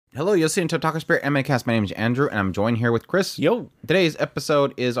Hello, you're listening to Otaku Spirit Anime Cast. My name is Andrew, and I'm joined here with Chris. Yo. Today's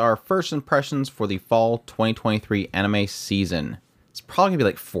episode is our first impressions for the fall 2023 anime season. It's probably gonna be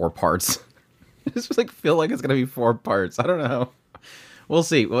like 4 parts. I just feel like it's gonna be 4 parts. I don't know. We'll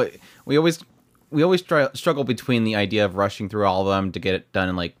see. We always struggle between the idea of rushing through all of them to get it done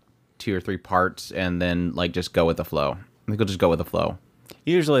in like 2 or 3 parts, and then like just go with the flow. I think we'll just go with the flow.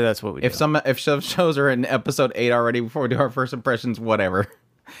 Usually that's what we do. If some shows are in episode 8 already before we do our first impressions, whatever.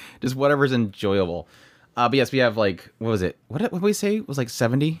 Just whatever's enjoyable. But yes, we have like, what was it? What did we say? It was like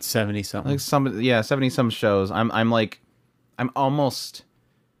 70? 70 something. Like 70 some shows. I'm almost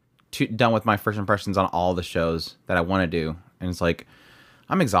done with my first impressions on all the shows that I want to do. And it's like,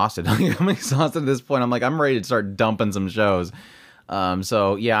 I'm exhausted. I'm exhausted at this point. I'm like, I'm ready to start dumping some shows.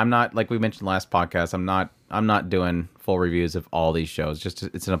 So yeah, I'm not, like we mentioned last podcast, I'm not doing full reviews of all these shows. Just,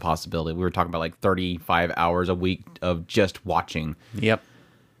 it's an impossibility. We were talking about like 35 hours a week of just watching. Yep.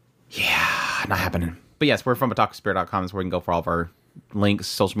 Yeah, not happening. But yes, we're from otakuspirit.com. That's where we can go for all of our links,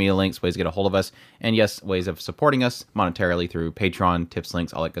 social media links, ways to get a hold of us, and yes, ways of supporting us monetarily through Patreon, tips,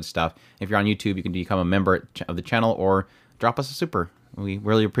 links, all that good stuff. If you're on YouTube, you can become a member of the channel or drop us a super. We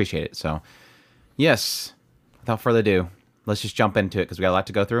really appreciate it. So, yes, without further ado, let's just jump into it because we got a lot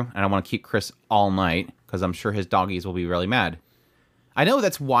to go through, and I want to keep Chris all night because I'm sure his doggies will be really mad. I know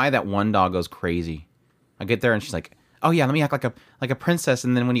that's why that one dog goes crazy. I get there and she's like, oh yeah, let me act like a princess,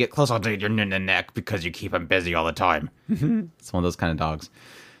 and then when you get close, I'll do your neck because you keep him busy all the time. It's one of those kind of dogs.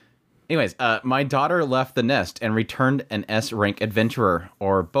 Anyways, my daughter left the nest and returned an S-rank adventurer,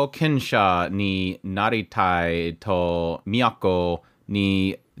 or Bokinsha ni naritai to Miyako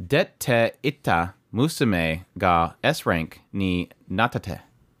ni dette ita musume ga S-rank ni natate.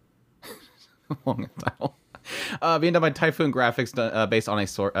 Long title. Being done by Typhoon Graphics, based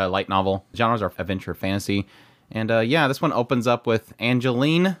on a light novel. Genres are adventure fantasy. And yeah, this one opens up with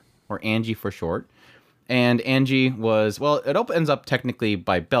Angeline, or Angie for short. And Angie was, well, it opens up technically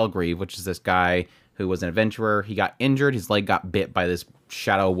by Belgrieve, which is this guy who was an adventurer. He got injured. His leg got bit by this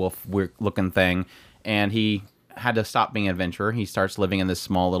shadow wolf weird looking thing. And he had to stop being an adventurer. He starts living in this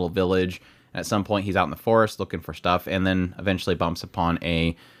small little village. And at some point, he's out in the forest looking for stuff. And then eventually bumps upon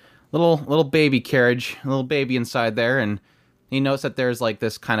a little baby carriage, a little baby inside there. And he notes that there's like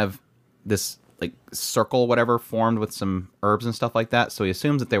this like circle, whatever, formed with some herbs and stuff like that. So he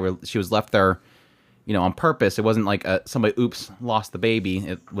assumes that she was left there, on purpose. It wasn't like somebody, oops, lost the baby.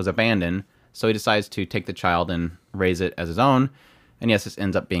 It was abandoned. So he decides to take the child and raise it as his own. And yes, this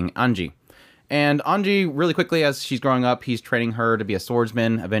ends up being Angie. And Angie, really quickly, as she's growing up, he's training her to be a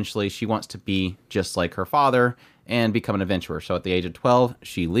swordsman. Eventually, she wants to be just like her father and become an adventurer. So at the age of 12,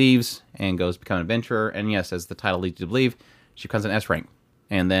 she leaves and goes to become an adventurer. And yes, as the title leads you to believe, she becomes an S rank.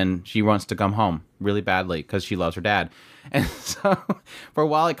 And then she wants to come home really badly because she loves her dad. And so for a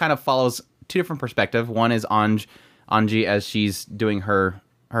while, it kind of follows 2 different perspectives. One is Angie as she's doing her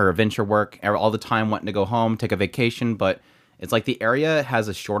adventure work all the time, wanting to go home, take a vacation. But it's like the area has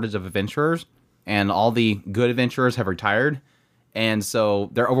a shortage of adventurers, and all the good adventurers have retired. And so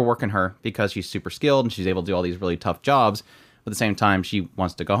they're overworking her because she's super skilled and she's able to do all these really tough jobs. But at the same time, she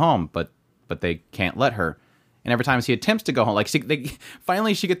wants to go home, but they can't let her. And every time she attempts to go home,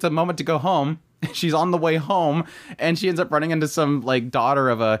 finally she gets a moment to go home. She's on the way home, and she ends up running into some like daughter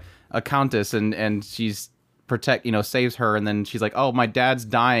of a countess, and she's saves her. And then she's like, "Oh, my dad's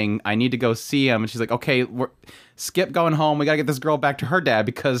dying. I need to go see him." And she's like, "Okay, skip going home. We gotta get this girl back to her dad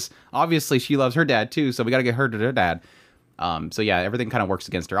because obviously she loves her dad too. So we gotta get her to her dad." So yeah, everything kind of works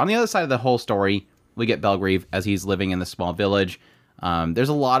against her. On the other side of the whole story, we get Belgrieve as he's living in this small village. There's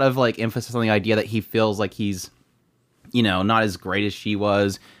a lot of like emphasis on the idea that he feels like he's, not as great as she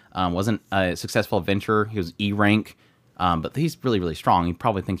was. Wasn't a successful adventurer. He was E rank, but he's really, really strong. You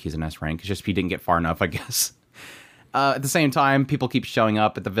probably think he's an S rank. It's just he didn't get far enough, I guess. At the same time, people keep showing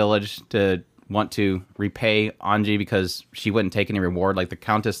up at the village to want to repay Angie because she wouldn't take any reward. Like the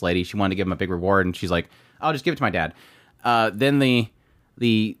Countess lady, she wanted to give him a big reward, and she's like, "I'll just give it to my dad." Then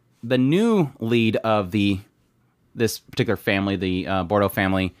the new lead of this particular family, the Bordeaux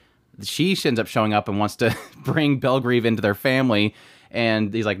family, she ends up showing up and wants to bring Belgrieve into their family,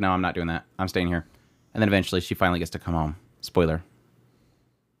 and he's like, "No, I'm not doing that. I'm staying here." And then eventually she finally gets to come home. Spoiler.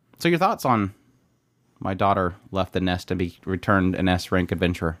 So your thoughts on my daughter left the nest and be returned an S-rank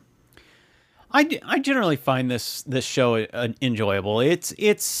adventurer? I generally find this show enjoyable.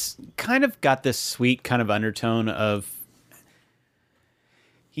 It's kind of got this sweet kind of undertone of,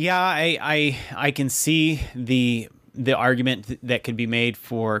 yeah, I can see the argument that could be made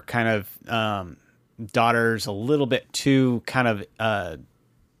for kind of daughters a little bit too kind of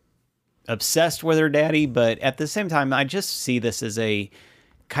obsessed with her daddy, but at the same time, I just see this as a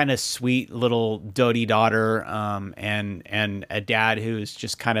kind of sweet little doty daughter, and a dad who's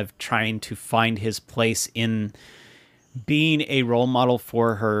just kind of trying to find his place in being a role model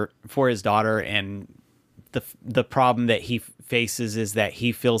for his daughter. And the problem that he faces is that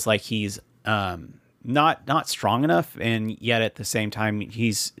he feels like he's not strong enough, and yet at the same time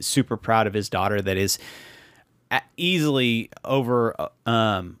he's super proud of his daughter that is easily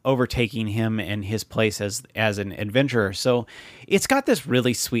overtaking him and his place as an adventurer. So it's got this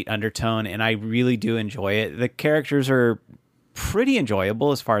really sweet undertone, and I really do enjoy it. The characters are pretty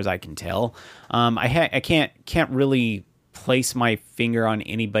enjoyable as far as I can tell. I can't really place my finger on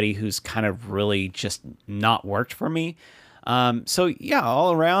anybody who's kind of really just not worked for me. So yeah,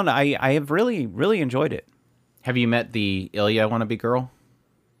 all around, I have really, really enjoyed it. Have you met the Ilya wannabe girl?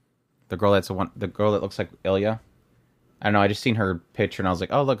 The girl the girl that looks like Ilya? I don't know. I just seen her picture and I was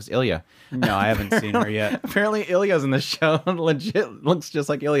like, oh, look, it's Ilya. No, I haven't seen her yet. Apparently Ilya's in the show. Legit looks just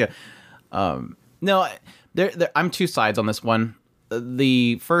like Ilya. No, I'm two sides on this one.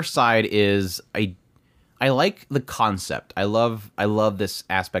 The first side is I like the concept. I love this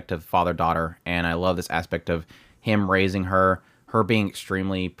aspect of father-daughter, and I love this aspect of him raising her being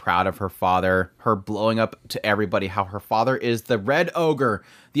extremely proud of her father, her blowing up to everybody how her father is the Red Ogre,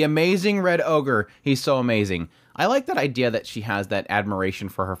 the amazing Red Ogre. He's so amazing. I like that idea that she has that admiration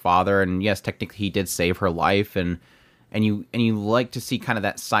for her father, and yes, technically he did save her life, and you like to see kind of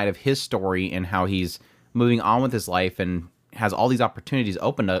that side of his story and how he's moving on with his life and has all these opportunities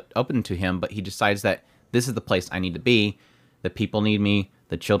open to him, but he decides that this is the place I need to be. The people need me.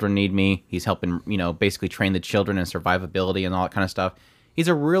 The children need me. He's helping, basically train the children in survivability and all that kind of stuff. He's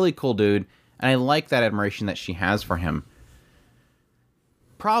a really cool dude, and I like that admiration that she has for him.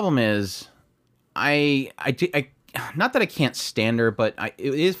 Problem is, I not that I can't stand her, but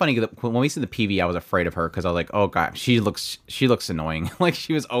it is funny that when we see the PV, I was afraid of her because I was like, oh god, she looks annoying. Like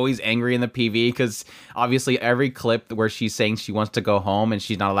she was always angry in the PV because obviously every clip where she's saying she wants to go home and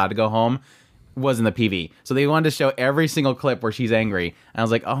she's not allowed to go home was in the PV. So they wanted to show every single clip where she's angry. And I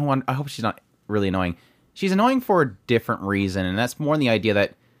was like, oh, I hope she's not really annoying. She's annoying for a different reason, and that's more in the idea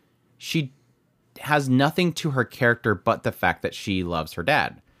that she has nothing to her character but the fact that she loves her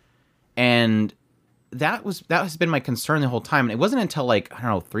dad. And that has been my concern the whole time. And it wasn't until I don't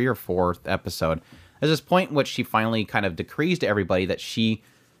know, 3 or 4th episode, there's this point in which she finally kind of decrees to everybody that she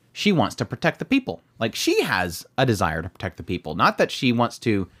wants to protect the people. Like she has a desire to protect the people. Not that she wants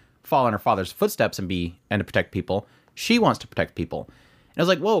to follow in her father's footsteps and to protect people. She wants to protect people. And I was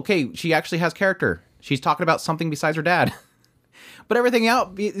like, whoa, okay, she actually has character. She's talking about something besides her dad. But everything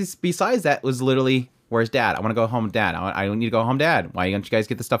else besides that was literally, where's dad? I want to go home to dad. I need to go home, dad. Why don't you guys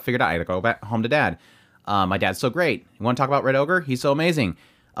get this stuff figured out? I got to go back home to dad. My dad's so great. You want to talk about Red Ogre? He's so amazing.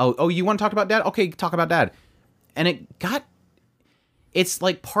 Oh, you want to talk about dad? Okay, talk about dad. And it's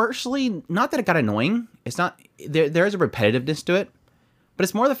like partially, not that it got annoying. It's not, there is a repetitiveness to it. But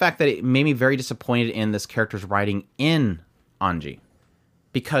it's more the fact that it made me very disappointed in this character's writing in Anji,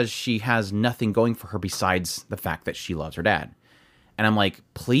 because she has nothing going for her besides the fact that she loves her dad. And I'm like,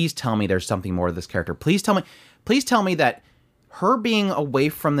 please tell me there's something more to this character. Please tell me that her being away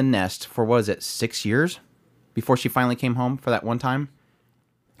from the nest for, 6 years before she finally came home for that one time?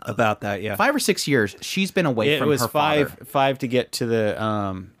 About that, yeah. 5 or 6 years she's been away from her father. It was five to get to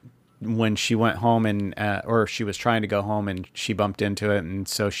the when she went home and or she was trying to go home and she bumped into it, and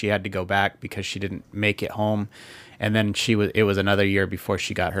so she had to go back because she didn't make it home. And then it was another year before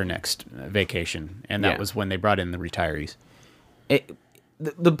she got her next vacation, and that was when they brought in the retirees.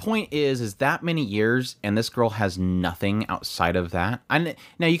 The point is that many years, and this girl has nothing outside of that.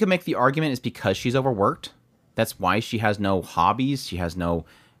 Now you can make the argument it's because she's overworked. That's why she has no hobbies. She has no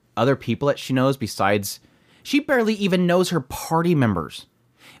other people that she knows besides. She barely even knows her party members.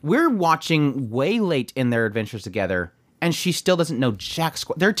 We're watching way late in their adventures together, and she still doesn't know jack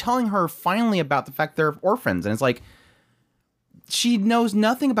squat. They're telling her finally about the fact they're orphans, and it's like she knows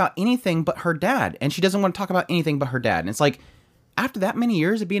nothing about anything but her dad, and she doesn't want to talk about anything but her dad. And it's like, after that many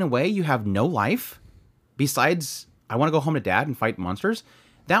years of being away, you have no life besides, I want to go home to dad and fight monsters.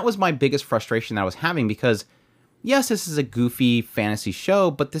 That was my biggest frustration that I was having, because yes, this is a goofy fantasy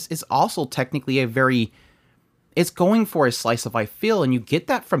show, but this is also technically it's going for a slice of life feel, and you get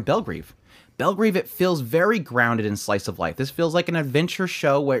that from Belgrieve. Belgrieve, it feels very grounded in slice of life. This feels like an adventure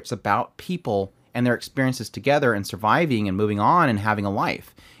show where it's about people and their experiences together and surviving and moving on and having a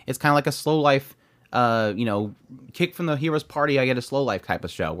life. It's kind of like a slow life, kick from the hero's party, I get a slow life type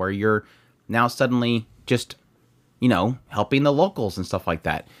of show where you're now suddenly just, helping the locals and stuff like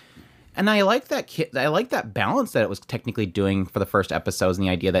that. And I like that balance that it was technically doing for the first episodes, and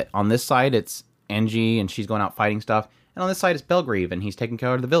the idea that on this side it's Angie and she's going out fighting stuff, and on this side it's Belgrieve, and he's taking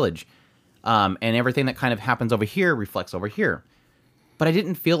care of the village. And everything that kind of happens over here reflects over here. But I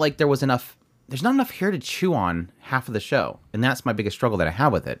didn't feel like there's not enough here to chew on half of the show. And that's my biggest struggle that I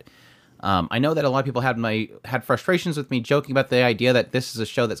have with it. I know that a lot of people had frustrations with me joking about the idea that this is a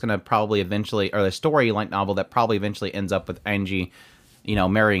show that's going to probably eventually, or a story light novel that probably eventually ends up with Angie,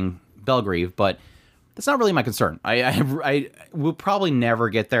 marrying Belgrieve, but that's not really my concern. I will probably never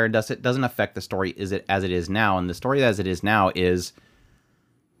get there. It doesn't affect the story as it is now. And the story as it is now is,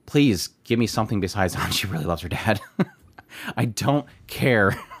 please give me something besides she really loves her dad. I don't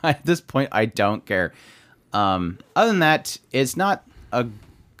care. At this point, I don't care. Other than that, it's not a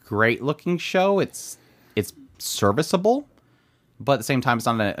great looking show. It's serviceable, but at the same time, it's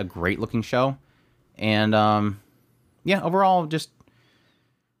not a great looking show. And overall, just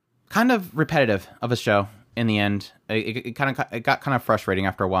kind of repetitive of a show in the end. It got kind of frustrating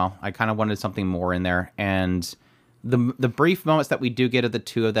after a while. I kind of wanted something more in there, and the brief moments that we do get of the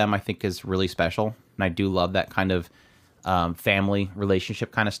two of them, I think, is really special, and I do love that kind of family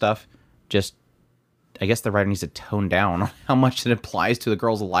relationship kind of stuff. Just, I guess the writer needs to tone down how much it applies to the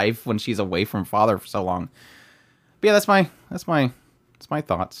girl's life when she's away from father for so long. But yeah, that's my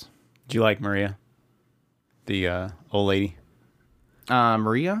thoughts. Do you like Maria, the old lady?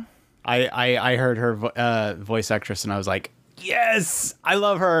 Maria? I heard her voice actress, and I was like, yes, I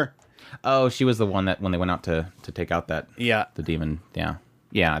love her. Oh, she was the one that when they went out to take out the demon. Yeah,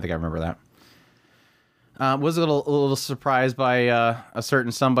 I think I remember that. Was a little surprised by a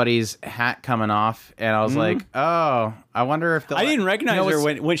certain somebody's hat coming off, and I was like, oh, I wonder if I didn't recognize her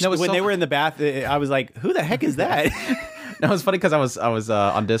when they were in the bath. I was like, who the heck is that? No, it was funny because I was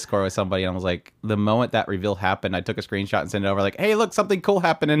on Discord with somebody, and I was like, the moment that reveal happened, I took a screenshot and sent it over, like, hey, look, something cool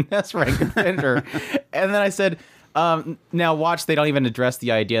happened in S-Rank Avenger. And then I said, now watch, they don't even address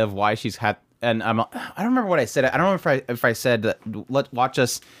the idea of why she's had, and I don't remember what I said. I don't know if I said that, watch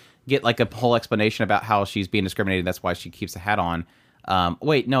us get like a whole explanation about how she's being discriminated. That's why she keeps the hat on.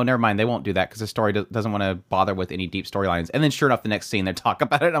 Wait, no, never mind. They won't do that because the story doesn't want to bother with any deep storylines. And then sure enough, the next scene, they talk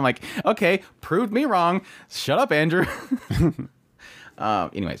about it. And I'm like, okay, proved me wrong. Shut up, Andrew.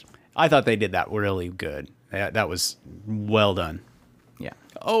 Anyways. I thought they did that really good. That was well done. Yeah.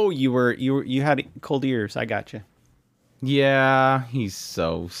 Oh, you had cold ears. I got you. Yeah, he's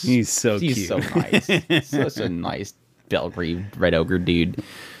so cute. He's so nice. Such a nice Belgrieve Red Ogre dude.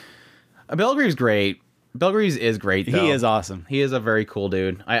 Belgrieve's great. Belgrieve is great, though. He is awesome. He is a very cool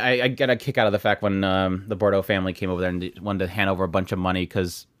dude. I get a kick out of the fact when the Bordeaux family came over there and wanted to hand over a bunch of money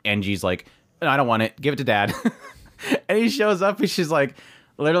because Angie's like, no, I don't want it. Give it to Dad. And he shows up and she's like,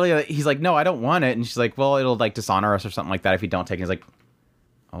 literally, he's like, no, I don't want it. And she's like, well, it'll like dishonor us or something like that if you don't take it. He's like,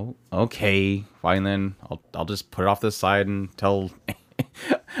 oh, okay, fine then. I'll just put it off this side until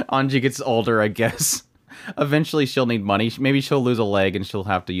Angie gets older, I guess. Eventually she'll need money. Maybe she'll lose a leg and she'll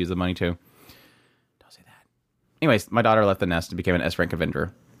have to use the money too. Don't say that. Anyways, my daughter left the nest and became an S-Rank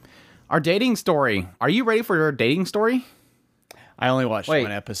Avenger. Our dating story. Are you ready for your dating story? I only watched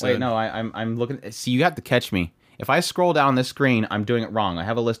one episode. Wait, no, I'm looking. See, you have to catch me. If I scroll down this screen, I'm doing it wrong. I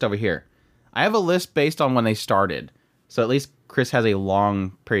have a list over here. I have a list based on when they started. So at least Chris has a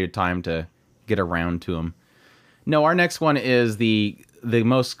long period of time to get around to them. No, our next one is the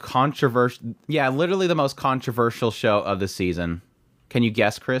most controversial. Yeah, literally the most controversial show of the season. Can you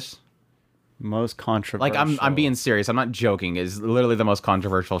guess, Chris? Most controversial. Like, I'm being serious. I'm not joking. It's literally the most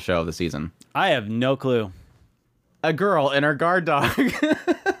controversial show of the season. I have no clue. A Girl and Her Guard Dog.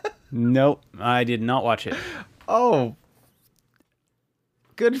 Nope, I did not watch it. Oh,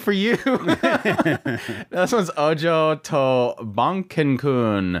 good for you. This one's Ojo to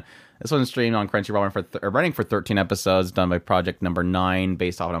Bankenkun. This one's streamed on Crunchyroll running for 13 episodes, done by Project Number 9,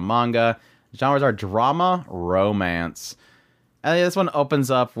 based off of a manga. Genres are drama, romance. And this one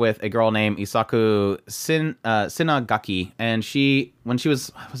opens up with a girl named Isaku Sinagaki. And when she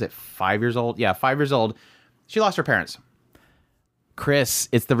was 5 years old? Yeah, 5 years old. She lost her parents. Chris,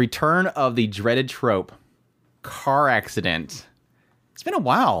 it's the return of the dreaded trope. Car accident. It's been a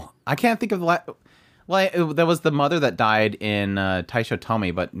while. I can't think of the last... Well, there was the mother that died in Taisho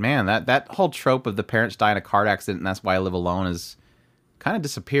Tomi, but man, that whole trope of the parents die in a car accident and that's why I live alone has kind of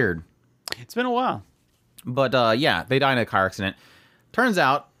disappeared. It's been a while. But yeah, they die in a car accident. Turns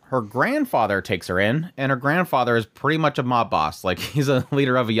out her grandfather takes her in, and her grandfather is pretty much a mob boss. Like, he's a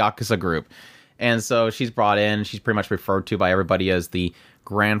leader of a Yakuza group. And so she's brought in. She's pretty much referred to by everybody as the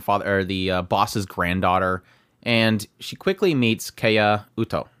grandfather, or the boss's granddaughter. And she quickly meets Keiya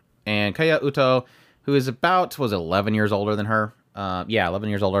Uto. And Keiya Uto, who is about, 11 years older than her? 11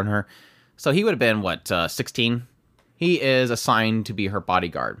 years older than her. So he would have been, 16? He is assigned to be her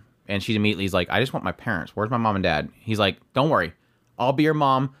bodyguard. And she immediately is like, I just want my parents. Where's my mom and dad? He's like, don't worry. I'll be your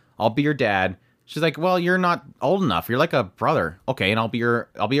mom. I'll be your dad. She's like, well, you're not old enough. You're like a brother. Okay, and I'll be your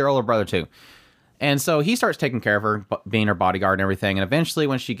older brother too. And so he starts taking care of her, being her bodyguard and everything. And eventually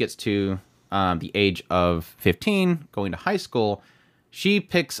when she gets to the age of 15, going to high school, she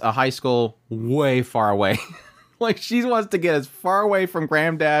picks a high school way far away. Like, she wants to get as far away from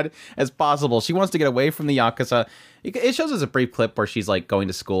granddad as possible. She wants to get away from the Yakuza. It shows us a brief clip where she's like going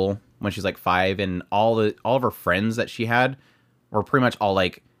to school when she's like 5, and all of her friends that she had were pretty much all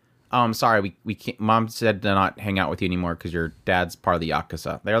like, oh, I'm sorry, we can't. Mom said to not hang out with you anymore because your dad's part of the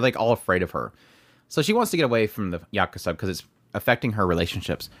Yakuza. They're like all afraid of her. So she wants to get away from the Yakuza because it's affecting her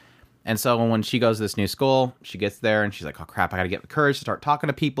relationships. And so when she goes to this new school, she gets there and she's like, oh crap, I gotta get the courage to start talking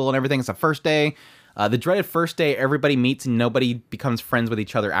to people and everything. It's the first day. The dreaded first day, everybody meets and nobody becomes friends with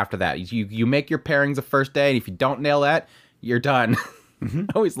each other after that. You make your pairings the first day, and if you don't nail that, you're done. I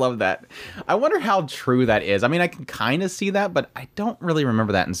always love that. I wonder how true that is. I mean, I can kind of see that, but I don't really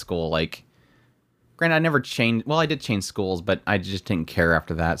remember that in school. Like, granted, I never changed. Well, I did change schools, but I just didn't care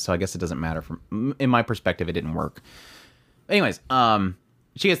after that. So I guess it doesn't matter. In my perspective, it didn't work. Anyways,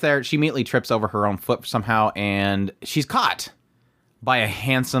 she gets there. She immediately trips over her own foot somehow, and she's caught by a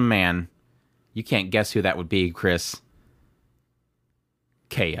handsome man. You can't guess who that would be, Chris.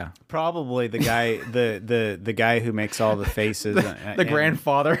 Kaya. Probably the guy, the guy who makes all the faces. The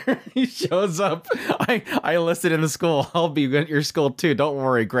grandfather. He shows up. I enlisted in the school. I'll be at your school too. Don't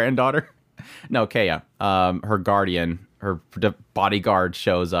worry, granddaughter. No, Kaya. Her guardian, her bodyguard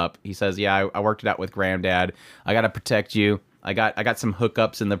shows up. He says, "Yeah, I worked it out with granddad. I got to protect you. I got some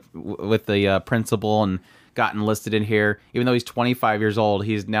hookups with the principal and got enlisted in here. Even though he's 25 years old,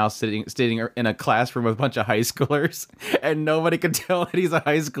 he's now sitting in a classroom with a bunch of high schoolers, and nobody can tell that he's a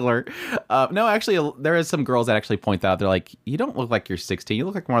high schooler. No, actually, there is some girls that actually point that out. They're like, you don't look like you're 16. You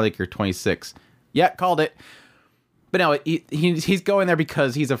look like more like you're 26. Yeah, called it. But no, he's going there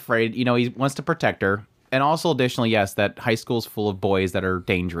because he's afraid. You know, he wants to protect her. And also, additionally, yes, that high school's full of boys that are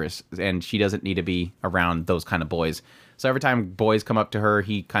dangerous, and she doesn't need to be around those kind of boys. So every time boys come up to her,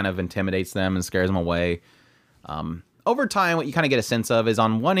 he kind of intimidates them and scares them away. Over time, what you kind of get a sense of is,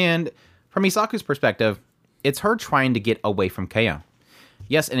 on one end, from Misaku's perspective, it's her trying to get away from Kaya.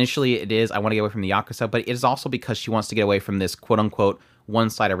 Yes, initially it is, I want to get away from the Yakuza, but it is also because she wants to get away from this quote-unquote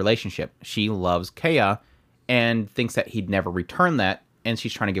one-sided relationship. She loves Kaya and thinks that he'd never return that, and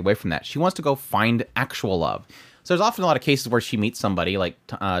she's trying to get away from that. She wants to go find actual love. So there's often a lot of cases where she meets somebody, like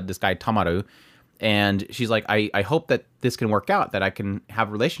this guy Tamaru, and she's like, I hope that this can work out, that I can have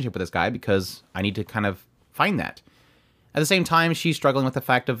a relationship with this guy because I need to kind of find that. At the same time, she's struggling with the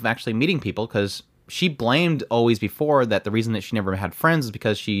fact of actually meeting people, because she blamed always before that the reason that she never had friends is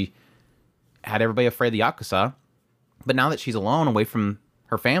because she had everybody afraid of the Yakuza. But now that she's alone, away from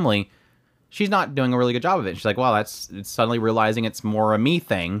her family, she's not doing a really good job of it. She's like, well, it's suddenly realizing it's more a me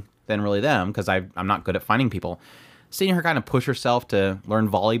thing than really them, because I'm not good at finding people. Seeing her kind of push herself to learn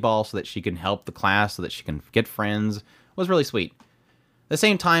volleyball so that she can help the class, so that she can get friends, was really sweet. At the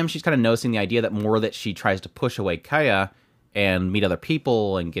same time, she's kind of noticing the idea that more that she tries to push away Kaya and meet other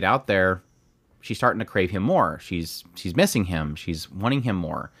people and get out there, she's starting to crave him more. She's missing him. She's wanting him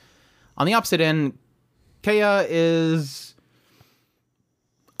more. On the opposite end, Kaya is...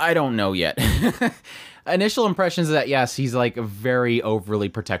 I don't know yet. Initial impressions is that, yes, he's like very overly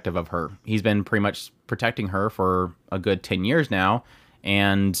protective of her. He's been pretty much protecting her for a good 10 years now,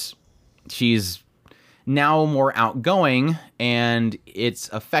 and she's now more outgoing, and it's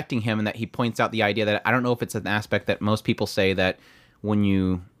affecting him in that he points out the idea that, I don't know if it's an aspect that most people say, that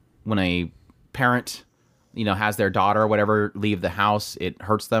when a parent, you know, has their daughter or whatever leave the house, it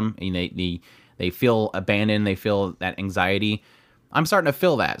hurts them, and they feel abandoned, they feel that anxiety. I'm starting to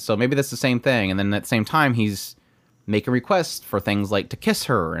feel that, so maybe that's the same thing. And then at the same time, he's making requests for things like to kiss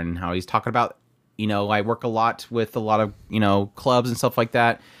her, and how he's talking about, you know, I work a lot with a lot of, you know, clubs and stuff like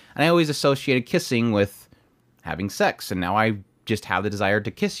that, and I always associated kissing with having sex, and now I just have the desire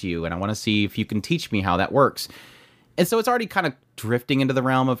to kiss you, and I want to see if you can teach me how that works. And so it's already kind of drifting into the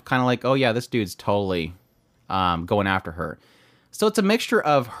realm of kind of like, oh yeah, this dude's totally going after her. So it's a mixture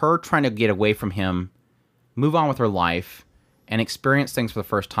of her trying to get away from him, move on with her life, and experience things for the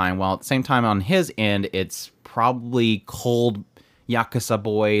first time, while at the same time on his end, it's probably cold Yakuza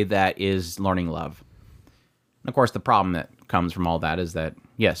boy that is learning love. And of course, the problem that comes from all that is that,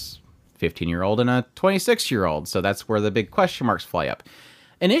 yes, 15-year-old and a 26-year-old, so that's where the big question marks fly up.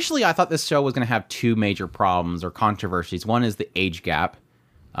 Initially, I thought this show was going to have two major problems or controversies. One is the age gap,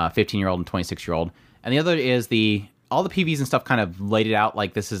 15-year-old and 26-year-old, and the other is all the PVs and stuff kind of laid it out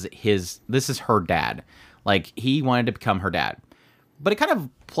like this is her dad. Like, he wanted to become her dad. but it kind of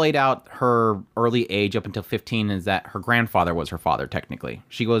played out her early age up until 15 is that her grandfather was her father, technically.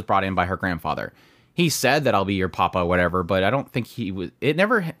 She was brought in by her grandfather. He said that I'll be your papa, whatever, but I don't think he was, it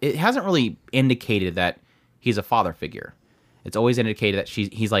hasn't really indicated that he's a father figure. It's always indicated that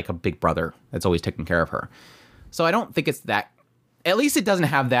he's like a big brother that's always taking care of her. So I don't think it's that, at least it doesn't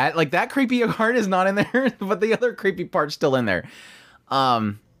have that. Like that creepy part is not in there, but the other creepy part's still in there.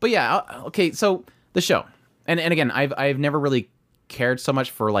 But yeah, okay, so the show. And again, I've never really cared so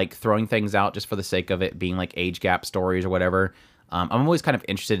much for like throwing things out just for the sake of it being like age gap stories or whatever. I'm always kind of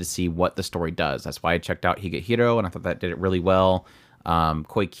interested to see what the story does. That's why I checked out Higehiro, and I thought that did it really well.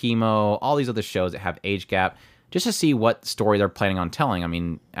 Koikimo, all these other shows that have age gap, just to see what story they're planning on telling. I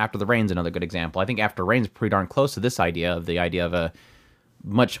mean, After the Rain's another good example. I think After Rain's pretty darn close to this idea of a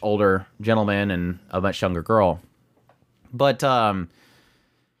much older gentleman and a much younger girl. But I'm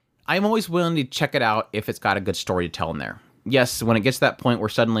always willing to check it out if it's got a good story to tell in there. Yes, when it gets to that point where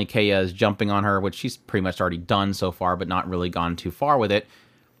suddenly Keiya is jumping on her, which she's pretty much already done so far, but not really gone too far with it,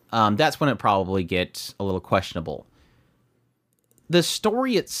 that's when it probably gets a little questionable. The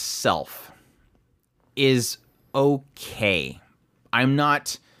story itself is okay.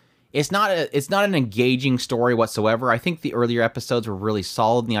 It's not an engaging story whatsoever. I think the earlier episodes were really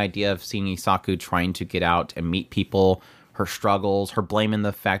solid in the idea of seeing Isaku trying to get out and meet people, her struggles, her blaming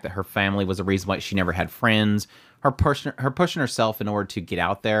the fact that her family was the reason why she never had friends, her pushing herself in order to get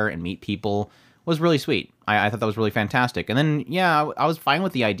out there and meet people was really sweet. I thought that was really fantastic. And then, yeah, I was fine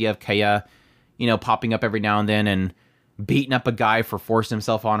with the idea of Keiya, popping up every now and then and beating up a guy for forcing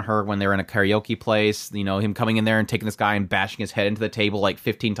himself on her when they're in a karaoke place. Him coming in there and taking this guy and bashing his head into the table like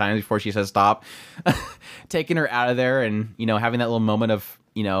 15 times before she says stop. Taking her out of there and, having that little moment of,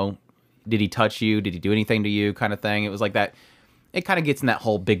 did he touch you? Did he do anything to you kind of thing? It was like that. It kind of gets in that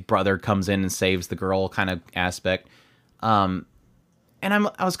whole big brother comes in and saves the girl kind of aspect. And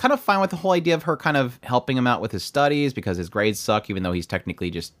I was kind of fine with the whole idea of her kind of helping him out with his studies because his grades suck, even though he's technically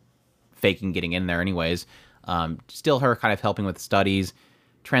just faking getting in there anyways. Still her kind of helping with studies,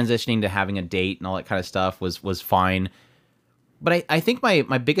 transitioning to having a date and all that kind of stuff was fine. But I think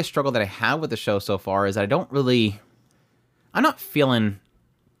my biggest struggle that I have with the show so far is that I'm not feeling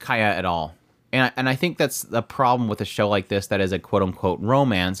Keiya at all. And I think that's the problem with a show like this that is a quote-unquote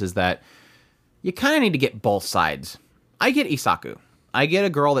romance is that you kind of need to get both sides. I get Isaku. I get a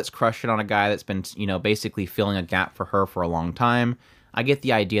girl that's crushing on a guy that's been, basically filling a gap for her for a long time. I get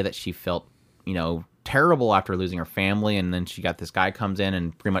the idea that she felt, terrible after losing her family, and then she got this guy comes in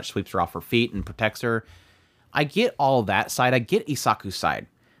and pretty much sweeps her off her feet and protects her. I get all that side. I get Isaku's side.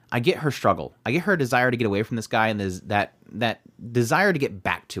 I get her struggle. I get her desire to get away from this guy and that desire to get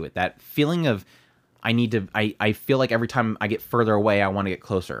back to it. That feeling of I feel like every time I get further away, I want to get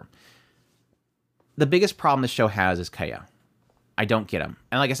closer. The biggest problem this show has is Keiya. I don't get him.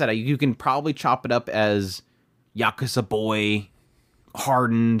 And like I said, you can probably chop it up as Yakuza boy,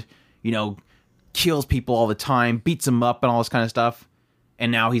 hardened, kills people all the time, beats them up and all this kind of stuff. And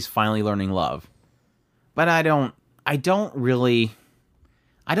now he's finally learning love. But I don't really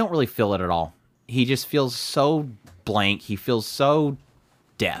feel it at all. He just feels so blank. He feels so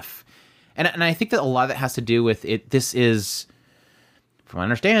deaf. And I think that a lot of that has to do with it. This is, from what I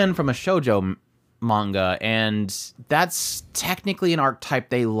understand, from a shoujo manga. And that's technically an archetype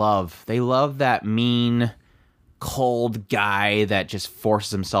they love. They love that mean, cold guy that just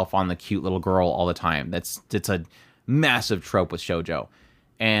forces himself on the cute little girl all the time. It's a massive trope with shoujo.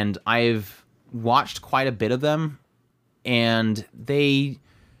 And I've watched quite a bit of them. And they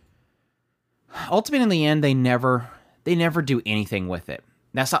ultimately in the end they never do anything with it.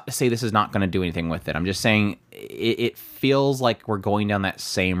 That's not to say this is not going to do anything with it. I'm just saying it feels like we're going down that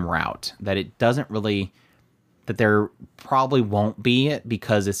same route, that it doesn't really, that there probably won't be it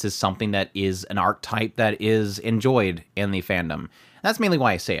because this is something that is an archetype that is enjoyed in the fandom. That's mainly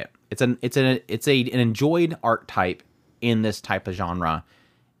why I say it. It's an enjoyed archetype in this type of genre,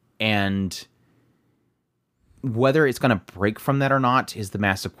 and whether it's going to break from that or not is the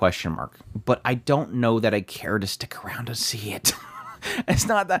massive question mark. But I don't know that I care to stick around to see it. It's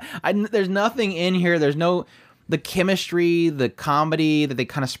not that there's nothing in here. There's the chemistry, the comedy that they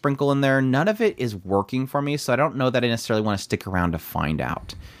kind of sprinkle in there. None of it is working for me. So I don't know that I necessarily want to stick around to find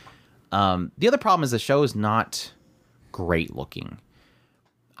out. The other problem is the show is not great looking.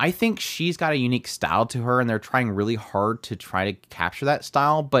 I think she's got a unique style to her, and they're trying really hard to try to capture that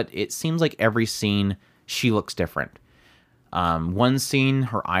style. But it seems like every scene she looks different. One scene,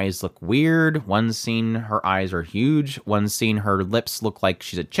 her eyes look weird. One scene, her eyes are huge. One scene, her lips look like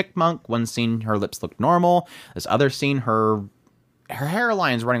she's a chickmunk. One scene, her lips look normal. This other scene, her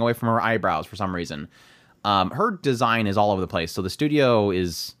hairline's running away from her eyebrows for some reason. Her design is all over the place, so the studio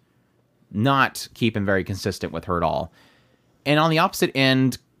is not keeping very consistent with her at all. And on the opposite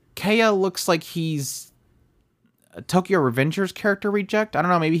end, Keiya looks like he's a Tokyo Revengers character reject. I don't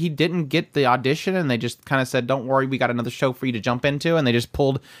know, maybe he didn't get the audition and they just kind of said, don't worry, we got another show for you to jump into, and they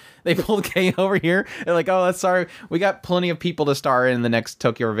pulled Keiya over here. They're like, oh, that's sorry, we got plenty of people to star in the next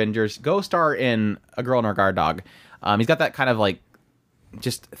Tokyo Revengers. Go star in A Girl and Her Guard Dog. He's got that kind of like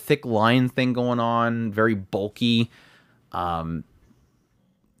just thick line thing going on, very bulky.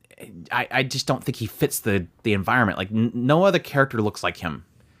 I just don't think he fits the environment. Like, no other character looks like him.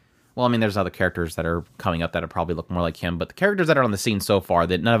 Well, I mean, there's other characters that are coming up that probably look more like him, but the characters that are on the scene so far,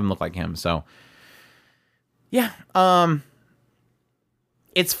 that none of them look like him. So, yeah,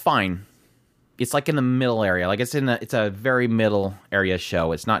 it's fine. It's like in the middle area. Like it's a very middle area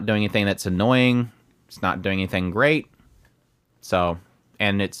show. It's not doing anything that's annoying. It's not doing anything great. So,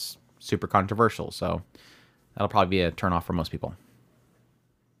 and it's super controversial. So, that'll probably be a turnoff for most people.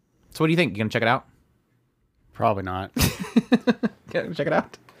 So what do you think? You gonna check it out? Probably not. Check it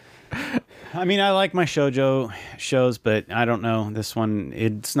out. I mean, I like my shoujo shows, but I don't know. This one,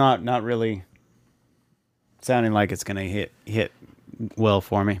 it's not really sounding like it's gonna hit well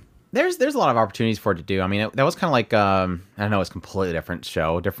for me. There's a lot of opportunities for it to do. I mean, that was kind of like I don't know, it's a completely different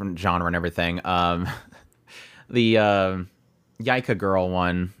show, different genre and everything. The Yaika Girl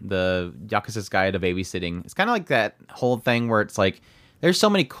one, the Yakuza's Guide to Babysitting. It's kind of like that whole thing where it's like, there's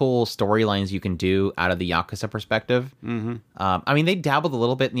so many cool storylines you can do out of the Yakuza perspective. Mm-hmm. I mean, they dabbled a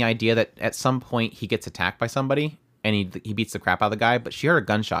little bit in the idea that at some point he gets attacked by somebody and he beats the crap out of the guy, but she heard a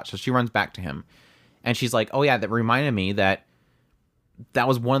gunshot, so she runs back to him. And she's like, oh yeah, that reminded me that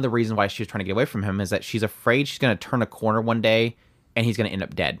was one of the reasons why she was trying to get away from him, is that she's afraid she's going to turn a corner one day and he's going to end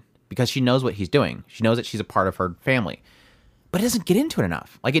up dead, because she knows what he's doing. She knows that she's a part of her family. But it doesn't get into it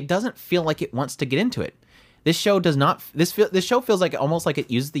enough. Like, it doesn't feel like it wants to get into it. This show does not. This show feels like almost like it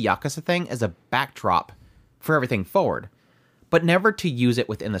uses the Yakuza thing as a backdrop for everything forward, but never to use it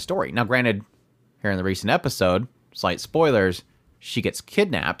within the story. Now, granted, here in the recent episode, slight spoilers, she gets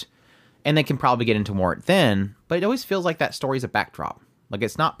kidnapped, and they can probably get into more then. But it always feels like that story is a backdrop. Like,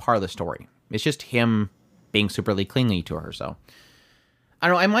 it's not part of the story. It's just him being superly clingy to her. So I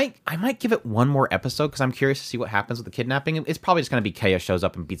don't know. I might give it one more episode because I'm curious to see what happens with the kidnapping. It's probably just going to be Keiya shows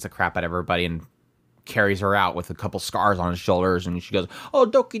up and beats the crap out of everybody and carries her out with a couple scars on his shoulders, and she goes, oh,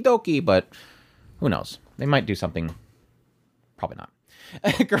 doki doki, but who knows? They might do something. Probably not.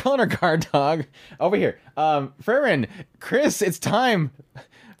 Girl and Her Guard Dog over here. Farron, Chris, it's time.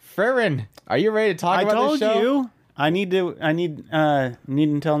 Farron, are you ready to talk about this show? I told you. I need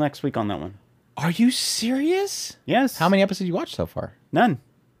until next week on that one. Are you serious? Yes. How many episodes have you watched so far? None.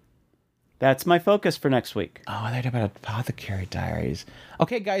 That's my focus for next week. Oh, I thought about Apothecary Diaries.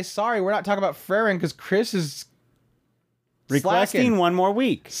 Okay, guys, sorry, we're not talking about Farron because Chris is requesting one more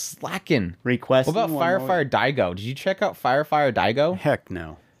week. Slacking. Requesting. What about Firefire Daigo? Did you check out Firefire Daigo? Heck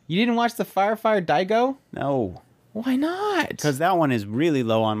no. You didn't watch the Firefire Daigo? No. Why not? Because that one is really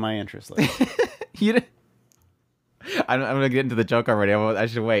low on my interest list. You didn't... I'm going to get into the joke already. I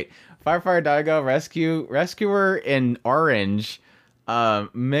should wait. Firefire Daigo, Rescuer in Orange,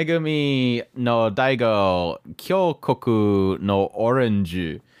 Megami no Daigo, Kyokoku no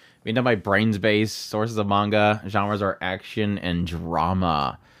Orange. Being done by Brainsbase. Sources of manga. Genres are action and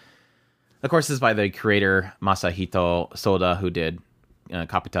drama. Of course, this is by the creator Masahito Soda, who did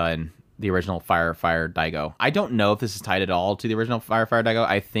Kapita and the original Firefire Daigo. I don't know if this is tied at all to the original Firefire Daigo.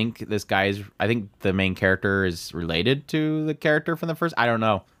 I think the main character is related to the character from the first. I don't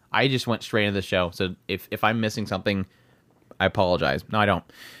know. I just went straight into the show. So if I'm missing something, I apologize. No, I don't.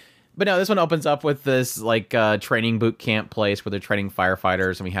 But no, this one opens up with this like training boot camp place where they're training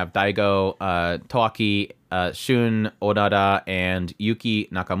firefighters, and we have Daigo, Toaki, Shun Odada, and Yuki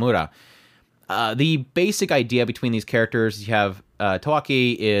Nakamura. The basic idea between these characters, you have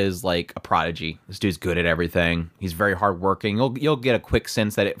Toaki is like a prodigy. This dude's good at everything. He's very hardworking. You'll get a quick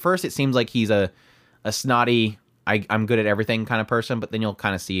sense that at first it seems like he's a snotty, I'm good at everything kind of person, but then you'll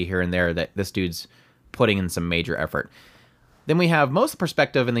kind of see here and there that this dude's putting in some major effort. Then we have most of the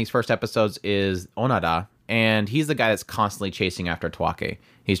perspective in these first episodes is Onada, and he's the guy that's constantly chasing after Toaki.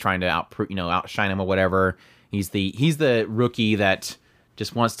 He's trying to outshine him or whatever. He's the rookie that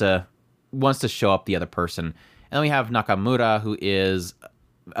just wants to show up the other person. And then we have Nakamura, who is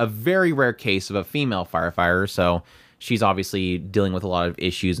a very rare case of a female firefighter. So she's obviously dealing with a lot of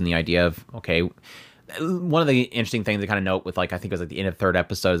issues and the idea of, okay, one of the interesting things to kind of note with, like, I think it was like the end of the third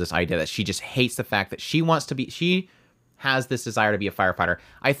episode, is this idea that she just hates the fact that she has this desire to be a firefighter.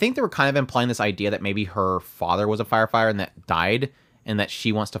 I think they were kind of implying this idea that maybe her father was a firefighter and that died, and that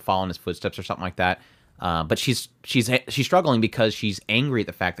she wants to follow in his footsteps or something like that. But she's struggling because she's angry at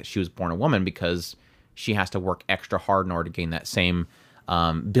the fact that she was born a woman, because she has to work extra hard in order to gain that same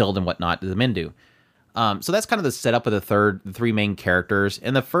build and whatnot that the men do. So that's kind of the setup of the three main characters.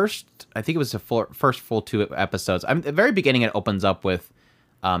 In the first, I think it was the first full 2 episodes. At the very beginning, it opens up with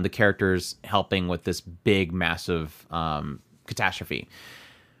the characters helping with this big, massive catastrophe.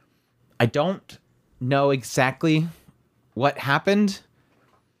 I don't know exactly what happened,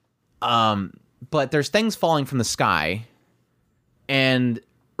 but there's things falling from the sky, and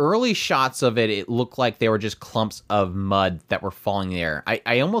early shots of it looked like they were just clumps of mud that were falling in the air.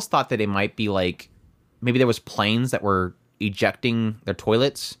 I almost thought that it might be like, maybe there was planes that were ejecting their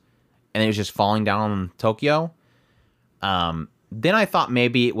toilets, and it was just falling down on Tokyo. Then I thought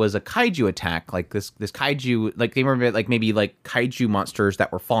maybe it was a kaiju attack, like this kaiju, like they were like maybe like kaiju monsters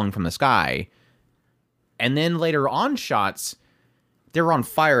that were falling from the sky. And then later on shots, they were on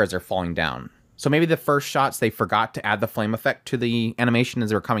fire as they're falling down. So maybe the first shots, they forgot to add the flame effect to the animation as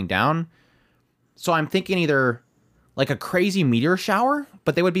they were coming down. So I'm thinking either like a crazy meteor shower,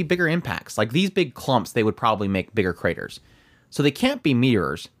 but they would be bigger impacts. Like these big clumps, they would probably make bigger craters. So they can't be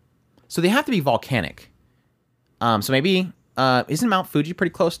meteors. So they have to be volcanic. So maybe, isn't Mount Fuji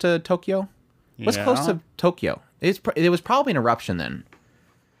pretty close to Tokyo? What's close to Tokyo? It was probably an eruption then.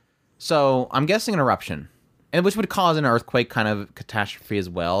 So I'm guessing an eruption. And which would cause an earthquake kind of catastrophe as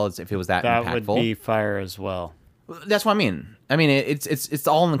well, as if it was that impactful. That would be fire as well. That's what I mean. I mean, it's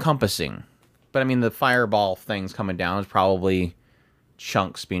all encompassing. But I mean, the fireball things coming down is probably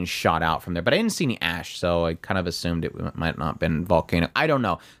chunks being shot out from there. But I didn't see any ash, so I kind of assumed it might not have been volcano. I don't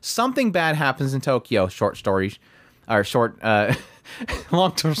know. Something bad happens in Tokyo.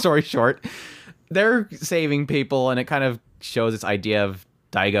 Long-term story short, they're saving people, and it kind of shows this idea of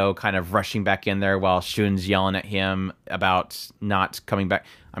Daigo kind of rushing back in there while Shun's yelling at him about not coming back.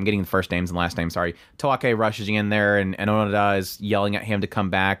 I'm getting the first names and last names, sorry. Toake rushes in there, and Onoda is yelling at him to come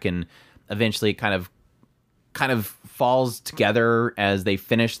back, and eventually kind of falls together as they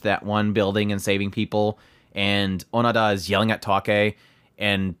finish that one building and saving people. And Onoda is yelling at Toake,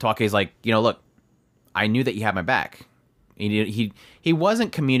 and Toake's like, look, I knew that you had my back. He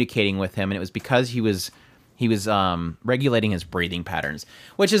wasn't communicating with him, and it was because he was regulating his breathing patterns,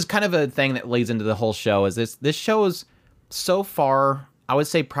 which is kind of a thing that leads into the whole show. Is this show is so far, I would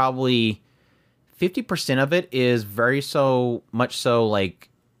say probably 50% of it is very so much so like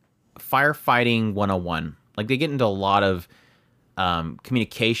firefighting 101. Like they get into a lot of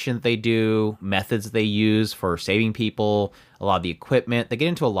communication that they do, methods they use for saving people, a lot of the equipment. They get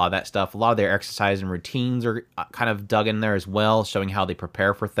into a lot of that stuff. A lot of their exercise and routines are kind of dug in there as well, showing how they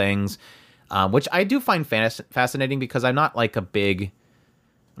prepare for things. Which I do find fascinating because I'm not big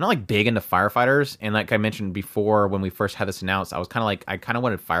into firefighters. And like I mentioned before, when we first had this announced, I kind of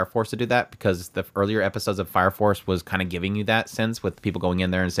wanted Fire Force to do that, because the earlier episodes of Fire Force was kind of giving you that sense with people going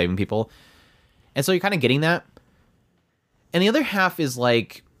in there and saving people. And so you're kind of getting that. And the other half is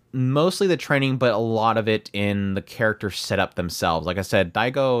like mostly the training, but a lot of it in the character setup themselves. Like I said,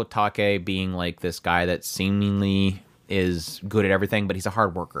 Daigo Take being like this guy that seemingly is good at everything, but he's a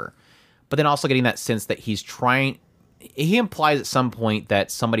hard worker. But then also getting that sense that he implies at some point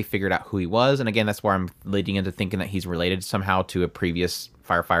that somebody figured out who he was. And again, that's where I'm leading into thinking that he's related somehow to a previous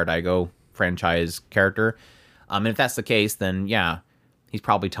Firefighter Daigo franchise character. And if that's the case, then yeah, he's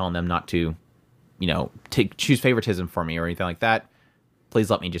probably telling them not to, choose favoritism for me or anything like that. Please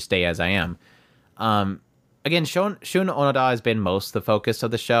let me just stay as I am. Again, Shun Onoda has been most of the focus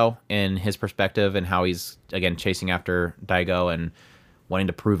of the show in his perspective and how he's, again, chasing after Daigo and wanting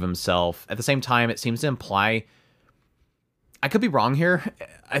to prove himself. At the same time, it seems to imply, I could be wrong here,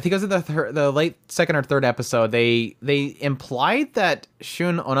 I think it was in the late second or third episode, they implied that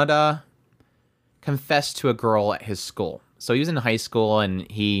Shun Onoda confessed to a girl at his school. So he was in high school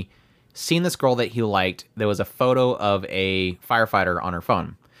and he seen this girl that he liked. There was a photo of a firefighter on her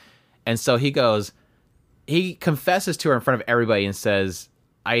phone. And so he confesses to her in front of everybody and says,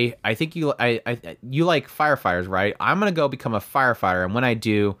 I think you like firefighters, right? I'm going to go become a firefighter. And when I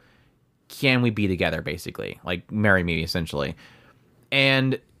do, can we be together, basically? Like, marry me, essentially.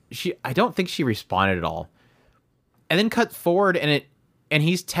 And I don't think she responded at all. And then cut forward and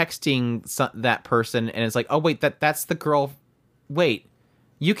he's texting that person and it's like, oh, wait, that's the girl. Wait,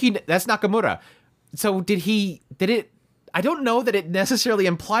 Yuki, that's Nakamura. So I don't know that it necessarily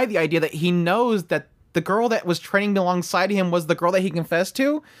implied the idea that he knows that the girl that was training alongside him was the girl that he confessed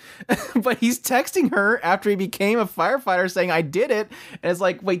to, but he's texting her after he became a firefighter saying, I did it. And it's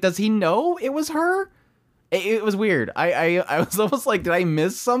like, wait, does he know it was her? It was weird. I was almost like, did I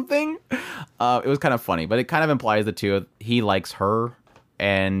miss something? It was kind of funny, but it kind of implies the two. He likes her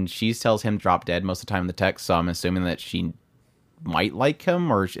and she tells him drop dead most of the time in the text, so I'm assuming that she might like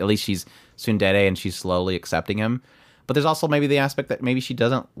him, or at least she's tsundere and she's slowly accepting him. But there's also maybe the aspect that maybe she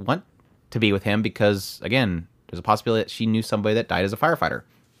doesn't want to be with him because, again, there's a possibility that she knew somebody that died as a firefighter.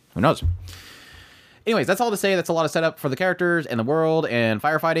 Who knows? Anyways, that's all to say. That's a lot of setup for the characters and the world and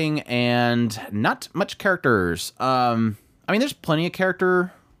firefighting and not much characters. I mean, there's plenty of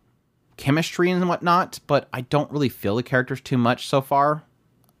character chemistry and whatnot, but I don't really feel the characters too much so far.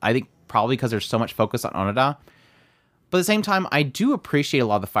 I think probably because there's so much focus on Onoda. But at the same time, I do appreciate a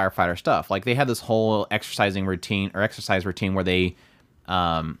lot of the firefighter stuff. Like, they have this whole exercise routine where they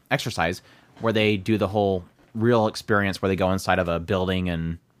exercise, where they do the whole real experience where they go inside of a building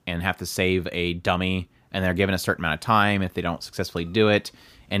and have to save a dummy, and they're given a certain amount of time. If they don't successfully do it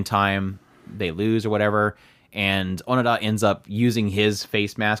in time, they lose or whatever. And Onoda ends up using his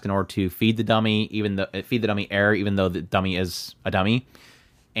face mask in order to feed the dummy air, even though the dummy is a dummy.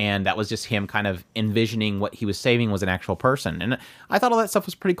 And that was just him kind of envisioning what he was saving was an actual person. And I thought all that stuff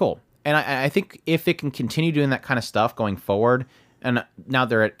was pretty cool. And I think if it can continue doing that kind of stuff going forward, and now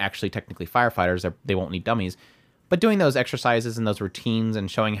they're actually technically firefighters, they won't need dummies, but doing those exercises and those routines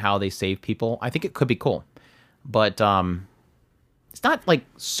and showing how they save people, I think it could be cool. But it's not like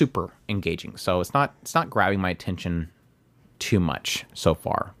super engaging, so it's not grabbing my attention too much so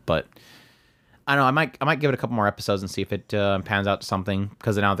far. But I don't know, I might give it a couple more episodes and see if it pans out to something,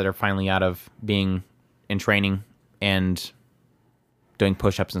 because now that they're finally out of being in training and doing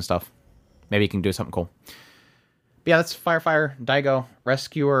push-ups and stuff, maybe you can do something cool. But yeah, that's Firefire, Daigo,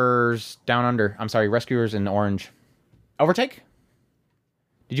 Rescuers Down Under. I'm sorry, Rescuers in Orange. Overtake?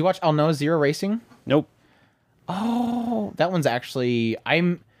 Did you watch Al Zero Racing? Nope. Oh, that one's actually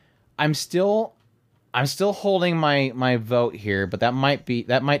I'm still holding my vote here, but that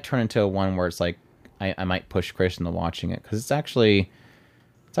might turn into a one where it's like I might push Chris into watching it, because it's actually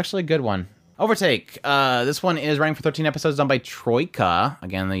a good one. Overtake. This one is running for 13 episodes, done by Troika,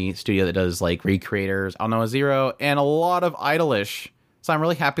 again the studio that does like Recreators, Al Zero, and a lot of Idolish. So I'm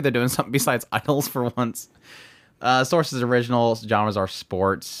really happy they're doing something besides Idols for once. Source is original, genres are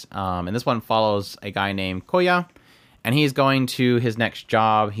sports, and this one follows a guy named Koya, and he's going to his next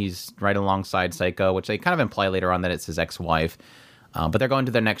job. He's right alongside Seiko, which they kind of imply later on that it's his ex-wife, but they're going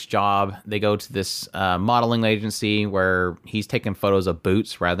to their next job. They go to this modeling agency where he's taking photos of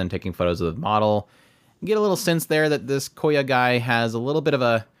boots rather than taking photos of the model. You get a little sense there that this Koya guy has a little bit of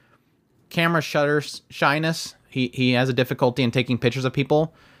a camera shutter shyness. He has a difficulty in taking pictures of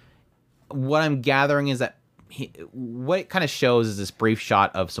people. What I'm gathering is that what it kind of shows is this brief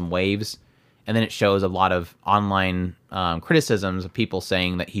shot of some waves, and then it shows a lot of online criticisms of people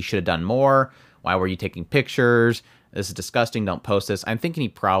saying that he should have done more. Why were you taking pictures? This is disgusting. Don't post this. I'm thinking he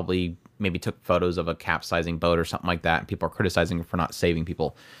probably maybe took photos of a capsizing boat or something like that, and people are criticizing him for not saving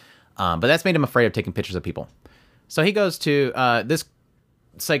people. But that's made him afraid of taking pictures of people. So he goes to this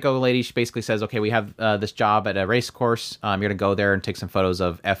Psycho lady. She basically says, okay, we have this job at a race course. You're going to go there and take some photos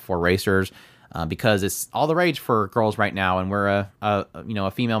of F4 racers. Because it's all the rage for girls right now, and we're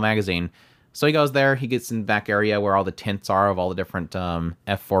a female magazine. So he goes there. He gets in the back area where all the tents are of all the different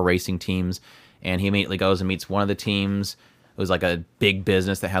F4 racing teams, and he immediately goes and meets one of the teams. It was like a big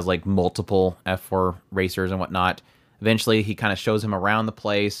business that has like multiple F4 racers and whatnot. Eventually, he kind of shows him around the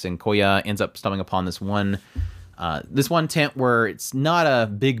place, and Koya ends up stumbling upon this one tent where it's not a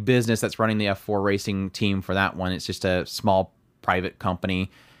big business that's running the F4 racing team for that one. It's just a small private company.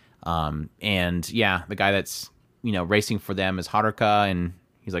 And yeah, the guy that's, racing for them is Haruka, and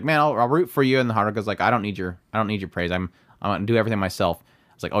he's like, man, I'll root for you. And the Haruka's like, I don't need your praise. I'm going to do everything myself.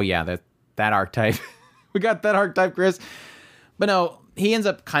 It's like, oh yeah, that archetype. We got that archetype, Chris. But no, he ends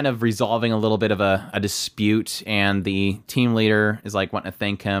up kind of resolving a little bit of a dispute, and the team leader is like wanting to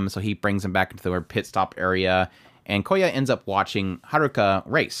thank him. So he brings him back into the pit stop area, and Koya ends up watching Haruka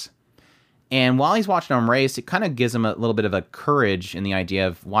race. And while he's watching him race, it kind of gives him a little bit of a courage in the idea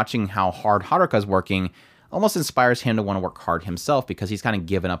of watching how hard Haruka's working. Almost inspires him to want to work hard himself, because he's kind of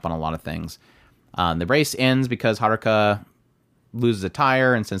given up on a lot of things. The race ends because Haruka loses a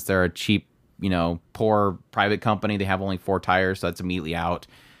tire, and since they're a cheap, poor private company, they have only 4 tires, so that's immediately out.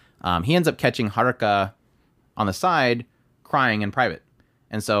 He ends up catching Haruka on the side, crying in private.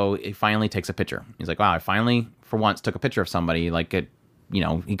 And so he finally takes a picture. He's like, wow, I finally, for once, took a picture of somebody. Like,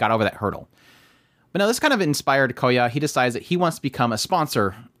 he got over that hurdle. But no, this kind of inspired Koya. He decides that he wants to become a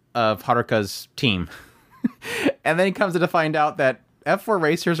sponsor of Haruka's team. And then he comes to find out that F4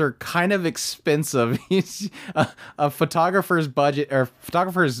 racers are kind of expensive. A photographer's budget or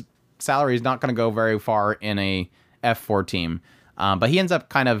photographer's salary is not going to go very far in a F4 team. But he ends up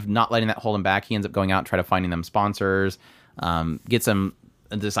kind of not letting that hold him back. He ends up going out and trying to finding them sponsors. Gets them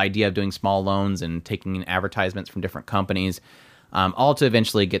this idea of doing small loans and taking advertisements from different companies, all to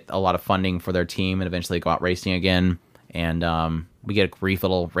eventually get a lot of funding for their team and eventually go out racing again. And we get a brief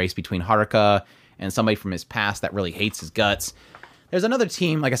little race between Haruka and somebody from his past that really hates his guts. There's another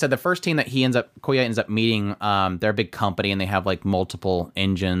team, like I said, the first team that Koya ends up meeting, they're a big company and they have like multiple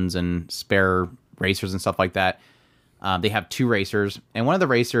engines and spare racers and stuff like that. They have 2 racers, and one of the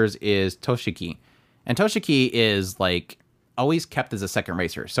racers is Toshiki. And Toshiki is like always kept as a second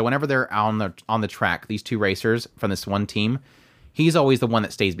racer. So whenever they're on the track, these 2 racers from this one team, he's always the one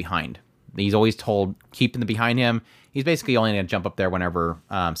that stays behind. He's always told, keep behind him. He's basically only going to jump up there whenever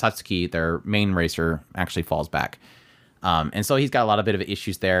Satsuki, their main racer, actually falls back. And so he's got a lot of bit of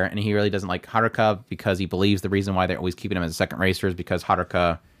issues there, and he really doesn't like Haruka because he believes the reason why they're always keeping him as a second racer is because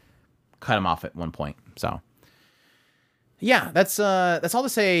Haruka cut him off at one point. So yeah, that's all to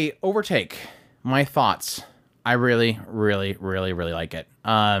say. Overtake, my thoughts. I really, really, really, really like it.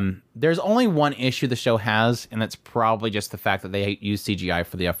 There's only one issue the show has, and that's probably just the fact that they use CGI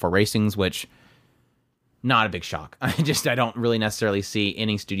for the F4 racings, which not a big shock. I don't really necessarily see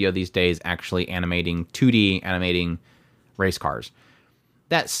any studio these days actually 2D animating race cars.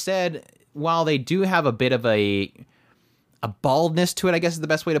 That said, while they do have a bit of a baldness to it, I guess is the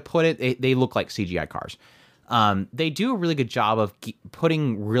best way to put it, they look like CGI cars. They do a really good job of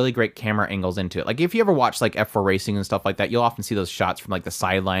putting really great camera angles into it. Like if you ever watch like F4 racing and stuff like that, you'll often see those shots from like the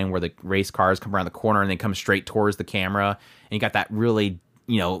sideline where the race cars come around the corner and they come straight towards the camera, and you got that really,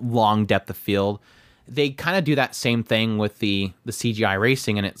 long depth of field. They kind of do that same thing with the CGI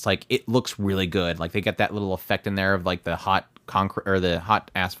racing, and it's like it looks really good. Like they get that little effect in there of like the hot concrete or the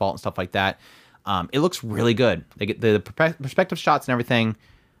hot asphalt and stuff like that. It looks really good. They get the perspective shots and everything.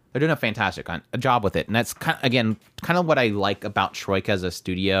 They're doing a fantastic job with it, and that's kind of what I like about Troika as a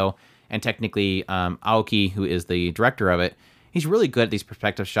studio. And technically, Aoki, who is the director of it, he's really good at these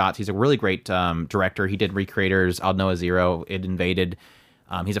perspective shots. He's a really great director. He did Recreators, I'll Noah Zero, It Invaded.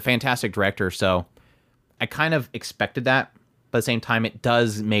 He's a fantastic director, so I kind of expected that, but at the same time, it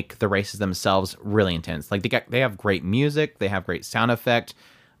does make the races themselves really intense. Like they have great music, they have great sound effect.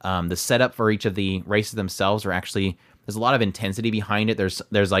 The setup for each of the races themselves are actually, there's a lot of intensity behind it.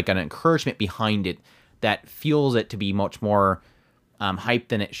 There's like an encouragement behind it that fuels it to be much more hype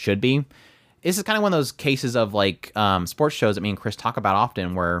than it should be. This is kind of one of those cases of like sports shows that me and Chris talk about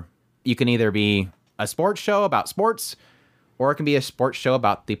often, where you can either be a sports show about sports, or it can be a sports show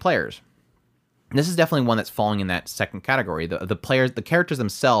about the players. This is definitely one that's falling in that second category. The players, the characters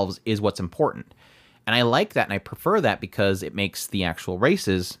themselves is what's important. And I like that, and I prefer that because it makes the actual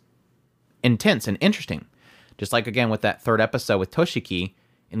races intense and interesting. Just like, again, with that third episode with Toshiki,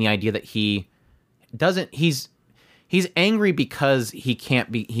 and the idea that he's angry because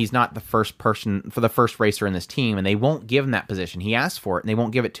he's not the first person for the first racer in this team, and they won't give him that position. He asked for it, and they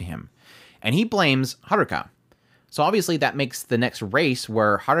won't give it to him. And he blames Haruka. So obviously that makes the next race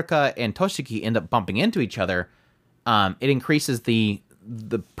where Haruka and Toshiki end up bumping into each other. It increases the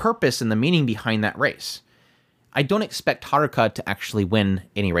purpose and the meaning behind that race. I don't expect Haruka to actually win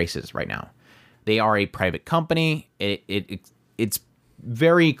any races right now. They are a private company. It's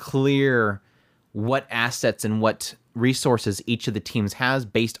very clear what assets and what resources each of the teams has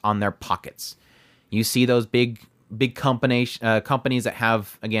based on their pockets. You see those big companies that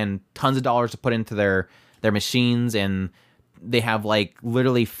have, again, tons of dollars to put into their machines, and they have like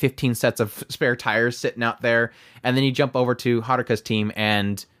literally 15 sets of spare tires sitting out there. And then you jump over to Haruka's team,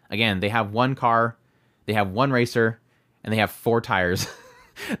 and again, they have one car, they have one racer, and they have 4 tires.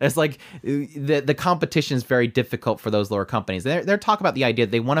 It's like the competition is very difficult for those lower companies. They're talking about the idea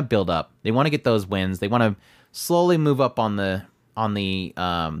that they want to build up, they want to get those wins, they want to slowly move up on the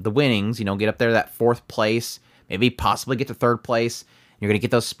winnings. Get up there to that 4th place, maybe possibly get to 3rd place. You're going to get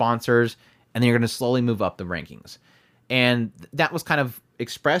those sponsors, and then you're going to slowly move up the rankings. And that was kind of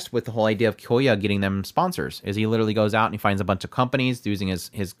expressed with the whole idea of Koya getting them sponsors, is he literally goes out and he finds a bunch of companies using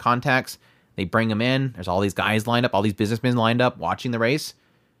his contacts. They bring him in. There's all these guys lined up, all these businessmen lined up watching the race.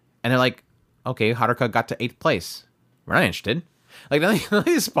 And they're like, okay, Haruka got to 8th place. We're not interested. Like, none of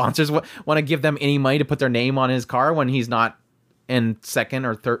these sponsors want to give them any money to put their name on his car when he's not in 2nd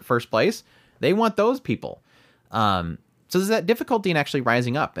or 1st place. They want those people. So there's that difficulty in actually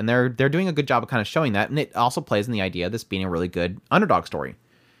rising up, and they're doing a good job of kind of showing that. And it also plays in the idea of this being a really good underdog story.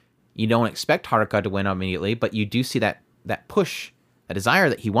 You don't expect Haruka to win immediately, but you do see that push, that desire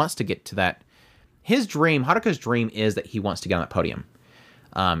that he wants to get to that. Haruka's dream is that he wants to get on that podium.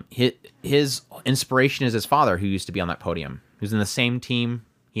 His inspiration is his father, who used to be on that podium, who's in the same team.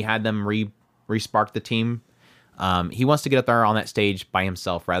 He had them re-spark the team. He wants to get up there on that stage by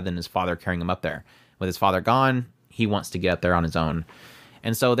himself rather than his father carrying him up there. With his father gone, he wants to get up there on his own.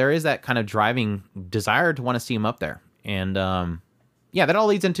 And so there is that kind of driving desire to want to see him up there. And yeah, that all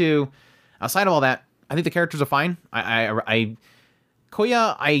leads into, outside of all that, I think the characters are fine. Koya,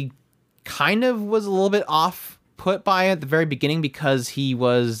 I kind of was a little bit off put by at the very beginning because he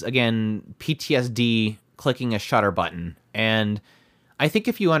was, again, PTSD clicking a shutter button. And I think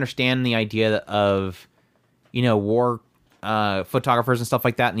if you understand the idea of, war photographers and stuff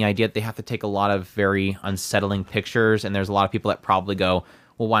like that, and the idea that they have to take a lot of very unsettling pictures, and there's a lot of people that probably go,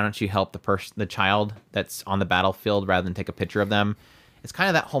 well, why don't you help the child that's on the battlefield rather than take a picture of them? It's kind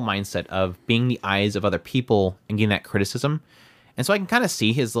of that whole mindset of being the eyes of other people and getting that criticism. And so I can kind of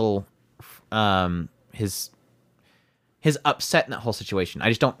see his little, his upset in that whole situation. I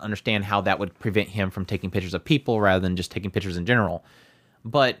just don't understand how that would prevent him from taking pictures of people rather than just taking pictures in general.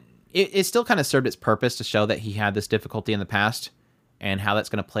 But it still kind of served its purpose to show that he had this difficulty in the past and how that's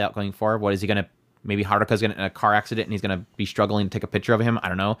going to play out going forward. What is he going to, maybe Haruka's going to in a car accident and he's going to be struggling to take a picture of him? I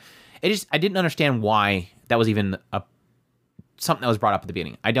don't know. I didn't understand why that was even something that was brought up at the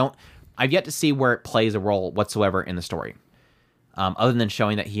beginning. I've yet to see where it plays a role whatsoever in the story, other than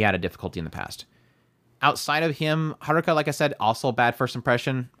showing that he had a difficulty in the past. Outside of him, Haruka, like I said, also bad first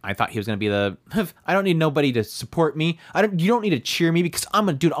impression. I thought he was going to be I don't need nobody to support me. You don't need to cheer me because I'm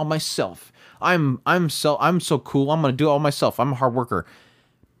going to do it all myself. I'm so cool. I'm going to do it all myself. I'm a hard worker.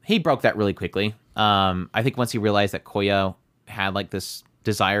 He broke that really quickly. I think once he realized that Koya had like this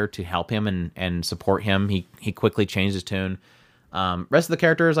desire to help him and support him, he quickly changed his tune. Rest of the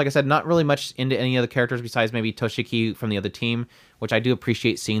characters, like I said, not really much into any of the characters besides maybe Toshiki from the other team, which I do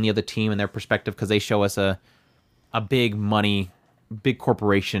appreciate seeing the other team and their perspective because they show us a big money, big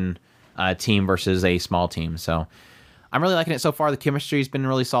corporation team versus a small team. So I'm really liking it so far. The chemistry's been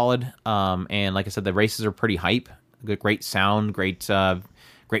really solid. And like I said, the races are pretty hype. Great sound, great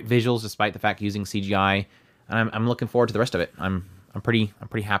visuals, despite the fact using CGI. And I'm looking forward to the rest of it. I'm pretty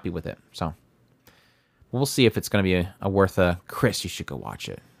happy with it. So we'll see if it's going to be a worth a Chris. You should go watch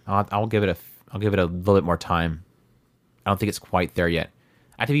it. I'll give it a little bit more time. I don't think it's quite there yet.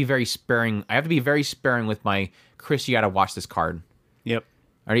 I have to be very sparing. With my Chris. You got to watch this card. Yep.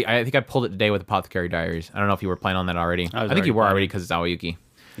 I think I pulled it today with Apothecary Diaries. I don't know if you were planning on that already. I think you were already because it's Aoyuki.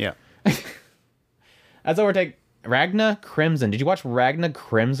 Yeah. That's overtake. Ragna Crimson. Did you watch Ragna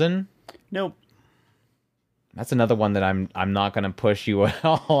Crimson? Nope. That's another one that I'm not going to push you at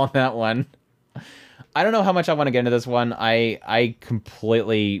all on that one. I don't know how much I want to get into this one. I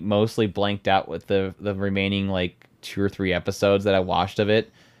completely mostly blanked out with the remaining like 2 or 3 episodes that I watched of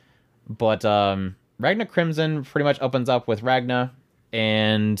it. But Ragna Crimson pretty much opens up with Ragna,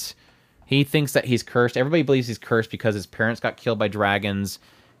 and he thinks that he's cursed. Everybody believes he's cursed because his parents got killed by dragons.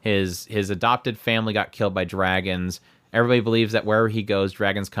 His adopted family got killed by dragons. Everybody believes that wherever he goes,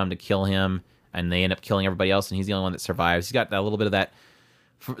 dragons come to kill him, and they end up killing everybody else, and he's the only one that survives. He's got a little bit of that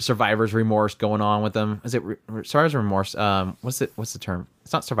survivor's remorse going on with him. Is it survivor's remorse? What's the term?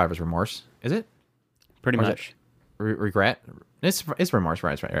 It's not survivor's remorse, is it? Pretty much. Regret? It's remorse,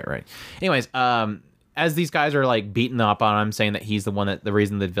 right. Anyways, as these guys are like beating up on him, saying that he's the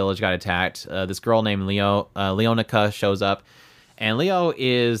reason the village got attacked, this girl named Leonica shows up, and Leo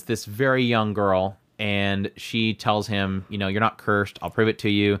is this very young girl, and she tells him, you're not cursed. I'll prove it to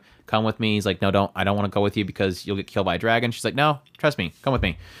you. Come with me. He's like, no, I don't want to go with you because you'll get killed by a dragon. She's like, no, trust me. Come with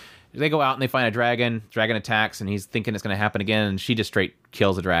me. They go out and they find a dragon. Dragon attacks, and he's thinking it's going to happen again, and she just straight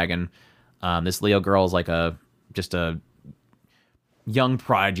kills a dragon. This Leo girl is like just a young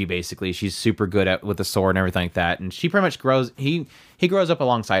prodigy, basically. She's super good with the sword and everything like that, and she pretty much grows. He grows up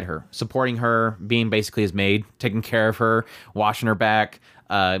alongside her, supporting her, being basically his maid, taking care of her, washing her back,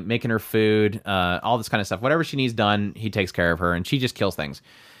 making her food, all this kind of stuff. Whatever she needs done, he takes care of her, and she just kills things.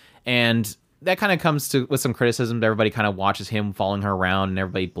 And that kind of comes with some criticism. Everybody kind of watches him following her around, and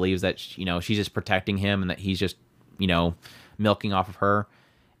everybody believes that she's just protecting him and that he's just milking off of her.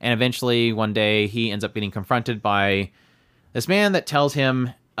 And eventually, one day, he ends up getting confronted by this man that tells him,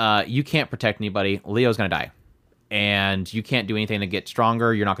 you can't protect anybody. Leo's going to die. And you can't do anything to get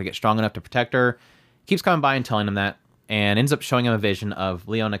stronger. You're not going to get strong enough to protect her. Keeps coming by and telling him that. And ends up showing him a vision of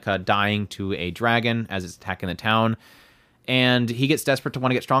Leonica dying to a dragon as it's attacking the town. And he gets desperate to want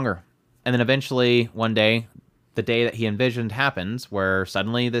to get stronger. And then eventually, one day, the day that he envisioned happens, where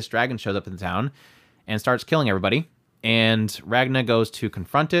suddenly this dragon shows up in the town and starts killing everybody. And Ragna goes to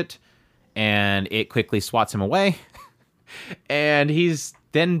confront it, and it quickly swats him away. And he's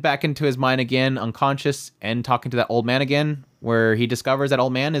then back into his mind again, unconscious, and talking to that old man again, where he discovers that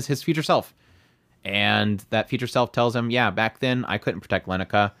old man is his future self. And that future self tells him, yeah, back then I couldn't protect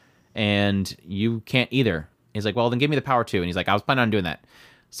Lenica, and you can't either. He's like, well, then give me the power too. And he's like, I was planning on doing that.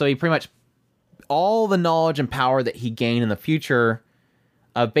 So he pretty much, all the knowledge and power that he gained in the future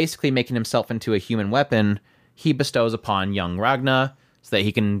of basically making himself into a human weapon, he bestows upon young Ragna so that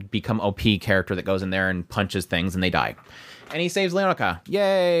he can become OP character that goes in there and punches things and they die. And he saves Leonica.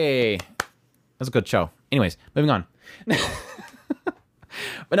 Yay! That's a good show. Anyways, moving on.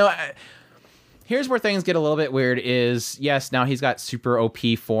 But no, here's where things get a little bit weird is, yes, now he's got super OP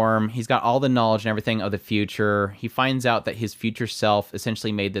form. He's got all the knowledge and everything of the future. He finds out that his future self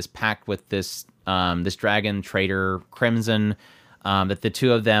essentially made this pact with this this dragon trader, Crimson, that the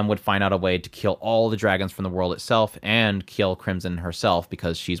two of them would find out a way to kill all the dragons from the world itself and kill Crimson herself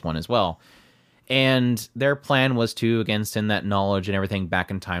because she's one as well. And their plan was to, again, send that knowledge and everything back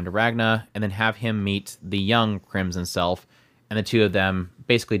in time to Ragna and then have him meet the young Crimson self, and the two of them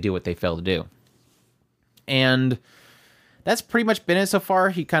basically do what they failed to do. And that's pretty much been it so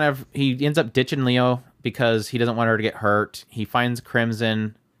far. He ends up ditching Leo because he doesn't want her to get hurt. He finds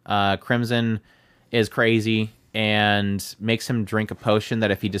Crimson. Crimson is crazy and makes him drink a potion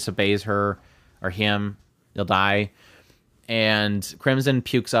that if he disobeys her or him, he'll die. And Crimson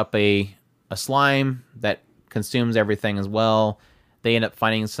pukes up a slime that consumes everything as well. They end up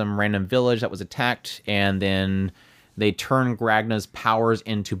finding some random village that was attacked, and then they turn Ragna's powers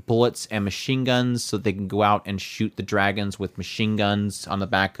into bullets and machine guns so they can go out and shoot the dragons with machine guns on the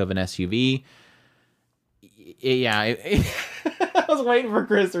back of an SUV. I was waiting for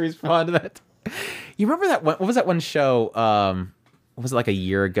Chris to respond to that. You remember that one? What was that one show? What was it, like a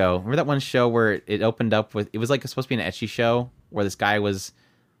year ago? Remember that one show where it opened up with, it was like supposed to be an ecchi show where this guy was,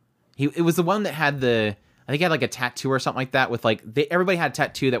 it was the one that had I think he had like a tattoo or something like that with like, everybody had a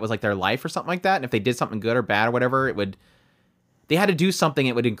tattoo that was like their life or something like that. And if they did something good or bad or whatever, they had to do something.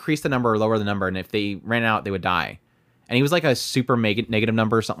 It would increase the number or lower the number. And if they ran out, they would die. And he was like a super negative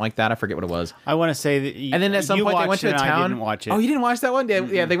number or something like that. I forget what it was. I want to say that and then at some point they went to a town. I didn't watch it. Oh, you didn't watch that one?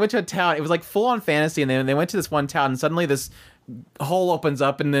 Yeah, they went to a town. It was like full on fantasy. And then they went to this one town and suddenly this hole opens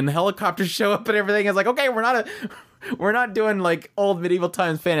up and then helicopters show up and everything. It's like, okay, we're not doing like old medieval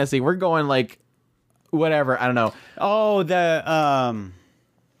times fantasy. We're going like whatever. I don't know. Oh,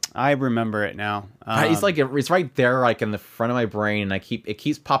 I remember it now. It's right there, like in the front of my brain, and it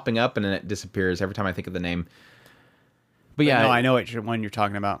keeps popping up and then it disappears every time I think of the name. But yeah, no, I know which one you're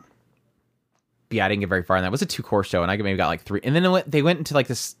talking about. Yeah, I didn't get very far in that. It was a 2-course show, and I maybe got like 3. And then they went into like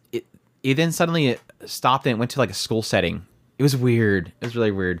this. It then suddenly stopped and it went to like a school setting. It was weird. It was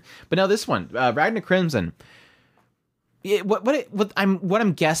really weird. But no, this one, Ragna Crimson. What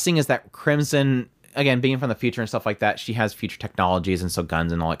I'm guessing is that Crimson, again, being from the future and stuff like that, she has future technologies and so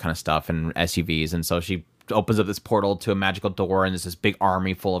guns and all that kind of stuff and SUVs, and so she opens up this portal to a magical door and there's this big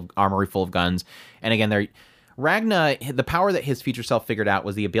armory full of guns. And again, Ragna, the power that his future self figured out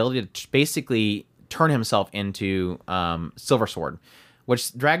was the ability to basically turn himself into Silver Sword,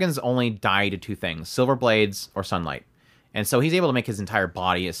 which dragons only die to 2 things: silver blades or sunlight. And so he's able to make his entire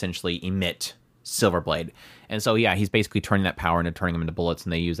body essentially emit silver blade. And so, yeah, he's basically turning that power into turning them into bullets,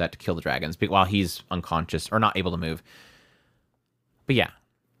 and they use that to kill the dragons while he's unconscious or not able to move. But yeah.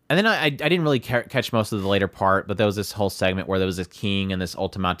 And then I didn't really catch most of the later part, but there was this whole segment where there was this king and this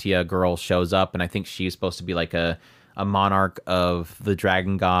Ultimatia girl shows up, and I think she's supposed to be like a monarch of the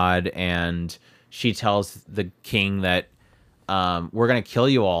dragon god, and she tells the king that we're going to kill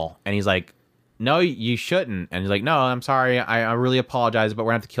you all. And he's like, no, you shouldn't. And he's like, no, I'm sorry. I really apologize, but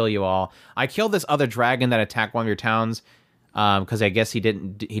we're going to have to kill you all. I killed this other dragon that attacked one of your towns because I guess he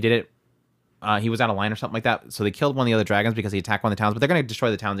did it. He was out of line or something like that. So they killed one of the other dragons because he attacked one of the towns, but they're going to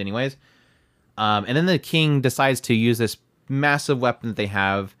destroy the towns anyways. And then the king decides to use this massive weapon that they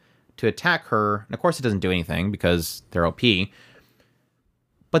have to attack her. And of course it doesn't do anything because they're OP.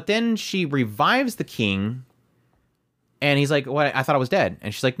 But then she revives the king. And he's like, "What? I thought I was dead."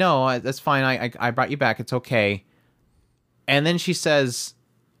 And she's like, "No, that's fine. I brought you back. It's okay." And then she says,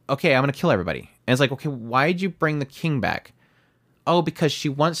 "Okay, I'm going to kill everybody." And it's like, "Okay, why'd you bring the king back?" Oh, because she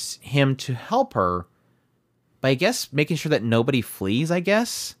wants him to help her by, I guess, making sure that nobody flees, I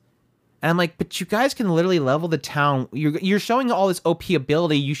guess. And I'm like, but you guys can literally level the town. You're showing all this OP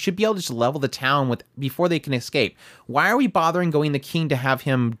ability. You should be able to just level the town before they can escape. Why are we bothering going the king to have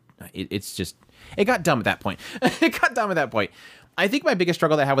him? It got dumb at that point. I think my biggest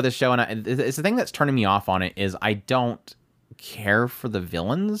struggle that I have with this show, and it's the thing that's turning me off on it, is I don't care for the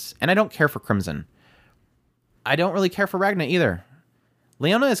villains, and I don't care for Crimson. I don't really care for Ragna either.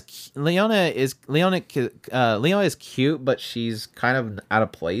 Leona is cute, but she's kind of out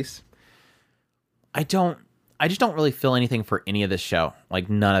of place. I just don't really feel anything for any of this show. Like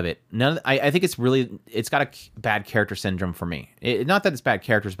none of it. I think it's got a bad character syndrome for me. Not that it's bad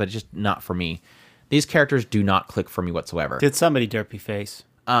characters, but it's just not for me. These characters do not click for me whatsoever. Did somebody derpy face?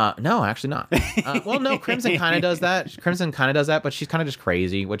 No, actually not. Well, no, Crimson kind of does that. Crimson kind of does that, but she's kind of just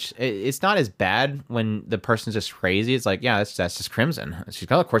crazy, which it's not as bad when the person's just crazy. It's like, yeah, that's just Crimson. She's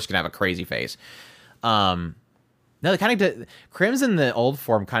of course, she's gonna have a crazy face. No, they kind of did. Crimson, the old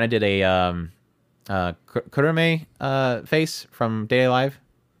form, kind of did a Kurame face from Day Live.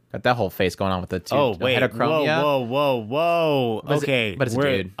 Got that whole face going on with the two. Oh wait, whoa. But Okay, but it's a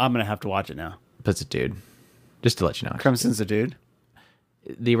dude. I'm gonna have to watch it now. But it's a dude. Just to let you know. Crimson's a dude.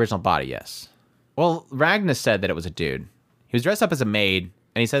 The original body, yes. Well, Ragnar said that it was a dude. He was dressed up as a maid,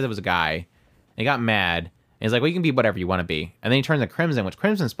 and he says it was a guy. And he got mad. And he's like, well, you can be whatever you want to be. And then he turns to Crimson, which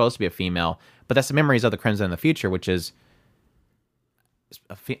Crimson's supposed to be a female, but that's the memories of the Crimson in the future, which is...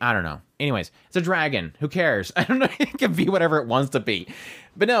 I don't know. Anyways, it's a dragon. Who cares? I don't know. It can be whatever it wants to be.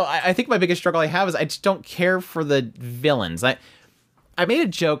 But no, I think my biggest struggle I have is I just don't care for the villains. I made a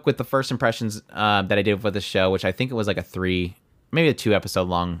joke with the first impressions that I did with the show, which I think it was like maybe a 2 episode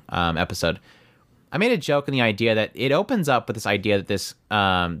long episode. I made a joke in the idea that it opens up with this idea that this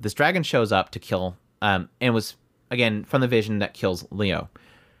dragon shows up to kill, and it was, again, from the vision that kills Leo.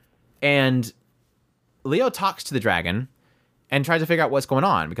 And Leo talks to the dragon and tries to figure out what's going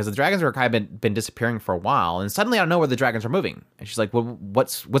on, because the dragons are kind of been disappearing for a while, and suddenly out of nowhere the dragons are moving. And she's like, well,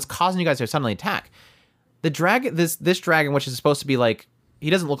 what's causing you guys to suddenly attack? The dragon, this dragon, which is supposed to be like, he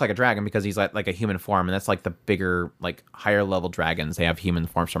doesn't look like a dragon because he's like a human form, and that's like the bigger, like higher level dragons. They have human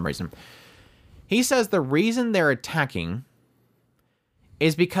form for some reason. He says the reason they're attacking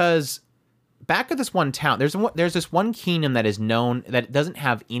is because back at this one town, there's this one kingdom that is known that doesn't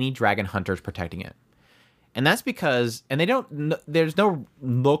have any dragon hunters protecting it. And that's because, and there's no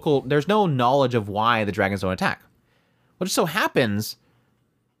knowledge of why the dragons don't attack. Well, it just so happens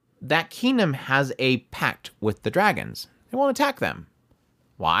that kingdom has a pact with the dragons. They won't attack them.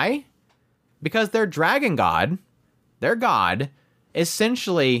 Why? Because their dragon god, their god,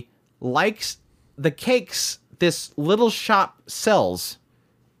 essentially likes the cakes this little shop sells.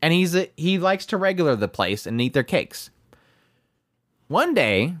 And he likes to regular the place and eat their cakes. One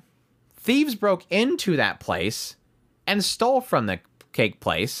day, thieves broke into that place and stole from the cake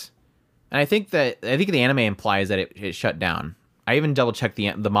place. And I think the anime implies that it shut down. I even double checked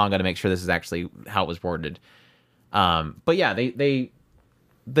the manga to make sure this is actually how it was worded. But yeah, it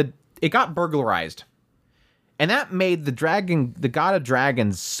got burglarized. And that made the god of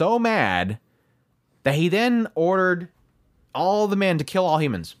dragons so mad that he then ordered all the men to kill all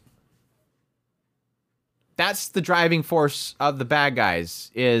humans. That's the driving force of the bad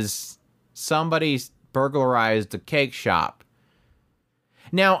guys, is somebody burglarized a cake shop.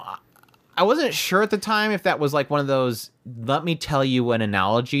 Now, I wasn't sure at the time if that was like one of those, let me tell you an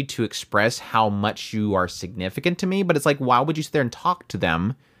analogy to express how much you are significant to me, but it's like, why would you sit there and talk to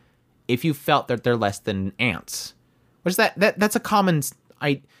them if you felt that they're less than ants? Which that's a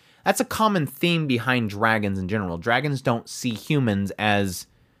common theme behind dragons in general. Dragons don't see humans as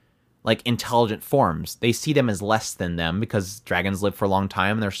like intelligent forms. They see them as less than them because dragons live for a long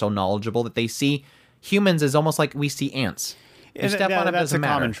time and they're so knowledgeable that they see humans as almost like we see ants. You step on it, that's doesn't a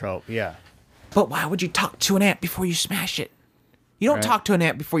common matter. trope, yeah. But why would you talk to an ant before you smash it? You don't talk to an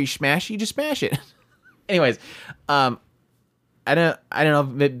ant before you smash it, you just smash it. Anyways, I don't know.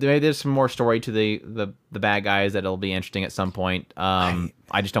 Maybe there's some more story to the bad guys that'll be interesting at some point.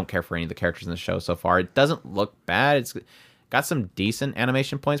 I just don't care for any of the characters in the show so far. It doesn't look bad. It's got some decent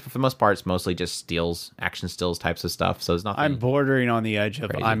animation points, but for the most part, it's mostly just action stills types of stuff. So it's not. I'm bordering on the edge of.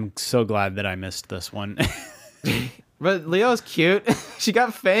 Crazy. I'm so glad that I missed this one. But Leo's cute. She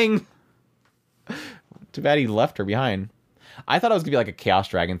got Fang. Too bad he left her behind. I thought it was gonna be like a Chaos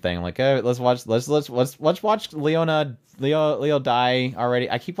Dragon thing. Like, let's watch Leo die already.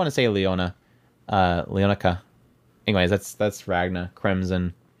 I keep wanting to say Leonica. Anyways, that's Ragna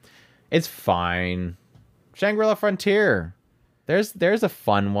Crimson. It's fine. Shangri-La Frontier. There's a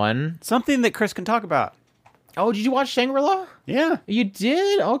fun one. Something that Chris can talk about. Oh, did you watch Shangri-La? Yeah. You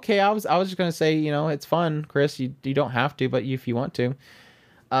did? Okay, I was just gonna say, it's fun, Chris. You don't have to, but if you want to.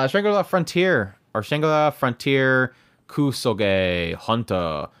 Shangri-La Frontier, or Shangri-La Frontier Kusoge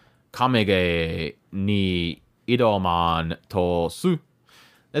Hunter Kamege ni Idoman to Su.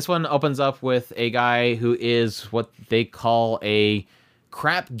 This one opens up with a guy who is what they call a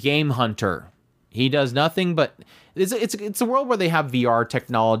crap game hunter. He does nothing but it's a world where they have VR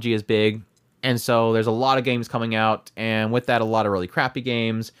technology is big, and so there's a lot of games coming out, and with that a lot of really crappy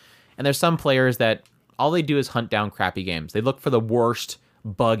games. And there's some players that all they do is hunt down crappy games. They look for the worst,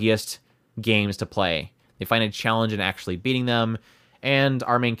 buggiest games to play. They find a challenge in actually beating them, and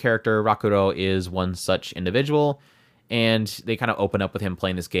our main character Rakuro is one such individual. And they kind of open up with him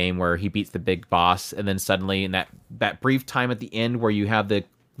playing this game where he beats the big boss, and then suddenly in that brief time at the end where you have the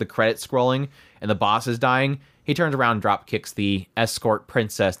credits scrolling and the boss is dying, he turns around and drop kicks the escort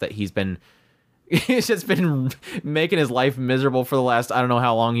princess that he's just been making his life miserable for the last, I don't know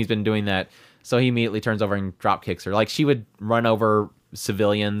how long he's been doing that. So he immediately turns over and drop kicks her. Like, she would run over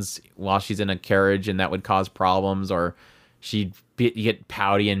civilians while she's in a carriage, and that would cause problems, or she'd get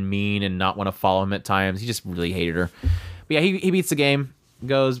pouty and mean and not want to follow him at times. He just really hated her. But yeah, he beats the game,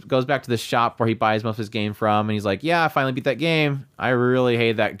 goes back to the shop where he buys most of his game from, and he's like, yeah, I finally beat that game. I really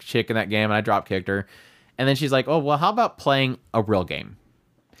hated that chick in that game, and I drop kicked her. And then she's like, oh, well, how about playing a real game?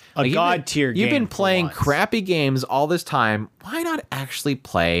 A god tier game. You've been playing crappy games all this time. Why not actually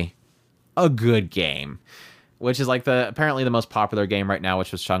play a good game? Which is like apparently the most popular game right now,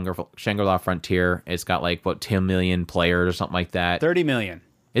 which was Shangri-La Frontier. It's got like, 10 million players or something like that. 30 million.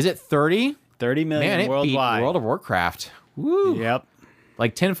 Is it 30? 30 million. Man, worldwide. Beat World of Warcraft. Woo. Yep.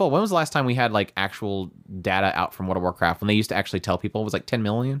 Like tenfold. When was the last time we had like actual data out from World of Warcraft? When they used to actually tell people it was like 10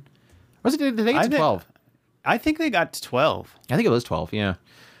 million? Or was it, did they get to 12? I think they got to 12. I think it was 12, yeah.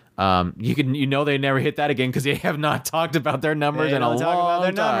 They never hit that again because they have not talked about their numbers in a long time. They don't talk about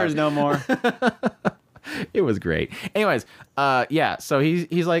their numbers no more. It was great. Anyways, so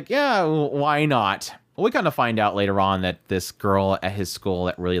he's like, yeah, why not? Well, we kind of find out later on that this girl at his school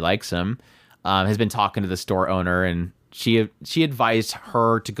that really likes him has been talking to the store owner, and she advised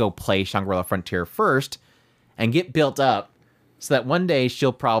her to go play Shangri-La Frontier first and get built up so that one day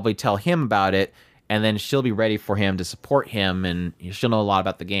she'll probably tell him about it, and then she'll be ready for him to support him, and she'll know a lot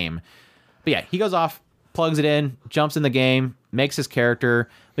about the game. But yeah, he goes off, plugs it in, jumps in the game, makes his character.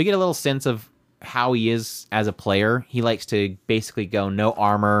 We get a little sense of how he is as a player. He likes to basically go no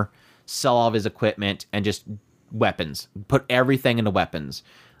armor, sell all of his equipment, and just weapons. Put everything into weapons.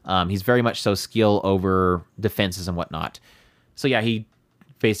 He's very much so skill over defenses and whatnot. So yeah, he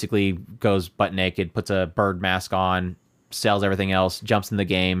basically goes butt naked, puts a bird mask on, sells everything else, jumps in the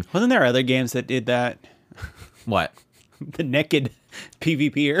game. Wasn't there other games that did that? What? The naked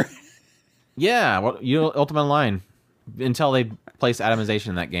PvPer. Yeah, Ultimate Online. Until they place atomization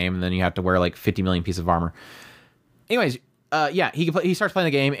in that game, and then you have to wear like 50 million pieces of armor. Anyways, he starts playing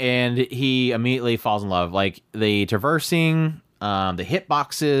the game, and he immediately falls in love. Like the traversing, the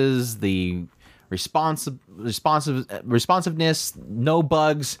hitboxes, the responsiveness, no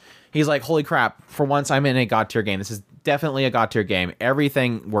bugs. He's like, holy crap, for once I'm in a God tier game. This is definitely a God tier game.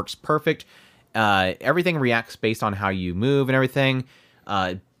 Everything works perfect. Everything reacts based on how you move and everything.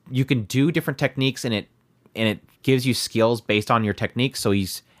 You can do different techniques, and it gives you skills based on your techniques. So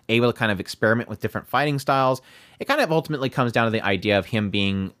he's able to kind of experiment with different fighting styles. It kind of ultimately comes down to the idea of him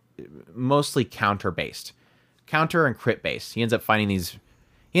being mostly counter-based. Counter and crit-based. He ends up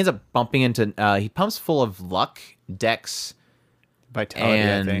bumping into... he pumps full of luck, dex... Vitality,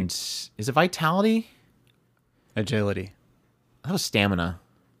 and I think. Is it vitality? Agility. That was stamina.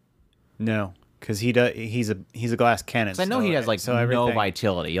 No, because he's a glass cannon. I know he has like no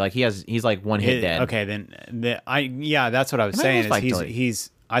vitality. Like he's like one hit dead. Okay, then that's what I was saying.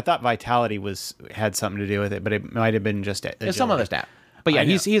 I thought vitality had something to do with it, but it might have been just agility. It's some other stat. But yeah,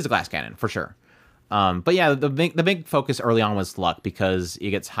 he's a glass cannon for sure. But yeah, the big focus early on was luck because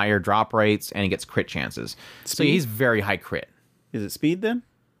he gets higher drop rates and he gets crit chances. Speed? So he's very high crit. Is it speed then?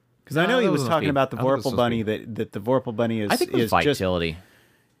 Because I know he was talking about the Vorpal Bunny that the Vorpal Bunny is. I think it was vitality.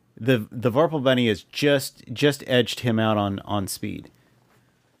 The Vorpal Bunny has just edged him out on speed.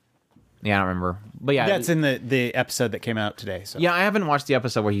 Yeah, I don't remember, but yeah, that's in the episode that came out today. So yeah, I haven't watched the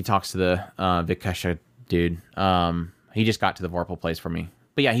episode where he talks to the Vikasha dude. He just got to the Vorpal place for me.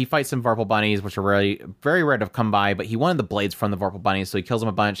 But yeah, he fights some Vorpal bunnies, which are really very rare to come by. But he wanted the blades from the Vorpal bunnies, so he kills them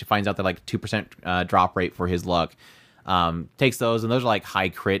a bunch. He finds out they're like 2% drop rate for his luck. Takes those, and those are like high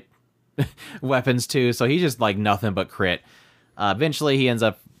crit weapons too. So he's just like nothing but crit. Eventually, he ends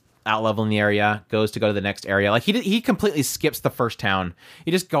up out leveling the area. Goes to go to the next area. Like he completely skips the first town.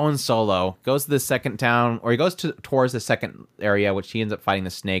 He just going solo. Goes to the second town, or he goes towards the second area, which he ends up fighting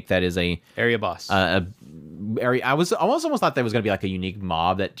the snake. That is a area boss. Area. I almost thought there was going to be like a unique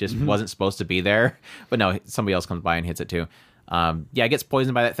mob that just wasn't supposed to be there, but no, somebody else comes by and hits it too. Gets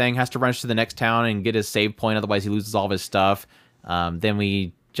poisoned by that thing, has to rush to the next town and get his save point, otherwise he loses all of his stuff. Then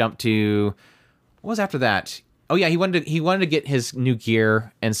we jump to what was after that? Oh yeah, he wanted to get his new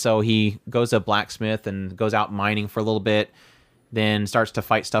gear, and so he goes to a blacksmith and goes out mining for a little bit, then starts to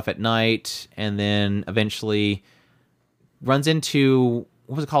fight stuff at night, and then eventually runs into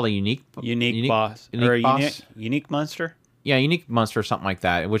what was it called? A unique boss. Unique monster? Yeah, unique monster or something like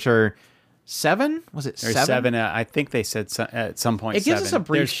that, which are 7? Was it 7? 7. I think they said at some point. It gives us a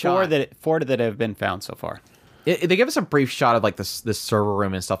brief shot. Four that have been found so far. They give us a brief shot of like this server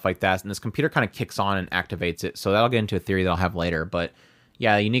room and stuff like that, and this computer kind of kicks on and activates it. So that'll get into a theory that I'll have later. But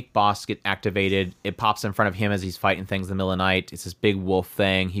yeah, the unique boss get activated. It pops in front of him as he's fighting things in the middle of the night. It's this big wolf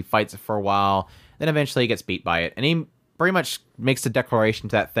thing. He fights it for a while, then eventually he gets beat by it, and he pretty much makes the declaration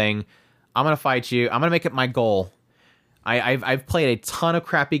to that thing: "I'm gonna fight you. I'm gonna make it my goal." I've played a ton of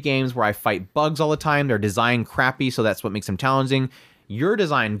crappy games where I fight bugs all the time. They're designed crappy, so that's what makes them challenging. You're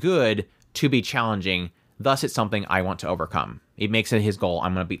designed good to be challenging. Thus, it's something I want to overcome. He makes it his goal.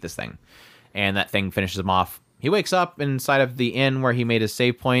 I'm going to beat this thing. And that thing finishes him off. He wakes up inside of the inn where he made his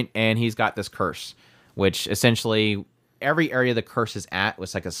save point, and he's got this curse, which essentially every area the curse is at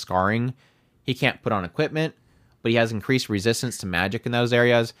was like a scarring. He can't put on equipment, but he has increased resistance to magic in those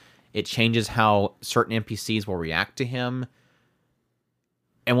areas. It changes how certain NPCs will react to him.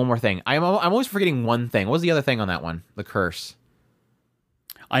 And one more thing. I'm always forgetting one thing. What was the other thing on that one? The curse.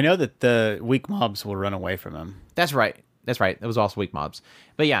 I know that the weak mobs will run away from him. That's right. It was also weak mobs.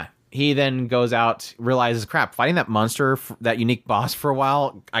 But yeah, he then goes out, realizes, crap, fighting that monster, that unique boss for a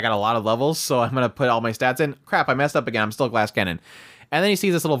while, I got a lot of levels, so I'm going to put all my stats in. Crap, I messed up again. I'm still Glass Cannon. And then he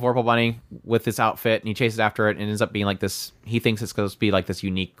sees this little Vorpal bunny with this outfit, and he chases after it, and ends up being like this. He thinks it's supposed to be like this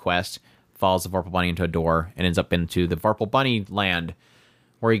unique quest. Follows the Vorpal bunny into a door, and ends up into the Vorpal bunny land,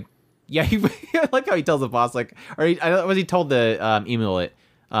 where he I like how he tells the boss, like, or he told the Emulet,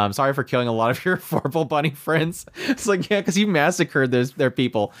 sorry for killing a lot of your Vorpal bunny friends. It's like, yeah, because you massacred their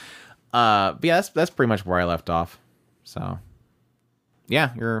people. But yeah, that's pretty much where I left off. So,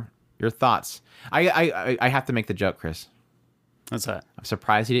 yeah, your thoughts. I have to make the joke, Chris. What's that? I'm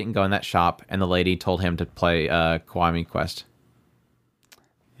surprised he didn't go in that shop and the lady told him to play Kiwami Quest.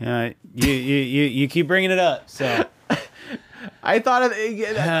 Yeah, you keep bringing it up. So I thought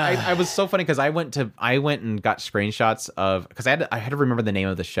I was so funny because I went and got screenshots of, because I had to remember the name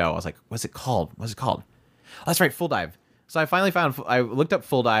of the show. I was like, what's it called? Oh, that's right, Full Dive. So I finally I looked up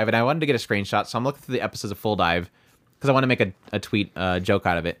Full Dive and I wanted to get a screenshot. So I'm looking through the episodes of Full Dive because I want to make a tweet joke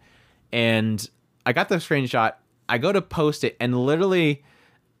out of it. And I got the screenshot. I go to post it, and literally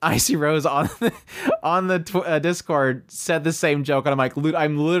Icy Rose on the Discord said the same joke, and I'm like,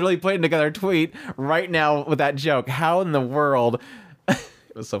 I'm literally putting together a tweet right now with that joke. How in the world? It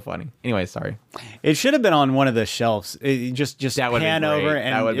was so funny. Anyway, sorry. It should have been on one of the shelves. Just that would pan over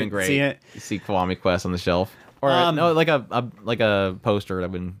and that would have been great. See it. See Kiwami Quest on the shelf, or no, like a poster. That would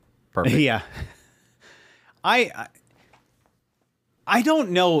have been perfect. Yeah. I don't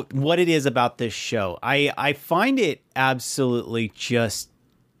know what it is about this show. I find it absolutely just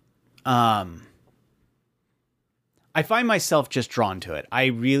I find myself just drawn to it. I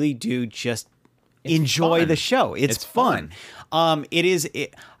really do just enjoy fun. The show. It's fun.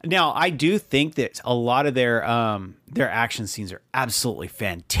 Now I do think that a lot of their action scenes are absolutely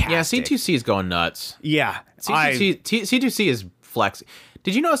fantastic. Yeah, C2C is going nuts. Yeah. C2C is flexing.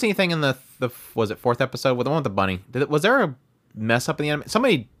 Did you notice anything in the was it fourth episode with the one with the bunny? Was there a mess up in the animation?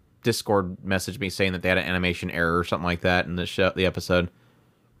 Somebody Discord messaged me saying that they had an animation error or something like that in the episode.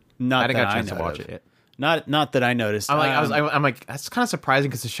 Not I didn't that get a chance I to watch noticed. it. Not that I noticed. I'm like that's kind of surprising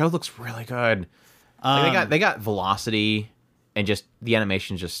because the show looks really good. Like they got velocity and just the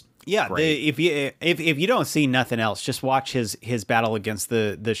animation just great. If you don't see nothing else, just watch his battle against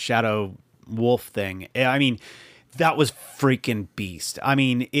the Shadow Wolf thing. I mean, that was freaking beast. I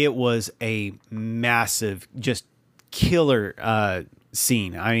mean, it was a massive, just killer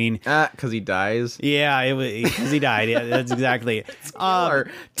scene. I mean, because he dies. Yeah, it was because he died. Yeah, that's exactly it.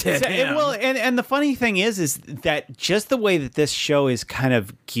 And the funny thing is that just the way that this show is kind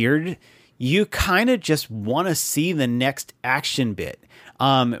of geared, you kind of just want to see the next action bit.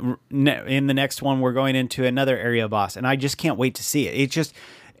 In the next one, we're going into another area boss, and I just can't wait to see it. It just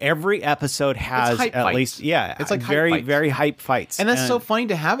every episode has at least it's like very very hype fights, and that's so funny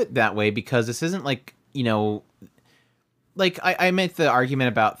to have it that way because this isn't like like I made the argument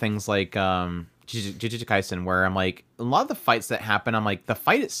about things like Jujutsu Kaisen, where I'm like, a lot of the fights that happen, I'm like, the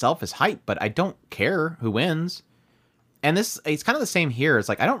fight itself is hype, but I don't care who wins. And it's kind of the same here. It's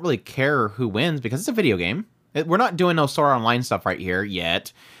like, I don't really care who wins because it's a video game. We're not doing no Sword Online stuff right here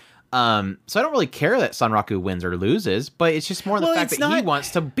yet. So I don't really care that Sanraku wins or loses, but it's just more the fact that he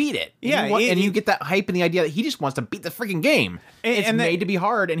wants to beat it. Yeah, and you get that hype and the idea that he just wants to beat the freaking game. It's made to be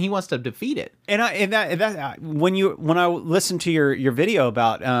hard, and he wants to defeat it. And when I listened to your video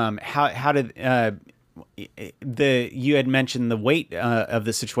about how did you had mentioned the weight of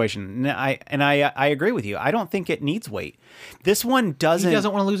the situation, and I agree with you. I don't think it needs weight. This one doesn't. He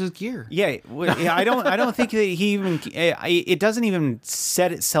doesn't want to lose his gear. Yeah, I don't think that he even. It doesn't even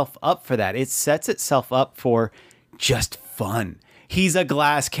set itself up for that. It sets itself up for just fun. he's a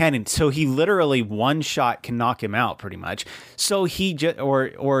glass cannon. So he literally one shot can knock him out pretty much. So he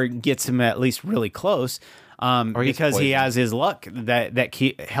or gets him at least really close. Because he has his luck that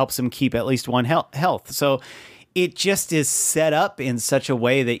helps him keep at least one health. So it just is set up in such a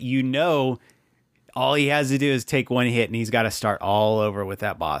way that all he has to do is take one hit and he's got to start all over with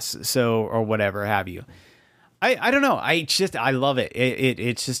that boss. So, or whatever have you. I don't know. I love it.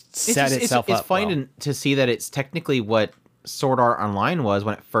 It's just set itself up. It's fun to see that it's technically what Sword Art Online was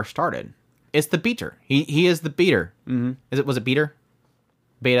when it first started. It's the beater. He is the beater. Mm-hmm. Was it beater?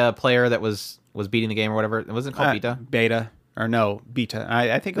 Beta player that was beating the game or whatever. It wasn't called beta. Beta or no beta.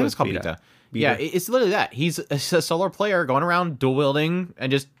 I think it was called beta. Yeah, it's literally that. He's a solo player going around dual wielding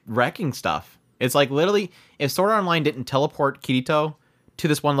and just wrecking stuff. It's like literally, if Sword Art Online didn't teleport Kirito to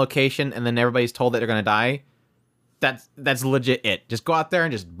this one location and then everybody's told that they're gonna die, that's legit it. Just go out there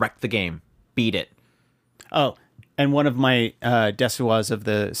and just wreck the game, beat it. Oh, and one of my Desuwas of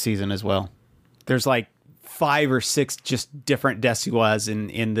the season as well. There's like 5 or 6 just different Desuwas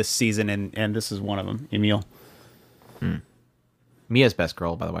in this season, and this is one of them. Emil. Mia's best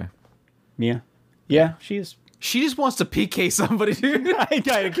girl, by the way. Mia? Yeah, she is. She just wants to PK somebody, dude. I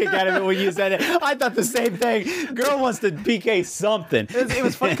got a kick out of it when you said it. I thought the same thing. Girl wants to PK something. It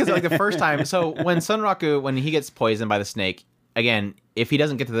was funny because like the first time, so when Sunraku, when he gets poisoned by the snake, again, if he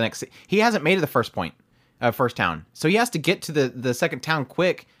doesn't get to the next, he hasn't made it the first town. So he has to get to the second town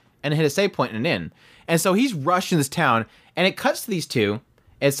quick and hit a save point and in. And so he's rushing this town, and it cuts to these two.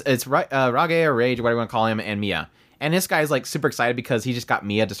 It's Rage or Rage or whatever you want to call him, and Mia. And this guy's like super excited because he just got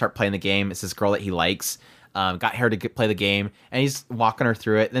Mia to start playing the game. It's this girl that he likes. Got her to play the game, and he's walking her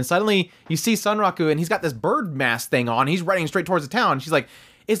through it. And then suddenly you see Sunraku, and he's got this bird mask thing on. He's running straight towards the town. She's like,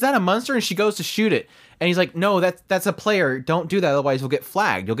 "Is that a monster?" And she goes to shoot it, and he's like, "No, that's a player. Don't do that, otherwise you'll get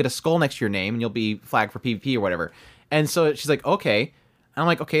flagged. You'll get a skull next to your name, and you'll be flagged for PvP or whatever." And so she's like, "Okay." And I'm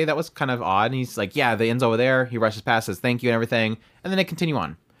like, "Okay, that was kind of odd." And he's like, "Yeah, the end's over there." He rushes past, says thank you and everything, and then they continue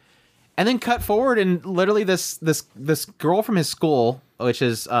on. And then cut forward, and literally this girl from his school, which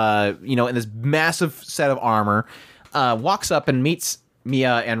is in this massive set of armor, walks up and meets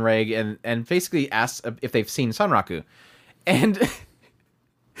Mia and Reg and basically asks if they've seen Sunraku. And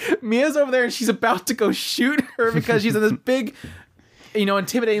Mia's over there and she's about to go shoot her because she's in this big,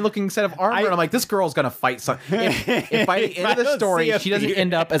 intimidating looking set of armor. And I'm like, this girl's gonna fight if by the end of the story she doesn't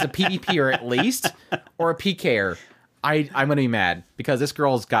end up as a PvPer at least, or a PKer, I'm gonna be mad because this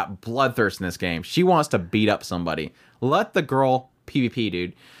girl's got bloodthirst in this game. She wants to beat up somebody. Let the girl PvP,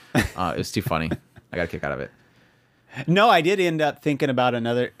 dude. It's too funny. I got a kick out of it. No, I did end up thinking about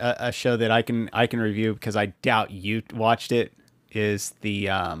another a show that I can review because I doubt you watched it. Is the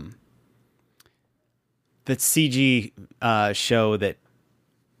CG show that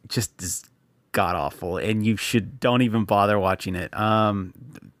just is god awful, and you don't even bother watching it.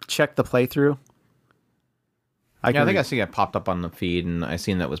 Check the playthrough. I think I see it popped up on the feed, and I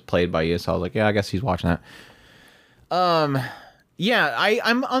seen that was played by you, so I was like, yeah, I guess he's watching that. Yeah,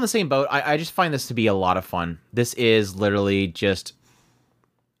 I'm on the same boat. I just find this to be a lot of fun. This is literally just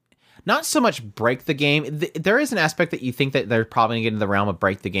not so much break the game. There is an aspect that you think that they're probably going to get into the realm of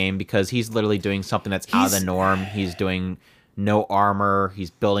break the game because he's literally doing something that's out of the norm. He's doing no armor. He's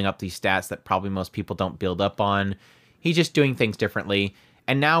building up these stats that probably most people don't build up on. He's just doing things differently.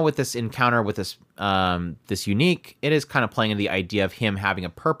 And now with this encounter with this unique, it is kind of playing into the idea of him having a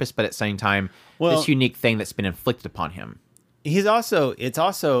purpose, but at the same time, this unique thing that's been inflicted upon him. It's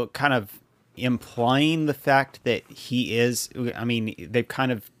also kind of implying the fact that he is, I mean, they've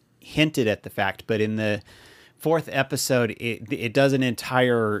kind of hinted at the fact, but in the 4th episode, it does an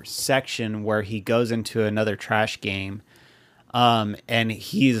entire section where he goes into another trash game, and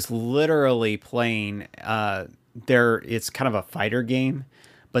he's literally playing, it's kind of a fighter game,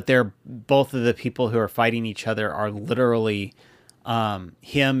 but both of the people who are fighting each other are literally,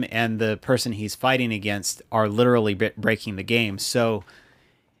 him and the person he's fighting against are literally breaking the game. So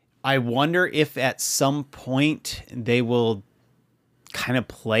I wonder if at some point they will kind of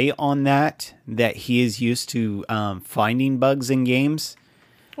play on that he is used to finding bugs in games.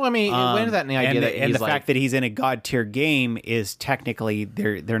 Well, I mean, when is that in the idea and the fact that he's in a god tier game is technically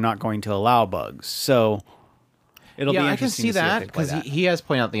they're not going to allow bugs. So it'll be interesting. I can see that because he has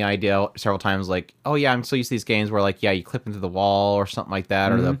pointed out the idea several times, like, oh yeah, I'm so used to these games where like, yeah, you clip into the wall or something like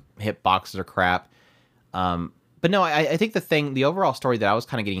that, or the hit boxes are crap. But no, I think the overall story that I was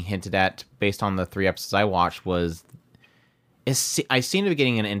kind of getting hinted at based on the 3 episodes I watched I seem to be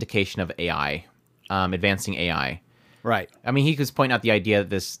getting an indication of AI, advancing AI. Right. I mean, he was pointing out the idea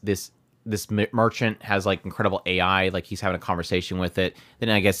that this merchant has like incredible AI, like he's having a conversation with it. Then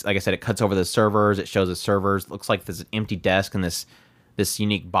I guess, like I said, it cuts over the servers. It shows the servers. Looks like there's an empty desk, and this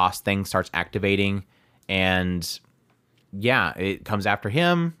unique boss thing starts activating, and yeah, it comes after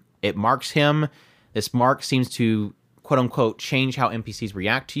him. It marks him. This mark seems to quote unquote change how NPCs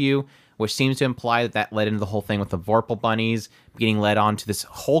react to you, which seems to imply that led into the whole thing with the Vorpal bunnies getting led on to this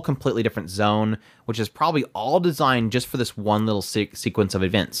whole completely different zone, which is probably all designed just for this one little sequence of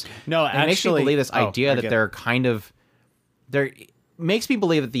events. No, and it makes me believe this idea that they're kind of makes me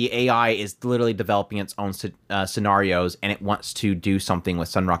believe that the AI is literally developing its own scenarios, and it wants to do something with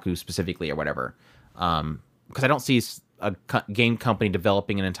Sunraku specifically or whatever. Because I don't see a game company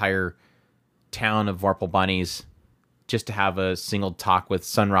developing an entire town of Vorpal bunnies just to have a single talk with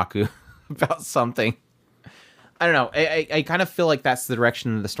Sunraku about something. I don't know. I kind of feel like that's the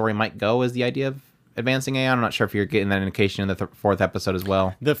direction the story might go, is the idea of advancing AI. I'm not sure if you're getting that indication in the fourth episode as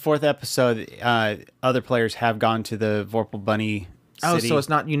well. The fourth episode, other players have gone to the Vorpal bunny city. Oh, so it's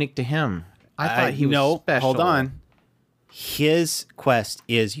not unique to him. I thought he was special. Hold on. His quest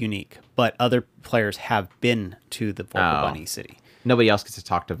is unique, but other players have been to the Vorpal bunny city. Nobody else gets to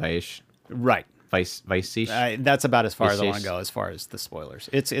talk to Vaish. Right. Vaish. That's about as far as I want to go as far as the spoilers.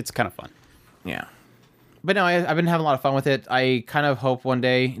 It's kind of fun. Yeah. But no, I've been having a lot of fun with it. I kind of hope one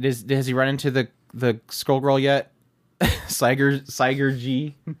day... Has he run into the Skull Girl yet? Saiger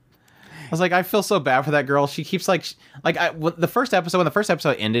G? I was like, I feel so bad for that girl. She keeps when the first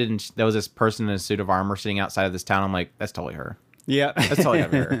episode ended and there was this person in a suit of armor sitting outside of this town, I'm like, that's totally her. Yeah. That's totally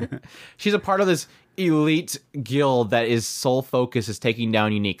her. She's a part of this elite guild that is sole focus is taking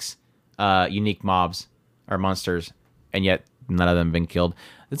down unique mobs or monsters, and yet none of them have been killed.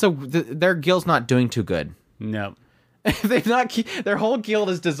 And so their guild's not doing too good. No. Their whole guild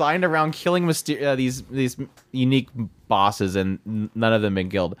is designed around killing these unique bosses, and none of them been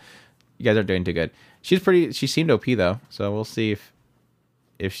killed. You guys aren't doing too good. She seemed OP though, so we'll see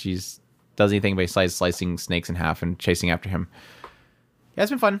if she's does anything besides slicing snakes in half and chasing after him. Yeah,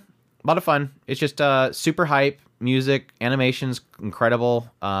 it's been fun. A lot of fun. It's just super hype. Music, animation's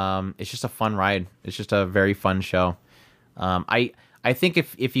incredible. It's just a fun ride. It's just a very fun show. I think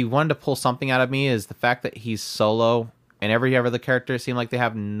if you wanted to pull something out of me is the fact that he's solo, and every other character seem like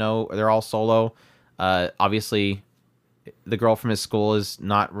they're all solo. Obviously, the girl from his school is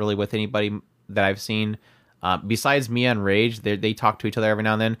not really with anybody that I've seen. Besides Mia and Rage, they talk to each other every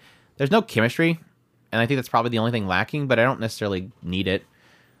now and then. There's no chemistry, and I think that's probably the only thing lacking, but I don't necessarily need it.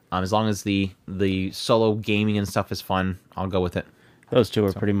 As long as the solo gaming and stuff is fun, I'll go with it. Those two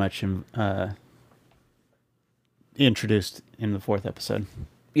are pretty much introduced in the fourth episode.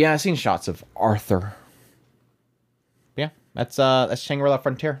 Yeah, I've seen shots of Arthur. Yeah, that's Shangri-La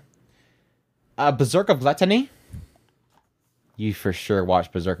Frontier. Berserk of Gluttony. You for sure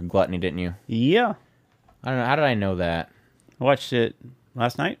watched Berserk of Gluttony, didn't you? Yeah. I don't know. How did I know that? I watched it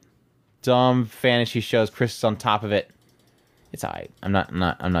last night. Dumb fantasy shows. Chris is on top of it. It's alright. I'm not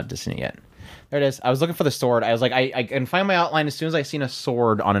dissing it yet. There it is. I was looking for the sword. I was like, I can find my outline as soon as I seen a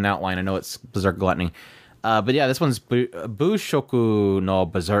sword on an outline. I know it's Berserk Gluttony. But yeah, this one's Bushoku no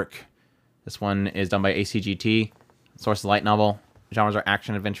Berserk. This one is done by ACGT. Source is light novel. Genres are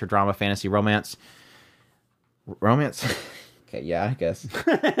action, adventure, drama, fantasy, romance. Romance? Okay, yeah, I guess.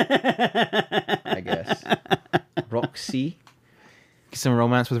 Roxy. Get some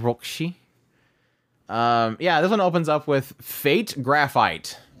romance with Roxy. Yeah, this one opens up with Fate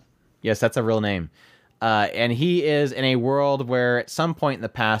Graphite. Yes, that's a real name. And he is in a world where at some point in the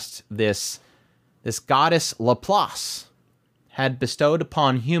past, this goddess Laplace had bestowed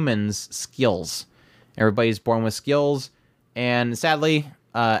upon humans skills. Everybody's born with skills, and sadly,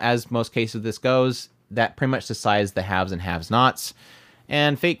 as most cases of this goes, that pretty much decides the haves and have-nots.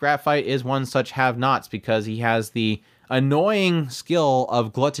 And Fate Graphite is one such have-nots because he has the annoying skill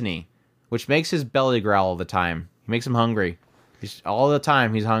of gluttony, which makes his belly growl all the time. He makes him hungry. All the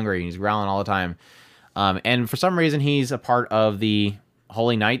time he's hungry. He's growling all the time. And for some reason, he's a part of the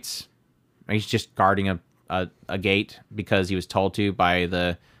Holy Knights. He's just guarding a gate because he was told to by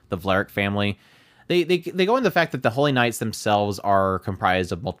the Vlerick family. They go into the fact that the Holy Knights themselves are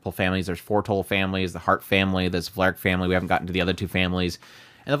comprised of multiple families. There's 4 total families, the Hart family, this Vlerick family. We haven't gotten to the other 2 families.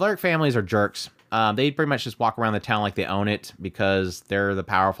 And the Vlerick families are jerks. They pretty much just walk around the town like they own it because they're the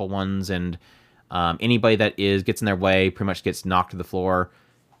powerful ones, and anybody that gets in their way pretty much gets knocked to the floor.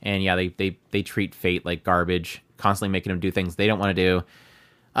 And yeah, they treat Fate like garbage, constantly making them do things they don't want to do.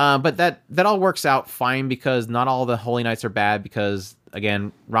 But that all works out fine because not all the Holy Knights are bad because,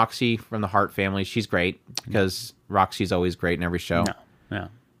 again, Roxy from the Hart family, she's great because Roxy's always great in every show. No.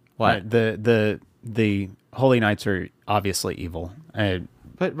 What? The Holy Knights are obviously evil.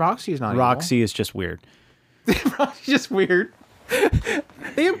 But Roxy's not Roxy is just weird. evil. Roxy's just weird.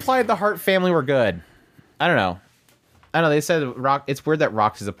 They implied the Hart family were good. I don't know. They said it's weird that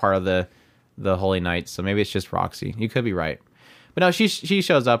Roxy's a part of the Holy Knights, so maybe it's just Roxy. You could be right. But no, she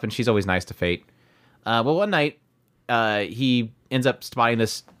shows up, and she's always nice to Fate. Well, one night, he ends up spotting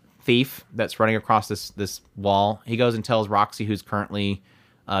this thief that's running across this wall. He goes and tells Roxy, who's currently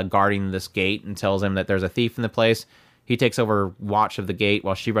guarding this gate, and tells him that there's a thief in the place. He takes over watch of the gate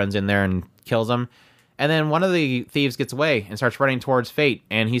while she runs in there and kills him. And then one of the thieves gets away and starts running towards Fate,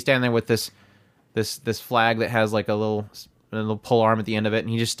 and he's standing there with this flag that has like a little pole arm at the end of it, and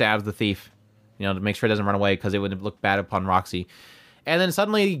he just stabs the thief, to make sure it doesn't run away because it would look bad upon Roxy. And then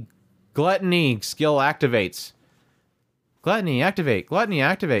suddenly, Gluttony skill activates. Gluttony activate. Gluttony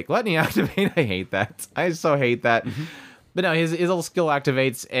activate. Gluttony activate. I hate that. I so hate that. Mm-hmm. But no, his little skill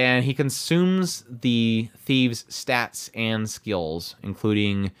activates, and he consumes the thieves' stats and skills,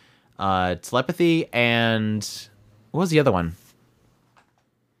 including telepathy and... what was the other one?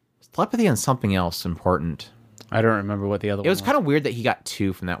 Telepathy and something else important. I don't remember what the other one was. It was kind of weird that he got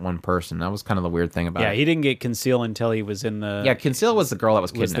 2 from that one person. That was kind of the weird thing about it. Yeah, he didn't get Conceal until he was in the... Yeah, Conceal was the girl that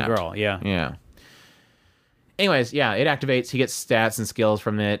was kidnapped. Was the girl, yeah. Yeah. Anyways, yeah, it activates. He gets stats and skills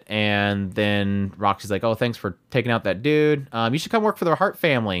from it, and then Roxy's like, "Oh, thanks for taking out that dude. You should come work for the Hart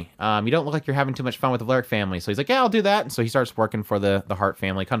family. You don't look like you're having too much fun with the Valeric family." So he's like, "Yeah, I'll do that." And so he starts working for the Hart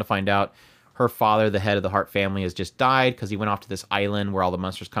family. Come to find out, her father, the head of the Hart family, has just died because he went off to this island where all the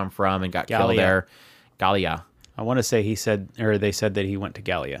monsters come from and got killed there. Gallia. I want to say they said that he went to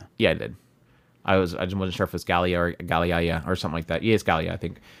Gallia. Yeah, I did. I just wasn't sure if it was Gallia or Gallia or something like that. Yeah, it's Gallia, I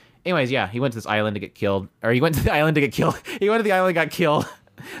think. Anyways, yeah, he went to this island to get killed. Or he went to the island to get killed. He went to the island and got killed.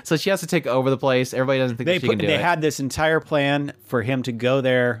 So she has to take over the place. Everybody doesn't think that she can do it. They had this entire plan for him to go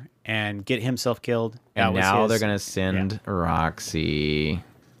there and get himself killed. And now they're going to send Roxy.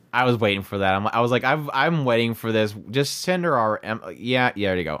 I was waiting for that. I was like, I'm waiting for this. Just send her yeah,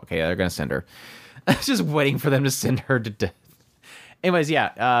 there you go. Okay, they're going to send her. I was just waiting for them to send her to death. Anyways,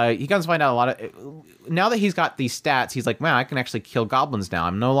 yeah, he comes to find out a lot of... Now that he's got these stats, he's like, man, I can actually kill goblins now.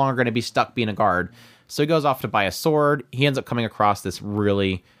 I'm no longer going to be stuck being a guard. So he goes off to buy a sword. He ends up coming across this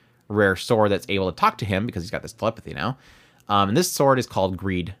really rare sword that's able to talk to him because he's got this telepathy now. And this sword is called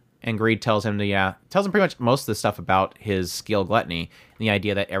Greed. And Greed tells him pretty much most of the stuff about his skill Gluttony. And the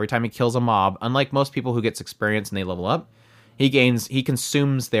idea that every time he kills a mob, unlike most people who gets experience and they level up, he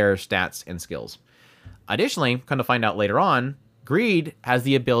consumes their stats and skills. Additionally, come to find out later on, Greed has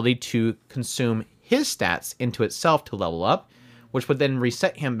the ability to consume his stats into itself to level up, which would then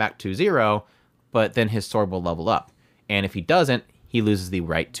reset him back to 0, but then his sword will level up. And if he doesn't, he loses the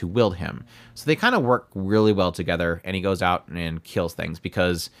right to wield him. So they kind of work really well together, and he goes out and kills things,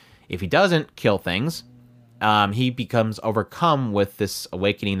 because if he doesn't kill things, he becomes overcome with this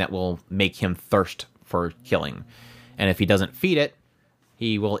awakening that will make him thirst for killing. And if he doesn't feed it,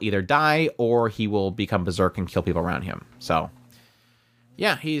 he will either die or he will become berserk and kill people around him. So...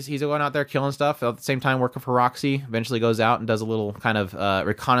 yeah, he's going out there killing stuff, at the same time working for Roxy. Eventually goes out and does a little kind of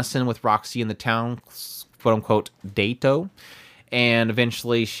reconnaissance with Roxy in the town, quote-unquote, Dato. And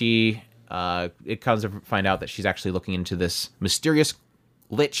eventually it comes to find out that she's actually looking into this mysterious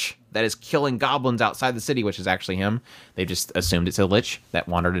lich that is killing goblins outside the city, which is actually him. They just assumed it's a lich that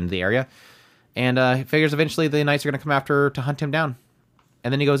wandered into the area. And he figures eventually the knights are going to come after her to hunt him down.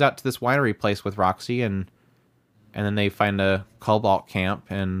 And then he goes out to this winery place with Roxy, and then they find a Cobalt camp,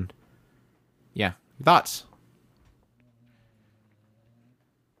 and yeah. Thoughts?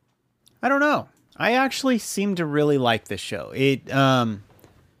 I don't know. I actually seem to really like this show. It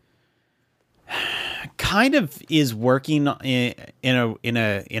kind of is working in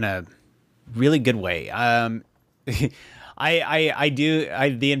a really good way. The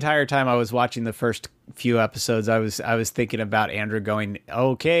entire time I was watching the first few episodes, I was thinking about Andrew going,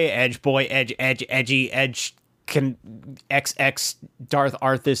 okay, edge boy, edgy, can XX Darth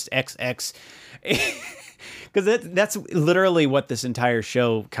Arthas XX, because that's literally what this entire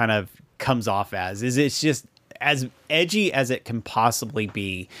show kind of comes off as. It's just as edgy as it can possibly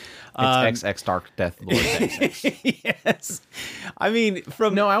be. It's XX Dark Death Lord XX. Yes, I mean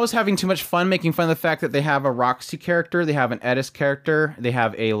I was having too much fun making fun of the fact that they have a Roxy character, they have an Edis character, they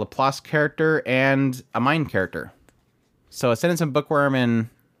have a Laplace character, and a Mine character. So a Sentence and Bookworm and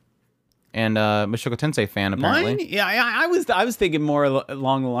Mushoku Tensei fan, apparently. Mine? Yeah, I was thinking more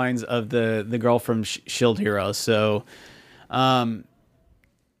along the lines of the girl from Shield Hero. So, I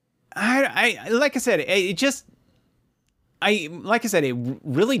like I said, it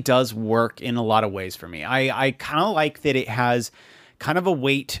really does work in a lot of ways for me. I kind of like that it has kind of a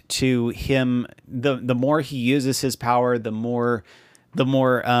weight to him. The more he uses his power, the more the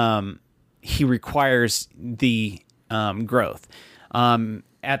more he requires the growth.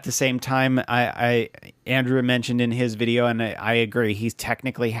 At the same time, Andrew mentioned in his video, and I agree, he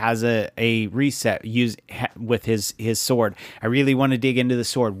technically has a reset with his sword. I really want to dig into the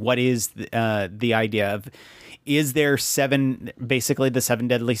sword. What is the idea of? Is there basically the 7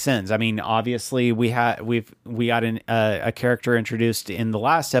 deadly sins? I mean, obviously we got a character introduced in the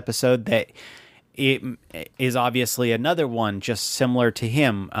last episode that it is obviously another one just similar to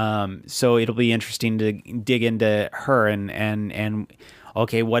him. So it'll be interesting to dig into her and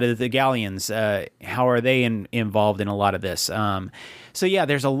okay, what are the Galleons? How are they involved in a lot of this? So yeah,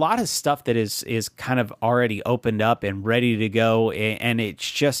 there's a lot of stuff that is kind of already opened up and ready to go, and it's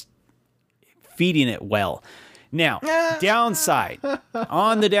just feeding it well. Now, downside.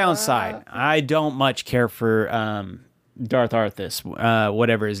 On the downside, I don't much care for Darth Arthas,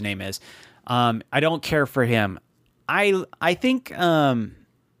 whatever his name is. I don't care for him. I think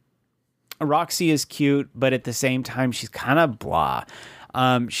Roxy is cute, but at the same time, she's kind of blah.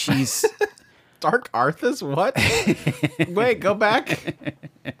 She's Dark Arthas? What? Wait, go back.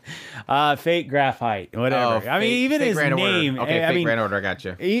 Fate Graphite, whatever. I mean, even his name. Okay, Fate Grand Order, I got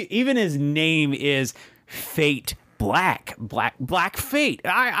you. Even his name is Fate Black Fate.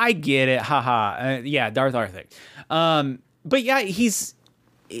 I get it. Haha. Yeah, Darth Arthur. But yeah, he's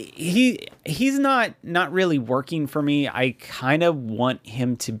not really working for me. I kind of want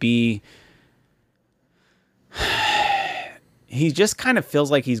him to be. He just kind of feels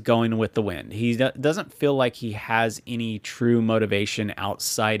like he's going with the wind. He doesn't feel like he has any true motivation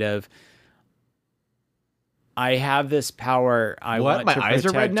outside of, I have this power. My eyes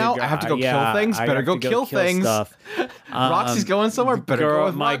are red now? I have to go kill things? Better go kill things. Stuff. Roxy's going somewhere? Better go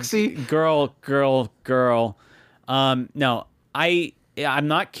with Roxy. Girl. No, I'm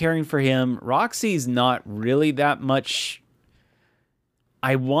not caring for him. Roxy's not really that much.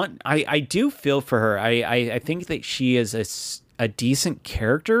 I do feel for her. I think that she is a decent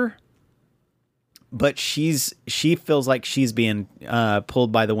character, but she feels like she's being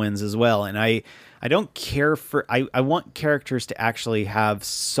pulled by the winds as well. And I don't care for, I want characters to actually have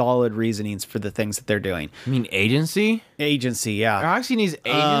solid reasonings for the things that they're doing. You mean agency? Agency, yeah. Roxy needs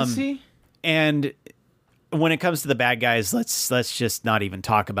agency? And when it comes to the bad guys, let's just not even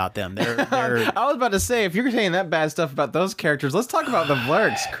talk about them. They're I was about to say, if you're saying that bad stuff about those characters, let's talk about the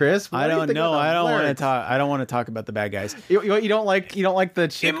Vlerks, Chris. I don't know. I don't want to talk about the bad guys. You don't like the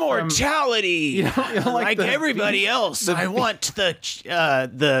chick immortality. You don't like everybody else. I want the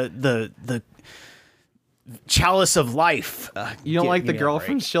chalice of life. You don't like the girl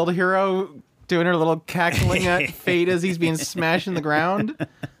from Shield Hero doing her little cackling at Fate as he's being smashed in the ground?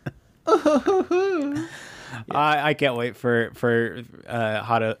 I can't wait for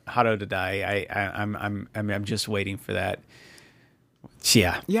Hato to die. I'm just waiting for that.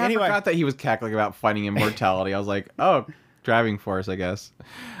 Yeah. Anyway. I forgot that he was cackling about finding immortality. I was like, oh, driving force, I guess.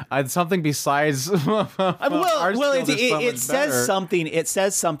 Something besides. It says something. It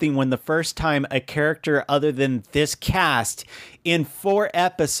says something when the first time a character other than this cast in 4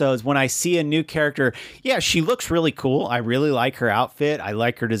 episodes, when I see a new character, yeah, she looks really cool. I really like her outfit. I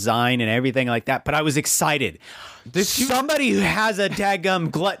like her design and everything like that. But I was excited. Somebody who has a daggum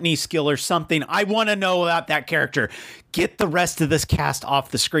gluttony skill or something. I want to know about that character. Get the rest of this cast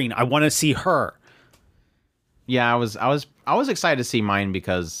off the screen. I want to see her. Yeah, I was excited to see mine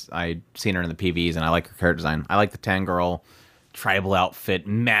because I'd seen her in the PVs and I like her character design. I like the Tangirl tribal outfit,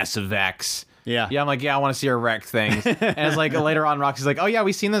 massive X. Yeah, I'm like, I want to see her wreck things. And it's like later on, Roxy's like, oh yeah,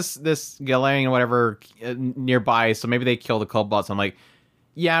 we've seen this Galarian or whatever nearby, so maybe they killed the Cobalts. I'm like,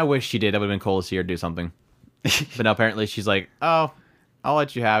 yeah, I wish she did. That would have been cool to see her do something. But now apparently she's like, oh, I'll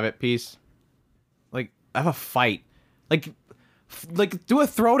let you have it. Peace. Like, have a fight. Like do a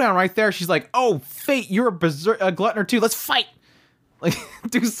throwdown right there. She's like, oh, Fate, you're a gluttoner too. Let's fight. Like,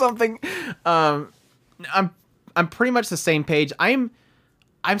 do something. I'm pretty much the same page. I'm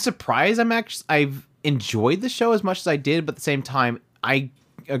surprised I've enjoyed the show as much as I did, but at the same time, I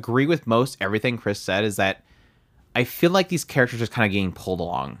agree with most everything Chris said, is that I feel like these characters are kind of getting pulled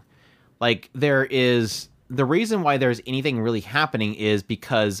along. Like, the reason why there's anything really happening is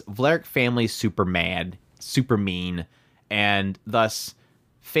because Vlerick family's super mad, super mean, and thus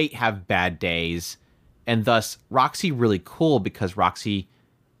Fate have bad days, and thus Roxy really cool because Roxy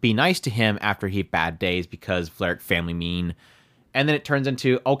be nice to him after he had bad days because Vlerick family mean. And then it turns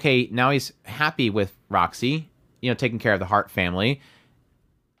into, okay, now he's happy with Roxy, taking care of the Hart family.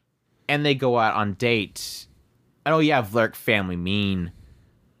 And they go out on dates. And oh yeah, Vlerick family mean,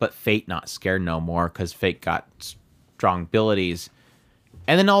 but Fate not scared no more because Fate got strong abilities.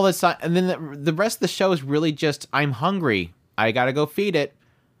 And then all this, and then the rest of the show is really just, I'm hungry. I gotta go feed it.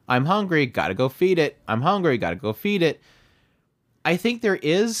 I'm hungry, gotta go feed it. I'm hungry, gotta go feed it. I think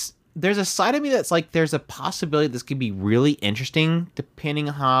there's a side of me that's like, there's a possibility this could be really interesting depending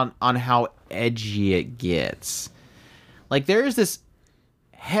on how edgy it gets. Like, there is this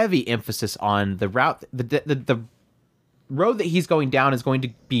heavy emphasis on the route, the road that he's going down is going to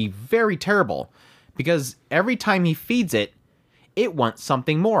be very terrible, because every time he feeds it, it wants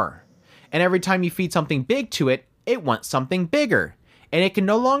something more. And every time you feed something big to it, it wants something bigger. And it can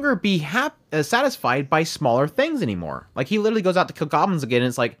no longer be satisfied by smaller things anymore. Like, he literally goes out to kill goblins again, and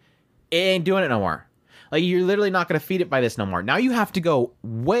it's like, it ain't doing it no more. Like, you're literally not going to feed it by this no more. Now you have to go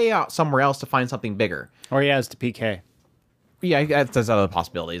way out somewhere else to find something bigger. Or he has to PK. Yeah, there's other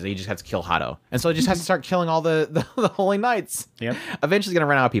possibilities. He just has to kill Hado. And so he just has to start killing all the Holy Knights. Yep. Eventually going to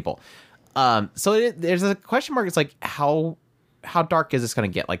run out of people. So there's a question mark. It's like, how dark is this going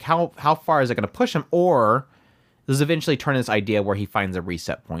to get? Like, how far is it going to push him? Or does it eventually turn this idea where he finds a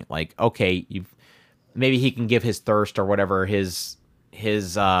reset point? Like, okay, maybe he can give his thirst or whatever, his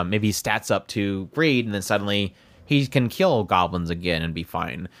maybe he stats up to greed, and then suddenly he can kill goblins again and be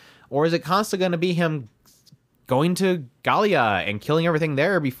fine. Or is it constantly going to be him going to Gallia and killing everything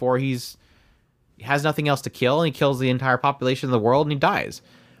there before he has nothing else to kill, and he kills the entire population of the world and he dies?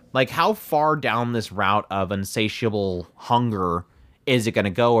 Like, how far down this route of insatiable hunger is it going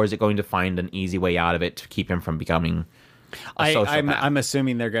to go, or is it going to find an easy way out of it to keep him from becoming a sociopath? I'm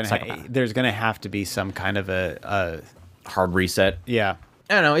assuming there's going to have to be some kind of a hard reset. Yeah.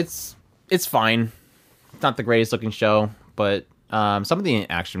 I don't know. It's fine. It's not the greatest looking show, but some of the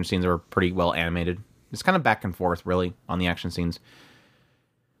action scenes are pretty well animated. It's kind of back and forth, really, on the action scenes.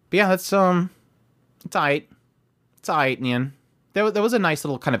 But yeah, that's it's alright. It's alright in the end. There was a nice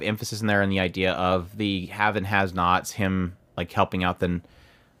little kind of emphasis in there on the idea of the have and has nots, him like helping out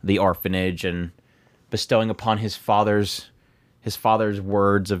the orphanage and bestowing upon his father's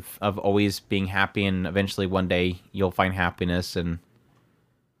words of always being happy, and eventually one day you'll find happiness, and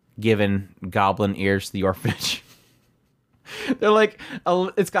giving goblin ears to the orphanage. They're like,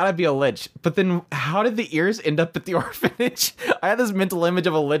 it's gotta be a lich. But then how did the ears end up at the orphanage? I had this mental image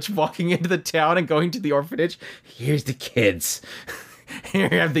of a lich walking into the town and going to the orphanage. Here's the kids. Here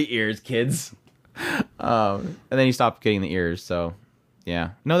you have the ears, kids. And then he stopped getting the ears, so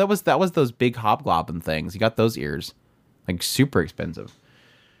yeah. No, that was those big hobgoblin things. He got those ears. Like, super expensive.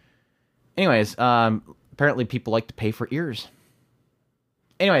 Anyways, apparently people like to pay for ears.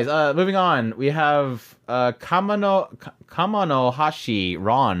 Anyways, moving on. We have Kamanohashi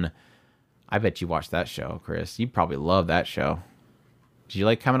Ron. I bet you watched that show, Chris. You probably love that show. Did you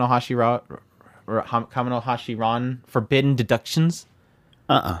like Kamanohashi Ron? Forbidden Deductions?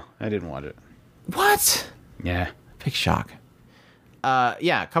 I didn't watch it. What? Yeah. Big shock.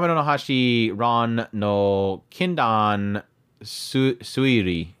 Yeah, Kamanohashi Ron no Kindan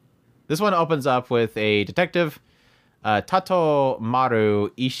Suiri. This one opens up with a detective, Tato Maru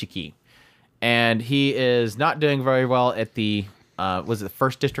Ishiki, and he is not doing very well at the was it the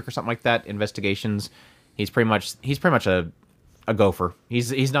first district or something like that investigations. He's pretty much a gopher.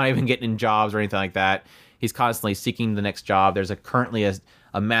 He's not even getting jobs or anything like that. He's constantly seeking the next job. There's currently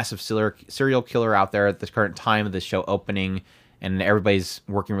a massive serial killer out there at the current time of the show opening, and everybody's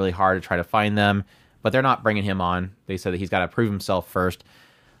working really hard to try to find them, but they're not bringing him on. They said that he's got to prove himself first.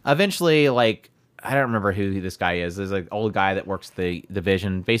 Eventually, like, I don't remember who this guy is. There's an old guy that works the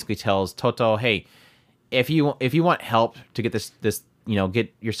division, basically tells Toto, hey, if you want help to get this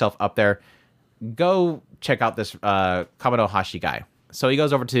get yourself up there, go check out this Kamanohashi guy. So he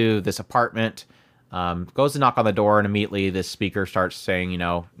goes over to this apartment, goes to knock on the door, and immediately this speaker starts saying,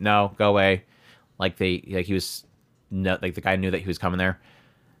 no, go away. The guy knew that he was coming there.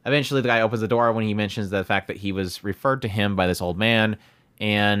 Eventually, the guy opens the door when he mentions the fact that he was referred to him by this old man,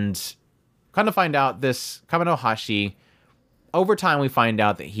 and kind of find out this Kamanohashi, over time we find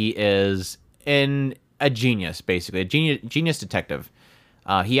out that he is a genius, basically, a genius detective.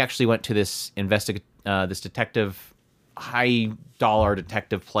 He actually went to this detective, high-dollar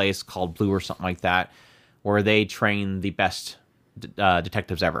detective place called Blue or something like that, where they train the best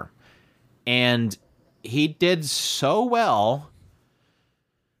detectives ever. And he did so well,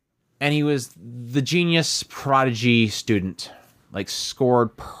 and he was the genius prodigy student, like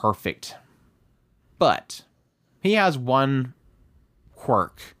scored perfect. But he has one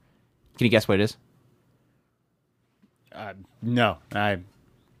quirk. Can you guess what it is? No.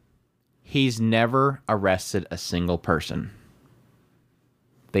 He's never arrested a single person.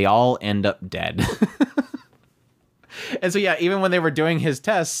 They all end up dead. And so, yeah, even when they were doing his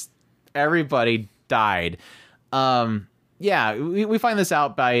tests, everybody died. yeah, we find this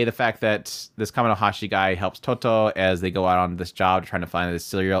out by the fact that this Kaminohashi guy helps Toto as they go out on this job trying to find this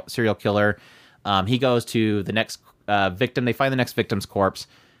serial killer. He goes to the next victim. They find the next victim's corpse.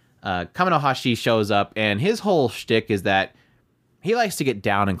 Kaminohashi shows up, and his whole shtick is that he likes to get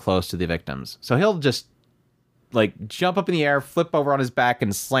down and close to the victims. So he'll just like jump up in the air, flip over on his back,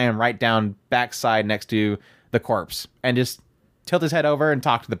 and slam right down backside next to the corpse, and just tilt his head over and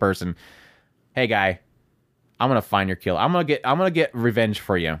talk to the person. Hey, guy. I'm gonna find your killer. I'm gonna get revenge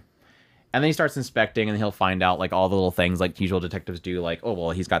for you. And then he starts inspecting, and he'll find out like all the little things like usual detectives do. Like, oh well,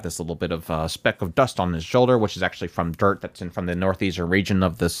 he's got this little bit of speck of dust on his shoulder, which is actually from dirt that's from the northeastern region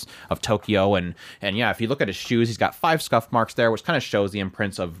of Tokyo. And yeah, if you look at his shoes, he's got 5 scuff marks there, which kind of shows the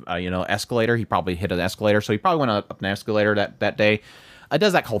imprints of escalator. He probably hit an escalator, so he probably went up an escalator that day.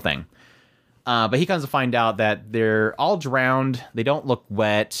 Does that whole thing. But he comes to find out that they're all drowned. They don't look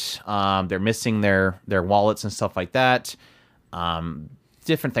wet. They're missing their wallets and stuff like that.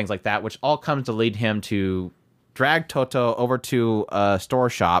 Different things like that, which all comes to lead him to drag Toto over to a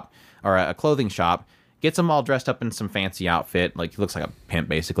store shop or a clothing shop, gets him all dressed up in some fancy outfit. Like he looks like a pimp,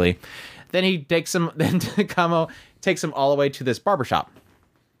 basically. Then he takes him, Kamo takes him all the way to this barber shop.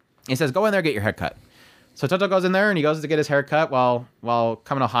 He says, go in there, get your hair cut. So Toto goes in there and he goes to get his hair cut while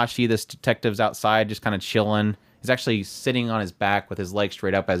Kaminohashi, this detective's outside just kind of chilling. He's actually sitting on his back with his legs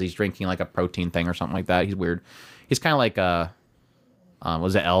straight up as he's drinking like a protein thing or something like that. He's weird. He's kind of like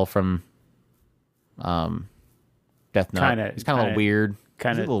was it L from Death Note? He's kind of a little weird.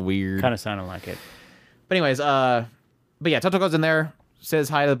 He's a little weird. Kind of sounded like it. But anyways, but yeah, Toto goes in there, says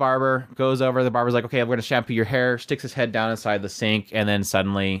hi to the barber, goes over. The barber's like, okay, I'm going to shampoo your hair, sticks his head down inside the sink, and then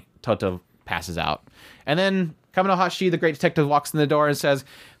suddenly Toto passes out. And then Kaminohashi, the great detective, walks in the door and says,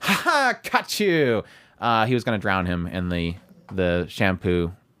 "Ha ha, got you!" He was going to drown him in the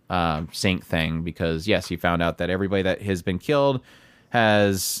shampoo sink thing because, yes, he found out that everybody that has been killed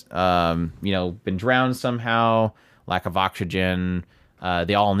has, been drowned somehow, lack of oxygen.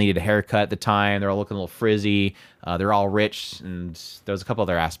 They all needed a haircut at the time. They're all looking a little frizzy. They're all rich, and there's a couple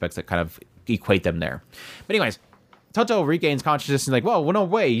other aspects that kind of equate them there. But anyways, Toto regains consciousness and like, whoa, well, no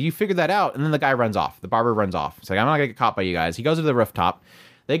way, you figured that out. And then the guy runs off. The barber runs off. It's like, I'm not going to get caught by you guys. He goes to the rooftop.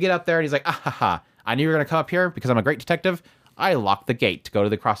 They get up there and he's like, I knew you were going to come up here because I'm a great detective. I locked the gate to go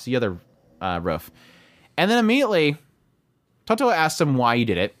across the other roof. And then immediately, Toto asks him why he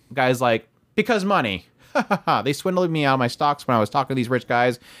did it. The guy's like, because money. They swindled me out of my stocks when I was talking to these rich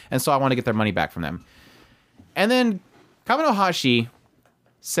guys, and so I want to get their money back from them. And then Kaminohashi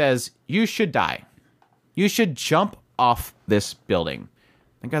says, you should die. You should jump off this building.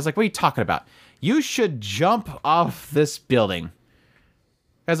 The guy's like, what are you talking about? You should jump off this building.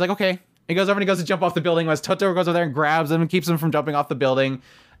 The guy's like, okay. He goes over and he goes to jump off the building as Toto goes over there and grabs him and keeps him from jumping off the building.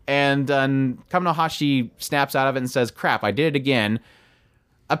 And Kaminohashi snaps out of it and says, crap, I did it again.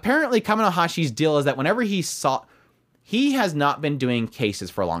 Apparently, Kaminohashi's deal is that whenever he has not been doing cases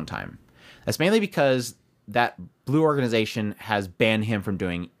for a long time. That's mainly because that blue organization has banned him from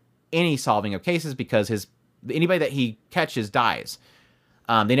doing any solving of cases because anybody that he catches dies.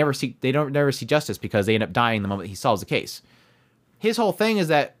 They never see justice because they end up dying the moment he solves a case. His whole thing is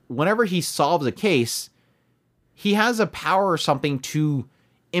that whenever he solves a case, he has a power or something to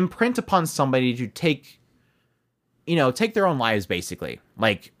imprint upon somebody to take their own lives, basically.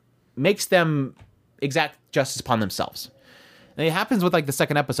 Like, makes them exact justice upon themselves. And it happens with, like, the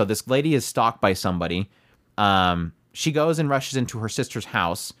second episode. This lady is stalked by somebody. She goes and rushes into her sister's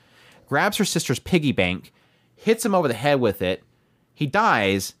house, grabs her sister's piggy bank, hits him over the head with it. He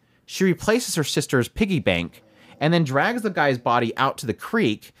dies. She replaces her sister's piggy bank, and then drags the guy's body out to the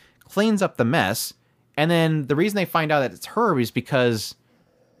creek, cleans up the mess, and then the reason they find out that it's her is because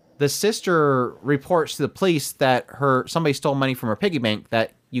the sister reports to the police that somebody stole money from her piggy bank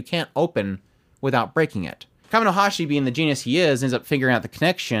that you can't open without breaking it. Kaminohashi, being the genius he is, ends up figuring out the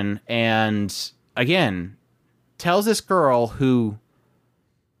connection and, again, tells this girl who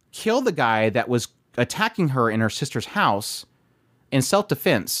killed the guy that was attacking her in her sister's house in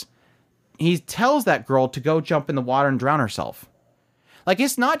self-defense. He tells that girl to go jump in the water and drown herself. Like,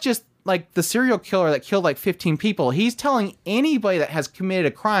 it's not just like the serial killer that killed like 15 people. He's telling anybody that has committed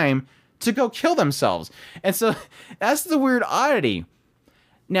a crime to go kill themselves. And so that's the weird oddity.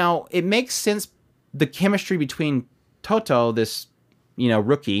 Now, it makes sense, the chemistry between Toto, this,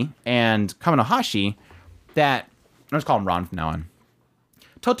 rookie, and Kaminohashi, that, I'll just call him Ron from now on.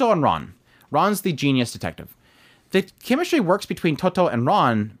 Toto and Ron. Ron's the genius detective. The chemistry works between Toto and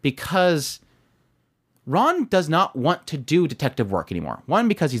Ron because Ron does not want to do detective work anymore. One,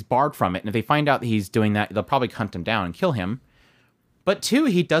 because he's barred from it, and if they find out that he's doing that, they'll probably hunt him down and kill him. But two,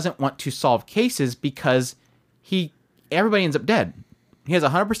 he doesn't want to solve cases because he everybody ends up dead. He has a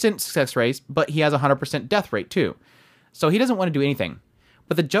 100% success rate, but he has a 100% death rate too. So he doesn't want to do anything.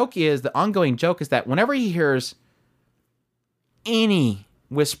 But the ongoing joke is that whenever he hears any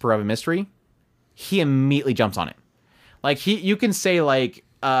whisper of a mystery, he immediately jumps on it. Like you can say like,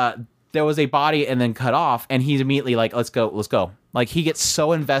 there was a body and then cut off, and he's immediately like, let's go. Like he gets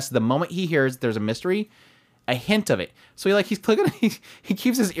so invested the moment he hears there's a mystery, a hint of it. So he's clicking, he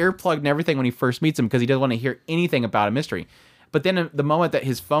keeps his ear plugged and everything when he first meets him because he doesn't want to hear anything about a mystery. But then the moment that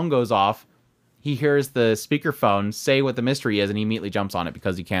his phone goes off, he hears the speakerphone say what the mystery is, and he immediately jumps on it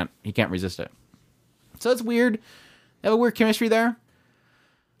because he can't resist it. So it's weird. They have a weird chemistry there.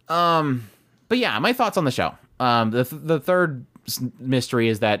 But yeah, my thoughts on the show. The third mystery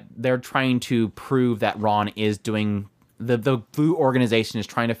is that they're trying to prove that Ron is doing the Blue organization is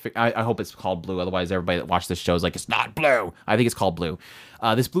trying to I hope it's called Blue, otherwise everybody that watched this show is like, it's not Blue. I think it's called Blue.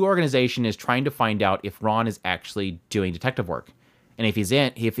 This Blue organization is trying to find out if Ron is actually doing detective work, and if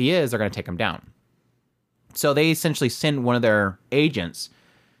he is, they're going to take him down. So they essentially send one of their agents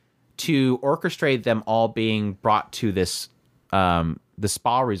to orchestrate them all being brought to this the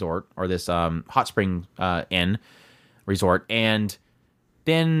spa resort, or this hot spring inn resort, and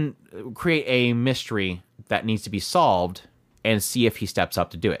then create a mystery that needs to be solved and see if he steps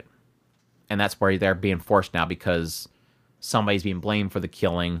up to do it. And that's where they're being forced now, because somebody's being blamed for the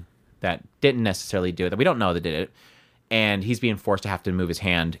killing that didn't necessarily do it, that we don't know that did it, and he's being forced to have to move his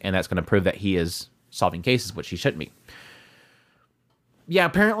hand, and that's going to prove that he is solving cases, which he shouldn't be. Yeah,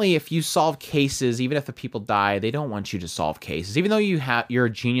 apparently if you solve cases, even if the people die, they don't want you to solve cases. Even though you're a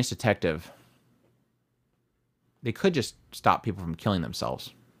genius detective, they could just stop people from killing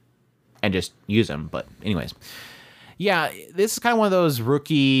themselves and just use them. But anyways, yeah, this is kind of one of those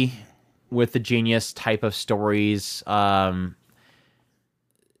rookie with the genius type of stories. I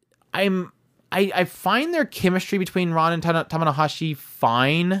find their chemistry between Ron and Tamanahashi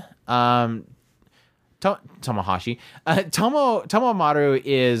fine. Tomomaru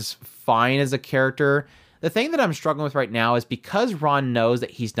is fine as a character. The thing that I'm struggling with right now is because Ron knows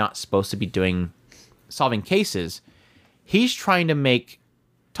that he's not supposed to be solving cases, he's trying to make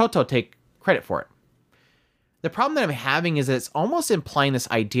Toto take credit for it. The problem that I'm having is that it's almost implying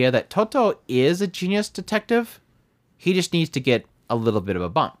this idea that Toto is a genius detective. He just needs to get a little bit of a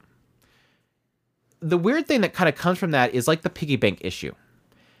bump. The weird thing that kind of comes from that is like the piggy bank issue.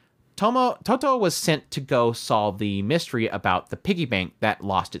 Toto was sent to go solve the mystery about the piggy bank that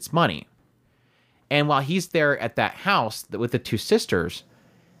lost its money. And while he's there at that house with the two sisters,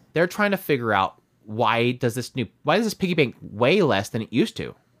 they're trying to figure out why does this piggy bank weigh less than it used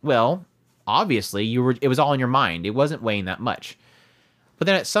to? Well, obviously it was all in your mind. It wasn't weighing that much. But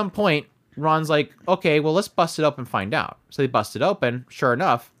then at some point, Ron's like, okay, well, let's bust it open and find out. So they bust it open. Sure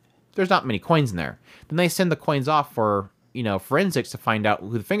enough, there's not many coins in there. Then they send the coins off for forensics to find out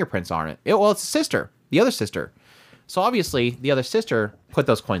who the fingerprints are on it. It's the other sister. So obviously, the other sister put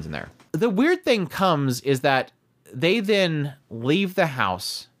those coins in there. The weird thing comes is that they then leave the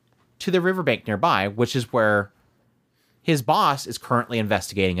house to the riverbank nearby, which is where his boss is currently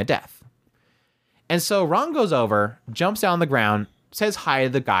investigating a death. And so Ron goes over, jumps down on the ground, says hi to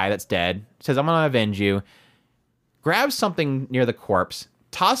the guy that's dead, says, I'm going to avenge you, grabs something near the corpse,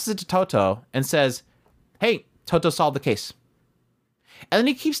 tosses it to Toto, and says, hey, Toto solved the case. And then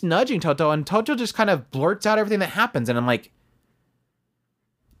he keeps nudging Toto, and Toto just kind of blurts out everything that happens. And I'm like,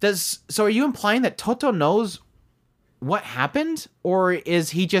 so are you implying that Toto knows what happened? Or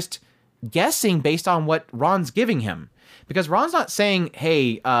is he just guessing based on what Ron's giving him? Because Ron's not saying,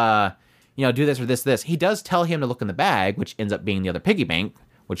 hey, do this or this. He does tell him to look in the bag, which ends up being the other piggy bank,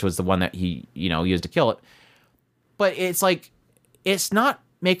 which was the one that he, used to kill it. But it's like, it's not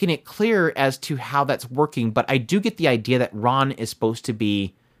making it clear as to how that's working, but I do get the idea that Ron is supposed to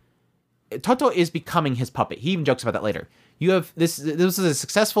be... Toto is becoming his puppet. He even jokes about that later. This is a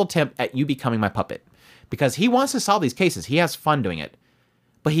successful attempt at you becoming my puppet. Because he wants to solve these cases. He has fun doing it.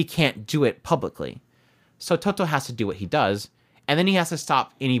 But he can't do it publicly. So Toto has to do what he does, and then he has to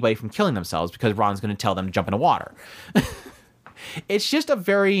stop anybody from killing themselves because Ron's going to tell them to jump into water. It's just a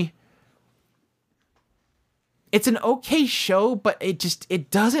very... It's an okay show, but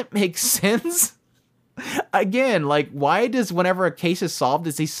it doesn't make sense. Again, like, why does whenever a case is solved,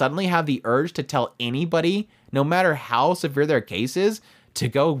 does he suddenly have the urge to tell anybody, no matter how severe their case is, to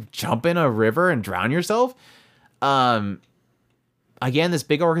go jump in a river and drown yourself? Again, this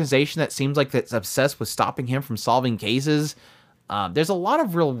big organization that seems like it's obsessed with stopping him from solving cases. There's a lot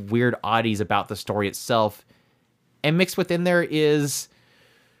of real weird oddities about the story itself. And mixed within there is...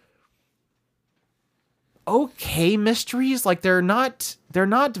 okay mysteries. Like they're not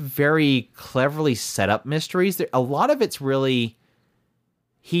very cleverly set up mysteries. A lot of it's really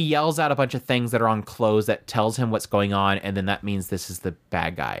he yells out a bunch of things that are on clothes that tells him what's going on, and then that means this is the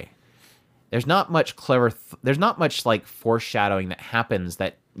bad guy. There's not much there's not much like foreshadowing that happens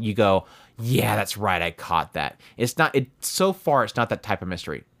that you go, yeah, that's right, I caught that. So far it's not that type of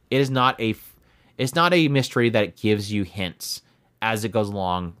mystery. It's not a mystery that gives you hints as it goes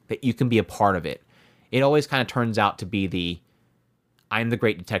along that you can be a part of it. It always kind of turns out to be I'm the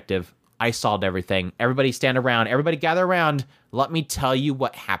great detective. I solved everything. Everybody stand around. Everybody gather around. Let me tell you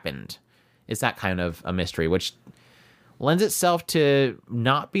what happened. It's that kind of a mystery, which lends itself to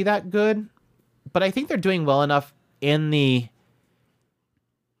not be that good. But I think they're doing well enough in the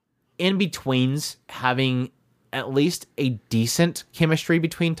in-betweens, having at least a decent chemistry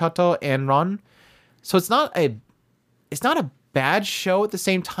between Toto and Ron. So it's not a bad show at the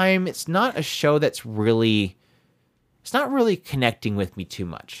same time. It's not a show it's not really connecting with me too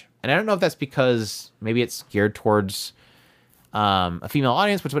much. And I don't know if that's because maybe it's geared towards a female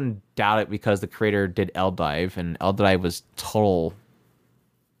audience, which wouldn't doubt it because the creator did Eldive, and Eldive was total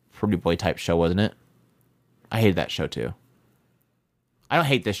pretty boy type show, wasn't it? I hated that show too. I don't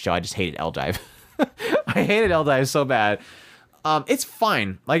hate this show. I just hated Eldive. I hated Eldive so bad. It's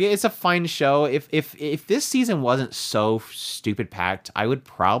fine. Like, it's a fine show. If this season wasn't so stupid packed, I would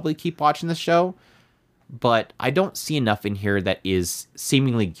probably keep watching the show. But I don't see enough in here that is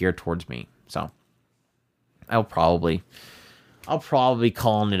seemingly geared towards me. So I'll probably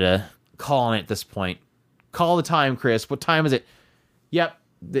calling it at this point. Call the time, Chris. What time is it? Yep,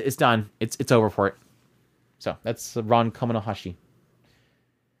 it's done. It's over for it. So that's Ron Kamonohashi.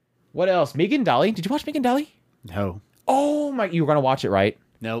 What else? Megan Dolly. Did you watch Megan Dolly? No. Oh my! You were gonna watch it, right?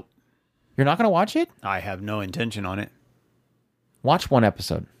 Nope. You're not gonna watch it? I have no intention on it. Watch one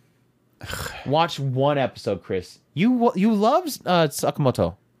episode. Watch one episode, Chris. You love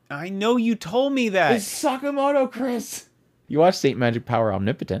Sakamoto. I know you told me that. It's Sakamoto, Chris. You watched Saint Magic Power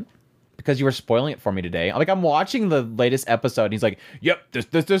Omnipotent because you were spoiling it for me today. Like, I'm watching the latest episode, and he's like, "Yep,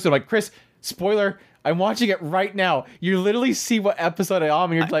 this." I'm like, Chris, spoiler. I'm watching it right now. You literally see what episode I'm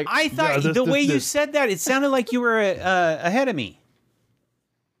on, and you're like, I thought the way you said that, it sounded like you were ahead of me.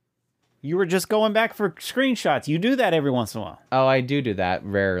 You were just going back for screenshots. You do that every once in a while. Oh, I do that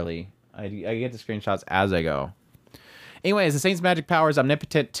rarely. I get the screenshots as I go. Anyways, the Saint's Magic Powers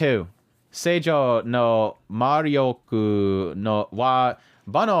Omnipotent 2. Seijo no Marioku no wa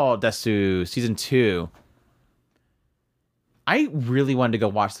Bano desu, Season 2. I really wanted to go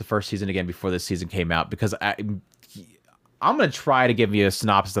watch the first season again before this season came out because I'm going to try to give you a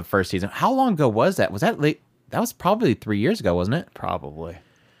synopsis of the first season. How long ago was that? Was that late? That was probably 3 years ago, wasn't it? Probably.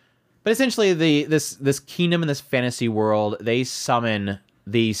 But essentially, this kingdom in this fantasy world, they summon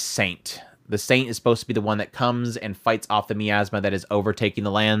the Saint. The Saint is supposed to be the one that comes and fights off the miasma that is overtaking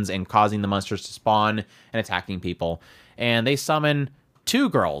the lands and causing the monsters to spawn and attacking people. And they summon 2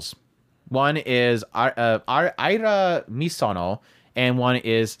 girls. One is Aira Misono, and one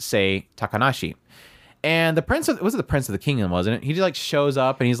is Sei Takanashi. And the prince was it the prince of the kingdom, wasn't it? He just like shows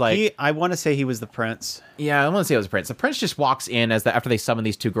up and he's like, I want to say he was the prince. Yeah, I want to say it was the prince. The prince just walks in after they summon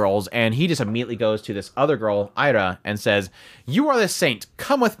these 2 girls, and he just immediately goes to this other girl, Aira, and says, "You are the Saint.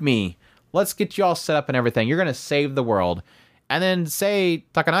 Come with me. Let's get you all set up and everything. You're gonna save the world." And then Sei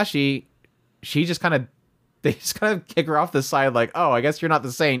Takanashi, they just kind of kick her off the side, like, "Oh, I guess you're not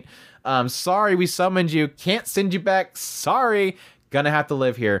the Saint. Sorry, we summoned you. Can't send you back. Sorry. Gonna have to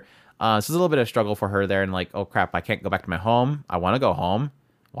live here." So it's a little bit of a struggle for her there, and like, oh crap, I can't go back to my home. I want to go home.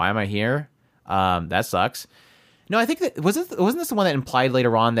 Why am I here? That sucks. No, I think that wasn't this the one that implied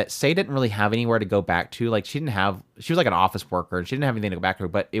later on that Sei didn't really have anywhere to go back to? Like, she was like an office worker, and she didn't have anything to go back to.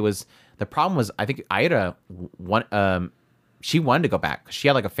 But the problem was, I think Aira she wanted to go back because she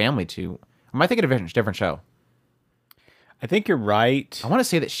had like a family too. Am I thinking of a different show? I think you're right. I want to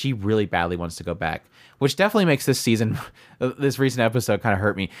say that she really badly wants to go back, which definitely makes this season, this recent episode, kind of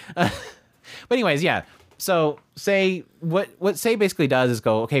hurt me. But anyways, yeah. So what Sei basically does is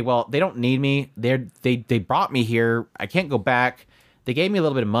go, okay, well, they don't need me. They brought me here. I can't go back. They gave me a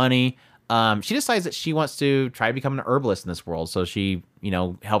little bit of money. She decides that she wants to try to become an herbalist in this world. So she,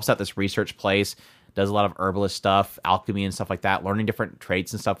 helps out this research place, does a lot of herbalist stuff, alchemy and stuff like that, learning different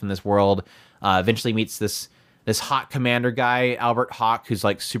traits and stuff in this world. Eventually meets this hot commander guy, Albert Hawk, who's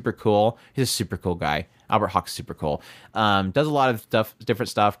like super cool. He's a super cool guy. Albert Hawk's super cool. Does a lot of different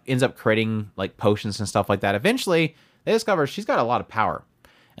stuff. Ends up creating like potions and stuff like that. Eventually, they discover she's got a lot of power.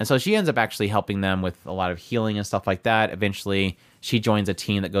 And so she ends up actually helping them with a lot of healing and stuff like that. Eventually, she joins a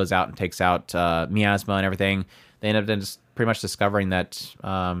team that goes out and takes out miasma and everything. They end up then just pretty much discovering that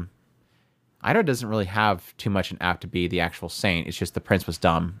Ida doesn't really have too much an apt to be the actual saint. It's just the prince was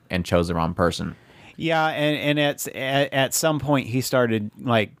dumb and chose the wrong person. Yeah, and at some point he started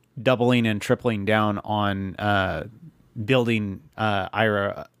like doubling and tripling down on building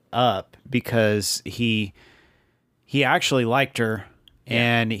Ira up because he actually liked her,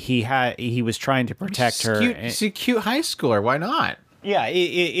 and he was trying to protect her. She's a cute high schooler. Why not? Yeah,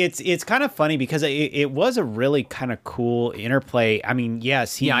 it's kind of funny because it was a really kind of cool interplay. I mean,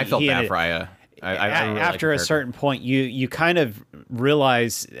 yes, I felt bad for Aya. I really after a certain point, you kind of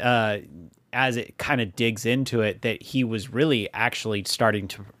realize as it kind of digs into it that he was really actually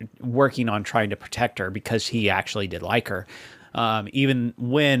working on trying to protect her because he actually did like her, even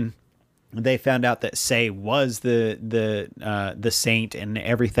when they found out that Sei was the saint and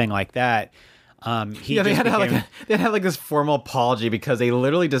everything like that. They had like this formal apology because they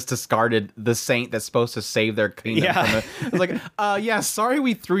literally just discarded the saint that's supposed to save their kingdom. Yeah. It was like, sorry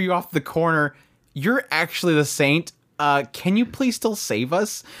we threw you off the corner. You're actually the saint. Can you please still save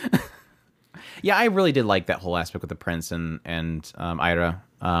us? Yeah, I really did like that whole aspect with the prince and Ira,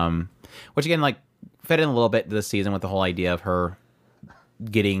 which again like fed in a little bit to the season with the whole idea of her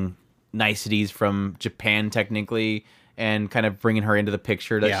getting niceties from Japan technically. And kind of bringing her into the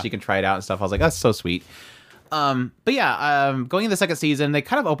picture that she can try it out and stuff. I was like, that's so sweet. But yeah, going into the second season, they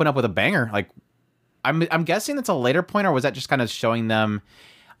kind of open up with a banger. Like, I'm guessing that's a later point, or was that just kind of showing them?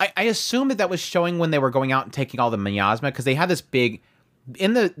 I assume that was showing when they were going out and taking all the miasma, because they had this big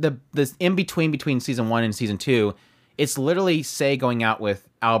in the in between season 1 and season 2. It's literally Sei going out with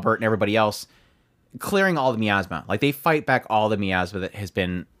Albert and everybody else, clearing all the miasma. Like they fight back all the miasma that has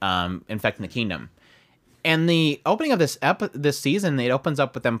been infecting the kingdom. And the opening of this season, it opens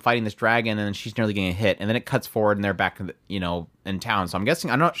up with them fighting this dragon, and then she's nearly getting hit, and then it cuts forward, and they're back, in town. So I'm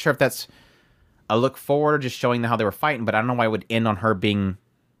not sure if that's a look forward or just showing them how they were fighting, but I don't know why it would end on her being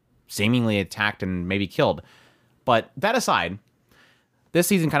seemingly attacked and maybe killed. But that aside, this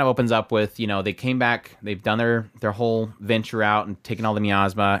season kind of opens up with, they came back, they've done their whole venture out and taken all the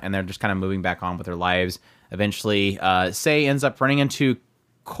miasma, and they're just kind of moving back on with their lives. Eventually, Sei ends up running into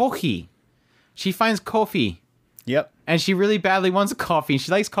Kohi. She finds coffee. Yep. And she really badly wants a coffee.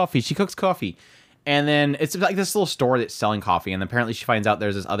 She likes coffee. She cooks coffee. And then it's like this little store that's selling coffee. And apparently she finds out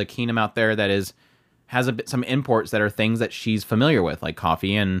there's this other kingdom out there that has some imports that are things that she's familiar with, like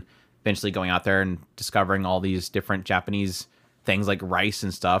coffee. And eventually going out there and discovering all these different Japanese things like rice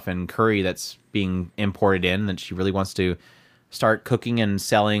and stuff and curry that's being imported in that she really wants to start cooking and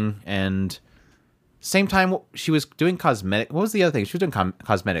selling. And same time, she was doing cosmetic. What was the other thing? She was doing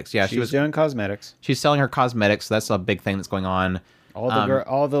cosmetics. Yeah, she was doing cosmetics. She's selling her cosmetics. So that's a big thing that's going on. All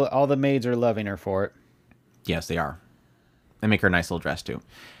the maids are loving her for it. Yes, they are. They make her a nice little dress too.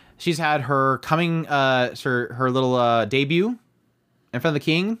 She's had her her little debut in front of the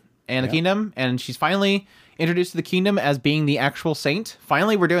king and the kingdom, and she's finally introduced to the kingdom as being the actual saint.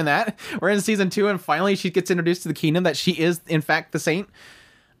 Finally, we're doing that. We're in season 2, and finally she gets introduced to the kingdom that she is in fact the saint.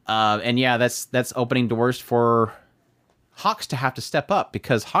 And yeah, that's opening doors for Hawks to have to step up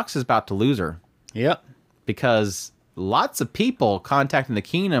because Hawks is about to lose her. Yep. Because lots of people contacting the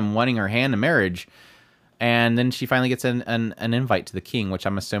kingdom wanting her hand in marriage. And then she finally gets an invite to the king, which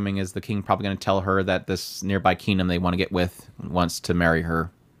I'm assuming is the king probably going to tell her that this nearby kingdom they want to get with wants to marry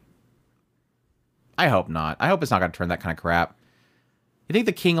her. I hope not. I hope it's not going to turn that kind of crap. You think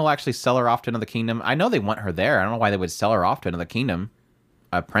the king will actually sell her off to another kingdom? I know they want her there. I don't know why they would sell her off to another kingdom.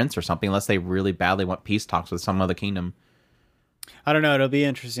 A prince or something, unless they really badly want peace talks with some other kingdom. I don't know. It'll be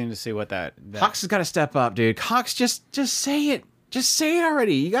interesting to see what that... Hawks has got to step up, dude. Hawks, just say it. Just say it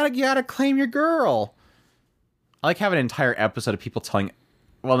already. You gotta claim your girl. I like having an entire episode of people telling...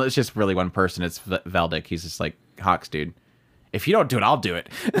 Well, it's just really one person. It's Veldic. He's just like, Hawks, dude. If you don't do it, I'll do it.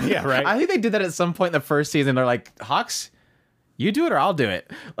 Yeah, right. I think they did that at some point in the first season. They're like, Hawks, you do it or I'll do it.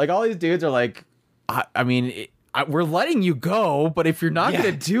 Like, all these dudes are like, we're letting you go, but if you're not going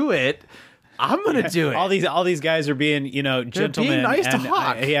to do it, I'm going to do it. All these guys are being, gentlemen. Being nice to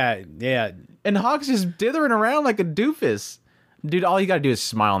Hawk. Yeah. And Hawk's just dithering around like a doofus. Dude, all you got to do is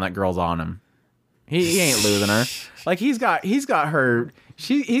smile and that girl's on him. He ain't losing her. Like he's got her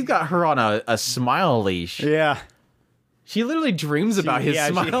on a smile leash. Yeah. She literally dreams about his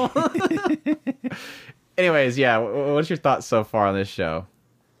smile. Anyways, yeah, what's your thoughts so far on this show?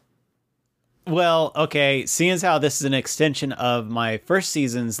 Well, okay, seeing as how this is an extension of my first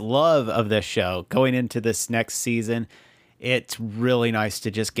season's love of this show, going into this next season, it's really nice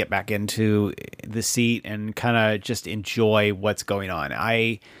to just get back into the seat and kind of just enjoy what's going on.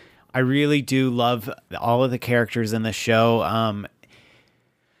 I really do love all of the characters in the show.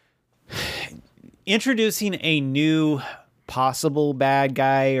 Introducing a new possible bad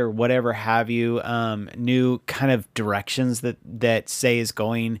guy or whatever have you, new kind of directions that Sei is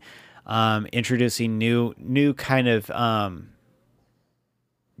going, introducing new kind of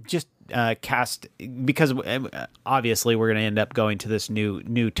just cast, because obviously we're going to end up going to this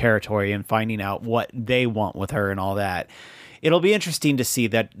new territory and finding out what they want with her and all that. It'll be interesting to see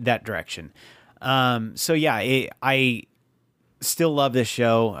that direction. So yeah, I still love this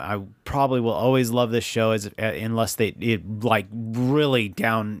show. I probably will always love this show unless it like really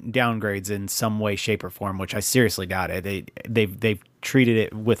downgrades in some way, shape, or form, which I seriously doubt it. They've treated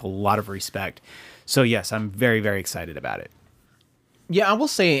it with a lot of respect. So yes, I'm very, very excited about it. Yeah, I will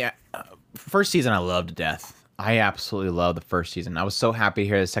say, first season I loved to death. I absolutely love the first season. I was so happy to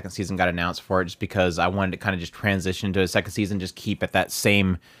hear the second season got announced for it, just because I wanted to kind of just transition to a second season, just keep at that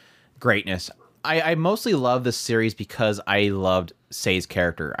same greatness. I mostly love this series because I loved Sei's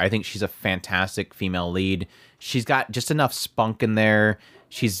character. I think she's a fantastic female lead. She's got just enough spunk in there.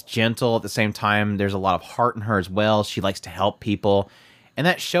 She's gentle at the same time. There's a lot of heart in her as well. She likes to help people. And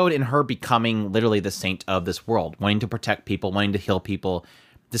that showed in her becoming literally the saint of this world, wanting to protect people, wanting to heal people,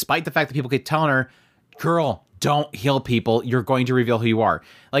 despite the fact that people keep telling her, girl, don't heal people. You're going to reveal who you are.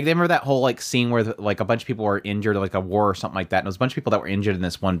 Like, they remember that whole like scene where like a bunch of people were injured, like a war or something like that. And it was a bunch of people that were injured in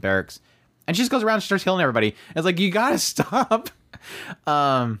this one barracks. And she just goes around and starts healing everybody. It's like, you gotta stop.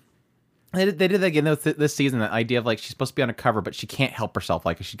 They did that again this season, that idea of like, she's supposed to be on a cover, but she can't help herself.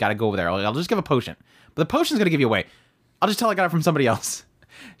 Like, she's got to go over there. Like, I'll just give a potion. But the potion's going to give you away. I'll just tell I got it from somebody else.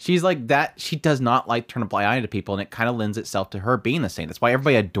 She's like that. She does not like turn a blind eye to people, and it kind of lends itself to her being the saint. That's why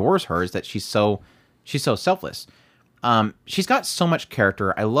everybody adores her, is that she's so selfless. She's got so much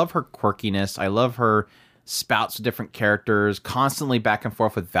character. I love her quirkiness. I love her spouts with different characters, constantly back and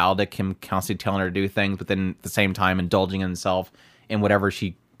forth with Valdic, him constantly telling her to do things, but then at the same time indulging himself in whatever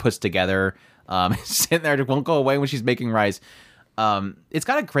she puts together. Sitting there, won't go away when she's making rice. It's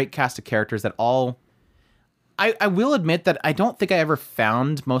got a great cast of characters that all... I will admit that I don't think I ever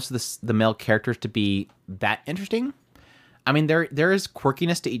found most of the male characters to be that interesting. I mean, there is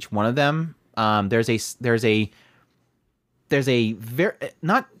quirkiness to each one of them. There's a very,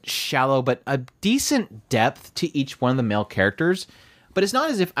 not shallow, but a decent depth to each one of the male characters. But it's not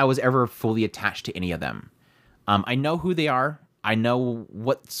as if I was ever fully attached to any of them. I know who they are. I know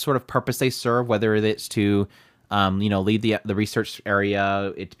what sort of purpose they serve, whether it's to, lead the research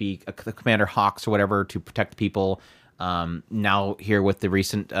area, it to be a Commander Hawks or whatever, to protect people. Now here with the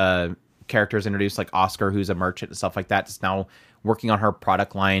recent characters introduced, like Oscar, who's a merchant and stuff like that, is now working on her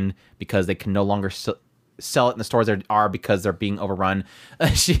product line because they can no longer sell it in the stores there are because they're being overrun.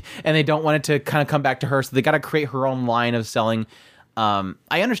 And they don't want it to kind of come back to her, so they got to create her own line of selling. I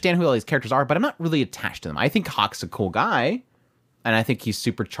understand who all these characters are, but I'm not really attached to them. I think Hawk's a cool guy, and I think he's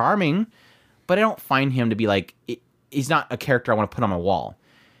super charming, but I don't find him to be like, he's not a character I want to put on my wall.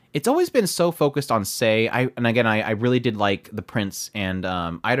 It's always been so focused on Sei. I really did like the Prince and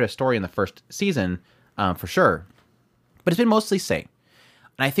Ida's story in the first season, for sure. But it's been mostly Sei.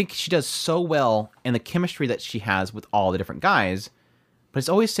 And I think she does so well in the chemistry that she has with all the different guys, but it's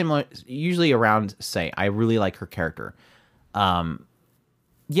always similar, usually around Sei. I really like her character. Going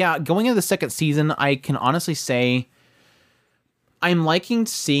into the second season, I can honestly say I'm liking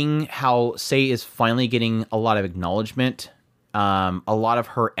seeing how Sei is finally getting a lot of acknowledgement. A lot of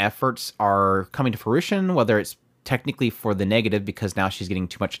her efforts are coming to fruition, whether it's technically for the negative because now she's getting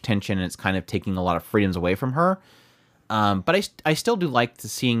too much attention and it's kind of taking a lot of freedoms away from her. But I still do like to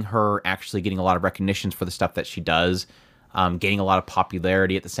seeing her actually getting a lot of recognitions for the stuff that she does, getting a lot of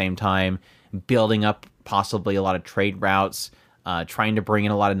popularity at the same time, building up possibly a lot of trade routes, trying to bring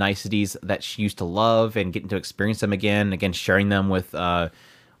in a lot of niceties that she used to love and getting to experience them again, sharing them with Ira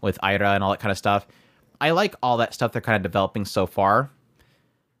and all that kind of stuff. I like all that stuff they're kind of developing so far.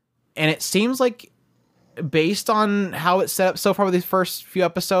 And it seems like, based on how it's set up so far with these first few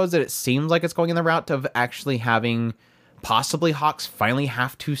episodes, that it seems like it's going in the route of actually having possibly Hawks finally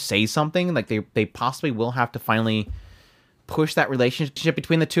have to say something. Like they possibly will have to finally push that relationship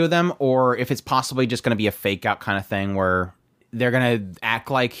between the two of them, or if it's possibly just going to be a fake out kind of thing where they're going to act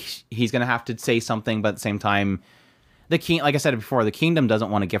like he's going to have to say something, but at the same time, the king, like I said before, the kingdom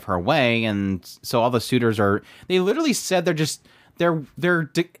doesn't want to give her away, and so all the suitors are. They literally said they're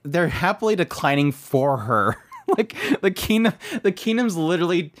happily declining for her. Like the kingdom's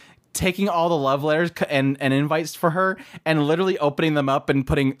literally taking all the love letters and invites for her and literally opening them up and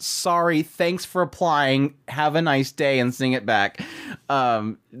putting "sorry, thanks for applying, have a nice day," and sing it back.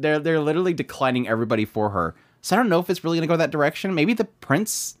 They're literally declining everybody for her. So I don't know if it's really going to go that direction. Maybe the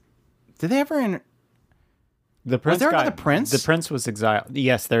prince. Did they ever? The prince. Was there another prince? The prince was exiled.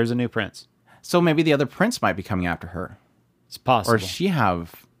 Yes, there's a new prince. So maybe the other prince might be coming after her. It's possible. Or does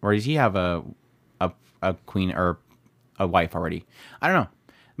he have a queen or a wife already? I don't know.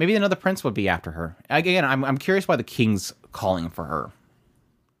 Maybe another prince would be after her. Again, I'm curious why the king's calling for her.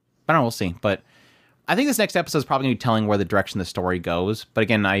 I don't know. We'll see. But I think this next episode is probably going to be telling where the direction the story goes. But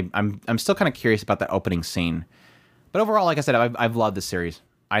again, I'm still kind of curious about that opening scene. But overall, like I said, I've loved this series.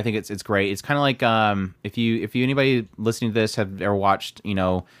 I think it's great. It's kind of like if you anybody listening to this have ever watched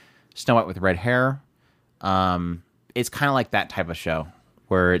Snow White with red hair, it's kind of like that type of show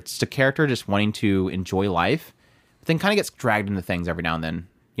where it's a character just wanting to enjoy life, but then kind of gets dragged into things every now and then.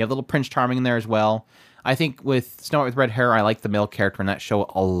 You have little Prince Charming in there as well. I think with Snow White with red hair, I like the male character in that show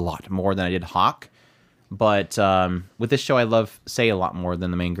a lot more than I did Hawk. But with this show, I love Say a lot more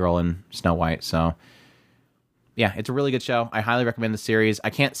than the main girl in Snow White. So yeah, it's a really good show. I highly recommend the series. I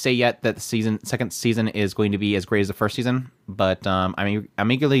can't say yet that the second season is going to be as great as the first season, but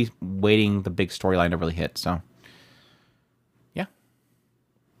I'm eagerly waiting the big storyline to really hit. So yeah,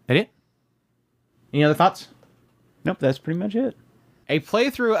 that it. Any other thoughts? Nope, that's pretty much it. A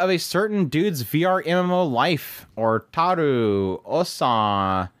playthrough of a certain dude's VR MMO life, or Taru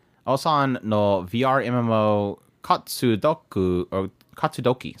Osan no VR MMO Katsudoki.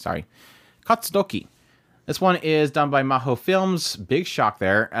 This one is done by Maho Films. Big shock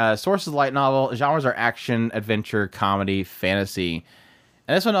there. Source is light novel. Genres are action, adventure, comedy, fantasy.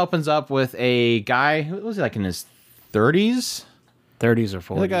 And this one opens up with a guy, who was he, like in his 30s? 30s or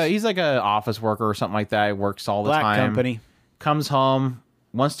 40s. He's like an office worker or something like that. He works all the time. Black company. Comes home,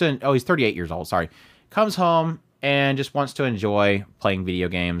 he's 38 years old, sorry. Comes home and just wants to enjoy playing video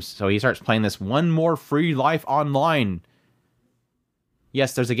games. So he starts playing this One More Free Life Online.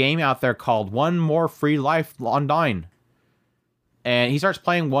 Yes, there's a game out there called One More Free Life Online. And he starts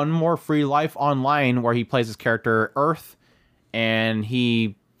playing One More Free Life Online, where he plays his character Earth. And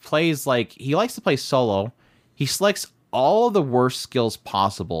he plays he likes to play solo. He selects all of the worst skills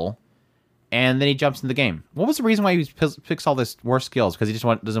possible. And then he jumps in the game. What was the reason why he picks all this worst skills? Because he just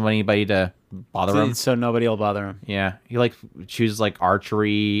doesn't want anybody to bother him? So nobody will bother him. Yeah. He chooses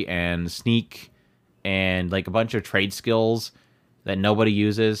archery and sneak and a bunch of trade skills that nobody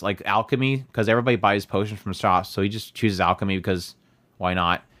uses. Like alchemy, because everybody buys potions from shops. So he just chooses alchemy because why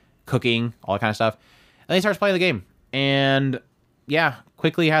not? Cooking, all that kind of stuff. And then he starts playing the game. And yeah,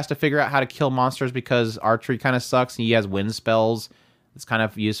 quickly has to figure out how to kill monsters because archery kind of sucks. He has wind spells. It's kind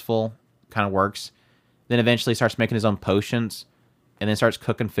of useful. Kind of works. Then eventually starts making his own potions and then starts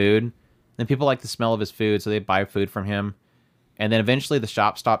cooking food. Then people like the smell of his food, so they buy food from him. And then eventually the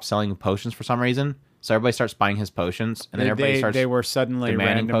shop stops selling potions for some reason, so everybody starts buying his potions, and then everybody starts they were suddenly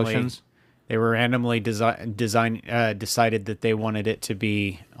demanding potions. They were randomly decided that they wanted it to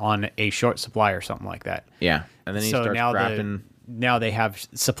be on a short supply or something like that. Yeah, and then he starts crafting. Now they have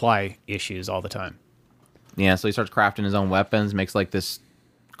supply issues all the time. Yeah, so he starts crafting his own weapons, makes this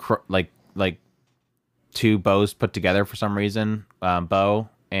two bows put together for some reason, bow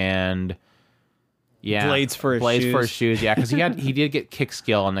and blades for his shoes. Yeah, because he did get kick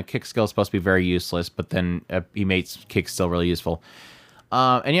skill, and the kick skill is supposed to be very useless, but then he makes kick skill really useful.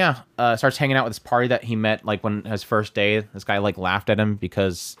 Starts hanging out with this party that he met when his first day. This guy laughed at him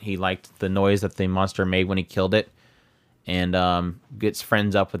because he liked the noise that the monster made when he killed it, and gets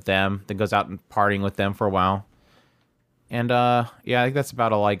friends up with them. Then goes out and partying with them for a while. And, I think that's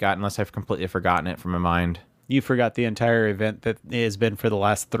about all I got, unless I've completely forgotten it from my mind. You forgot the entire event that has been for the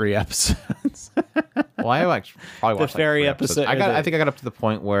last 3 episodes. Well, I probably watched the fairy episode. I think I got up to the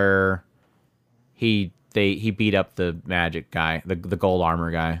point where he beat up the magic guy, the gold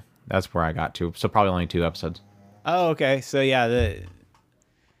armor guy. That's where I got to. So probably only 2 episodes. Oh, okay. So yeah, the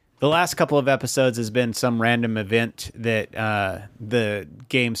last couple of episodes has been some random event that the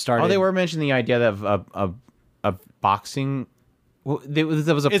game started. Oh, they were mentioning the idea of boxing. There was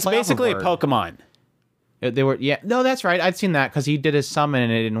a it's basically a Pokemon. They were no, that's right. I'd seen that because he did his summon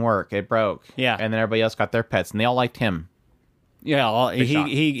and it didn't work. It broke. Yeah, and then everybody else got their pets and they all liked him. Yeah,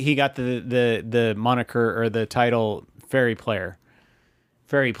 he got the moniker or the title Fairy Playa,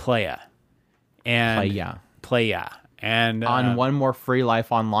 and Playa, and on One More Free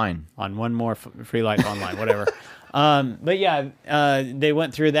Life Online. On One More Free Life Online, whatever. But yeah, they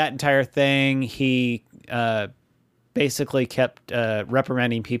went through that entire thing. He basically kept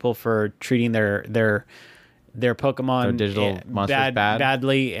reprimanding people for treating their Pokemon, their digital monsters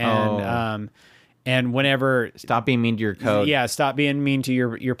badly, and whenever stop being mean to your code. Yeah, stop being mean to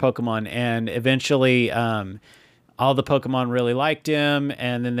your Pokemon, and eventually all the Pokemon really liked him,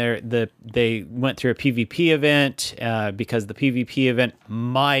 and then they went through a PvP event because the PvP event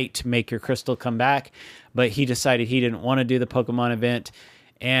might make your crystal come back, but he decided he didn't want to do the Pokemon event,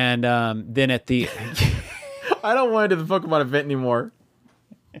 and then at the I don't want to do the Pokemon event anymore.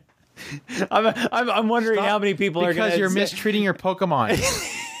 I'm wondering how many people are going to... Because you're mistreating your Pokemon.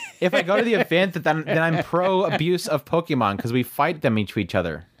 If I go to the event, then I'm pro abuse of Pokemon because we fight them to each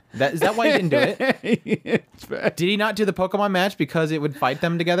other. Is that why he didn't do it? Did he not do the Pokemon match because it would fight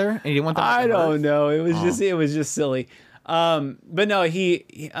them together and he didn't want them to I don't know. It was just silly. But no,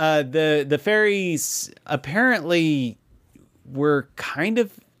 the fairies apparently were kind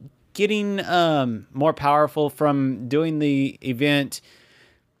of getting more powerful from doing the event,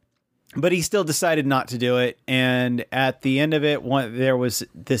 but he still decided not to do it. And at the end of it, there was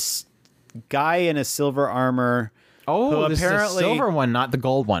this guy in a silver armor. Oh, this is a silver one, not the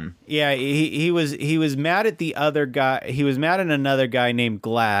gold one. Yeah, he was mad at the other guy. He was mad at another guy named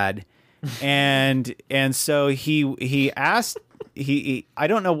Glad, and so he asked. I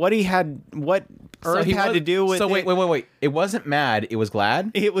don't know what Earth had to do with. So wait. It wasn't mad. It was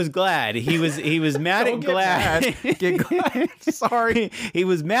Glad. It was Glad. He was mad at Glad. Get Glad. Sorry. He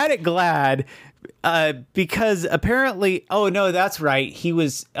was mad at Glad because apparently. Oh no, that's right. He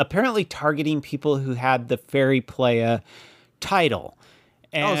was apparently targeting people who had the Fairy Playa title.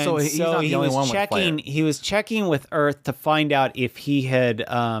 And so he's not the only one with Player. He was checking with Earth to find out if he had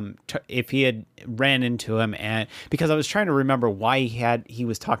ran into him, and because I was trying to remember why he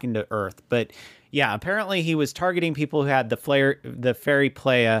was talking to Earth, but yeah, apparently he was targeting people who had the Fairy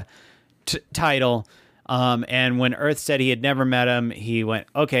Playa title. And when Earth said he had never met him, he went,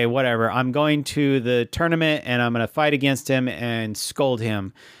 okay, whatever. I'm going to the tournament and I'm going to fight against him and scold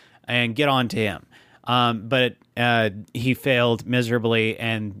him and get on to him. But he failed miserably,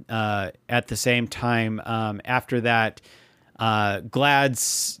 and at the same time, after that,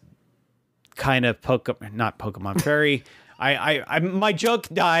 Glad's kind of fairy. My joke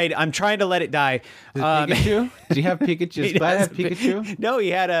died. I'm trying to let it die. Pikachu? Did he have Pikachu? Does Glad have Pikachu? No, he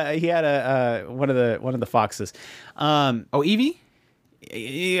had one of the foxes. Eevee?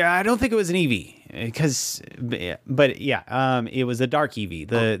 Yeah, I don't think it was an Eevee but it was a dark Eevee,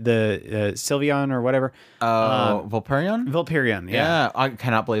 the Sylveon or whatever. Vaporeon? Vaporeon, yeah. I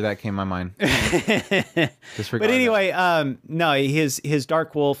cannot believe that came to my mind. But anyway, no, his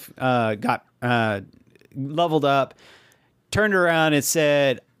Dark Wolf got leveled up, turned around and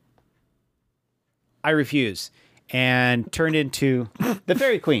said, I refuse, and turned into the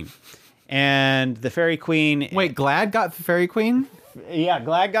Fairy Queen. And the Fairy Queen... Wait, Glad got the Fairy Queen? Yeah,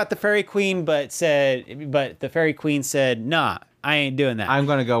 Glad got the Fairy Queen, but the Fairy Queen said, "Nah, I ain't doing that. I'm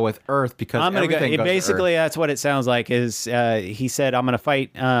going to go with Earth because I'm going to go." Basically, to Earth. That's what it sounds like. Is he said, "I'm going to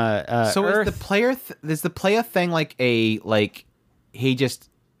fight." So Earth. Is the player thing like he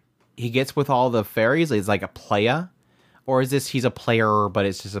gets with all the fairies? Is like a playa, or is this he's a player, but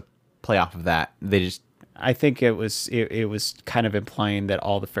it's just a play off of that? I think it was kind of implying that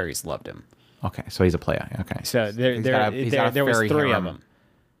all the fairies loved him. Okay, so he's a playa. Okay, so there was three of them.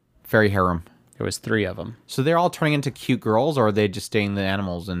 Fairy harem. There was three of them. So they're all turning into cute girls, or are they just staying the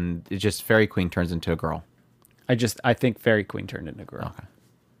animals and it's just Fairy Queen turns into a girl? I think Fairy Queen turned into a girl. Okay.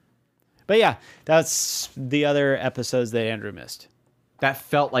 But yeah, that's the other episodes that Andrew missed. That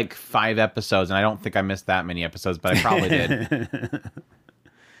felt like 5 episodes, and I don't think I missed that many episodes, but I probably did.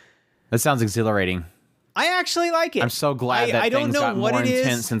 That sounds exhilarating. I actually like it. I'm so glad that things got more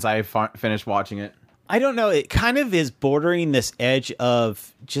intense since I finished watching it. I don't know. It kind of is bordering this edge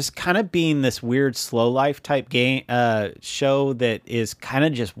of just kind of being this weird slow life type game show that is kind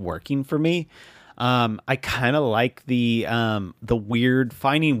of just working for me. I kind of like the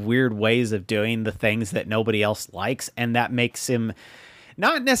finding weird ways of doing the things that nobody else likes, and that makes him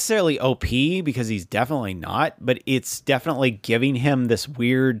not necessarily OP, because he's definitely not, but it's definitely giving him this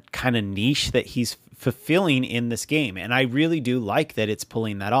weird kind of niche that he's fulfilling in this game, and I really do like that it's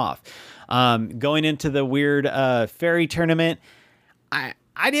pulling that off. Going into the weird fairy tournament, I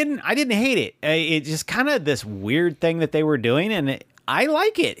didn't hate it. It's just kind of this weird thing that they were doing, and I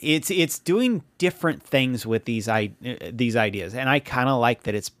like it. It's doing different things with these ideas, and I kind of like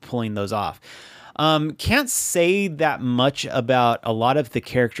that it's pulling those off. Can't say that much about a lot of the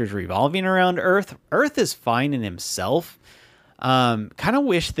characters revolving around Earth. Earth is fine in himself. Kind of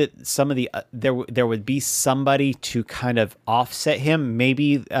wish that some of the there would be somebody to kind of offset him.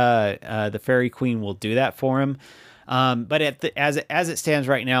 Maybe the Fairy Queen will do that for him. But as it stands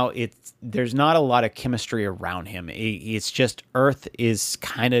right now, there's not a lot of chemistry around him. It's just Earth is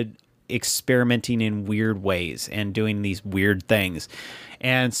kind of experimenting in weird ways and doing these weird things.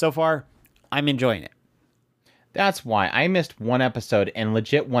 And so far, I'm enjoying it. That's why I missed one episode, and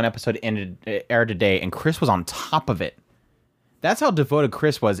legit one episode aired today, and Chris was on top of it. That's how devoted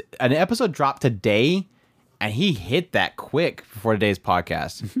Chris was. An episode dropped today, and he hit that quick before today's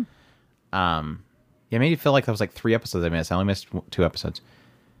podcast. Yeah, it made me feel like that was like 3 episodes I missed. I only missed 2 episodes.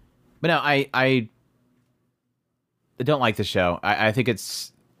 But no, I don't like the show. I think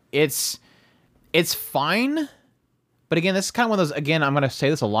it's fine. But again, this is kind of one of those, again, I'm going to say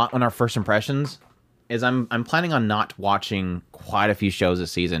this a lot on our first impressions, is I'm planning on not watching quite a few shows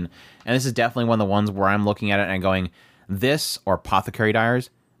this season. And this is definitely one of the ones where I'm looking at it and going, this or Apothecary Diaries,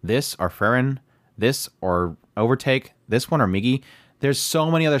 this or Farron, this or Overtake, this one or Miggy. There's so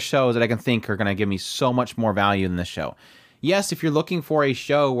many other shows that I can think are going to give me so much more value than this show. Yes, if you're looking for a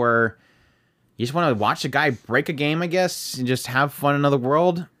show where you just want to watch a guy break a game, I guess, and just have fun in another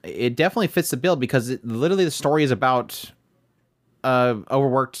world, it definitely fits the bill, because literally the story is about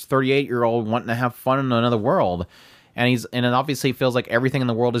overworked 38-year-old wanting to have fun in another world. And it obviously feels like everything in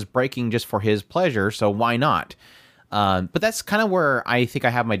the world is breaking just for his pleasure, so why not? But that's kind of where I think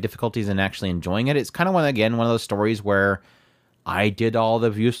I have my difficulties in actually enjoying it. It's kind of, one of those stories where I did all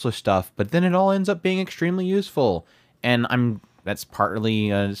the useless stuff, but then it all ends up being extremely useful. And that's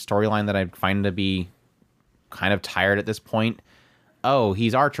partly a storyline that I find to be kind of tired at this point. Oh,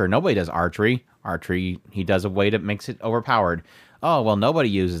 he's Archer. Nobody does archery. He does a way that makes it overpowered. Oh, well, nobody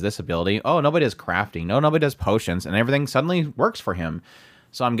uses this ability. Oh, nobody does crafting. No, nobody does potions, and everything suddenly works for him.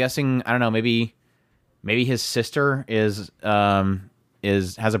 So I'm guessing, I don't know, maybe his sister has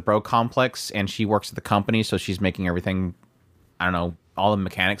a bro complex, and she works at the company, so she's making everything, I don't know, all the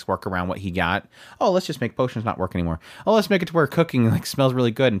mechanics work around what he got. Oh, let's just make potions not work anymore. Oh, let's make it to where cooking like smells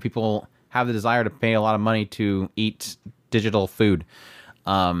really good and people have the desire to pay a lot of money to eat digital food.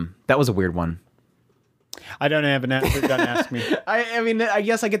 That was a weird one. I don't have an answer. Don't ask me. I mean, I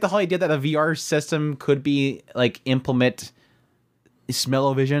guess I get the whole idea that a VR system could be like implement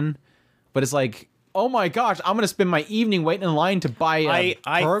smell-o-vision, but it's like, oh my gosh, I'm going to spend my evening waiting in line to buy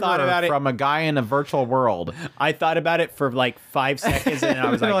a burger from a guy in a virtual world. I thought about it for like 5 seconds and I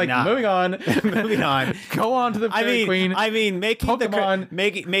was like, nah. Moving on. Moving on. Go on to the Fairy Queen. I mean, making Pokemon.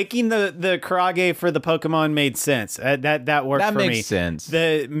 making the Karage for the Pokemon made sense. That worked for me. That makes sense.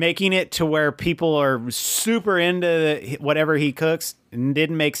 Making it to where people are super into whatever he cooks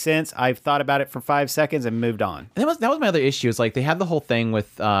didn't make sense. I thought about it for 5 seconds and moved on. That was my other issue. Is like they had the whole thing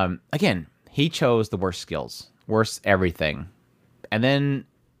with again, he chose the worst skills, worst everything. And then,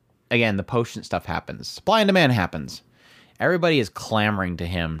 again, the potion stuff happens. Supply and demand happens. Everybody is clamoring to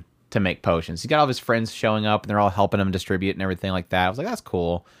him to make potions. He's got all of his friends showing up, and they're all helping him distribute and everything like that. I was like, that's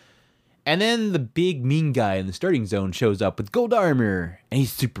cool. And then the big mean guy in the starting zone shows up with gold armor, and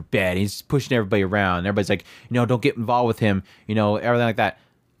he's super bad. He's pushing everybody around. And everybody's like, don't get involved with him, everything like that.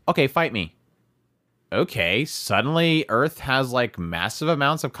 Okay, fight me. Okay, suddenly Earth has like massive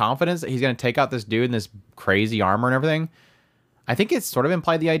amounts of confidence that he's going to take out this dude in this crazy armor and everything. I think it's sort of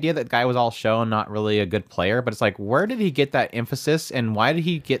implied the idea that the guy was all show and not really a good player, but it's like, where did he get that emphasis, and why did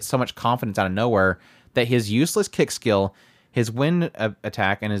he get so much confidence out of nowhere that his useless kick skill, his wind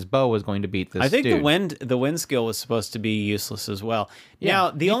attack, and his bow was going to beat this dude? I think the wind skill was supposed to be useless as well. Yeah.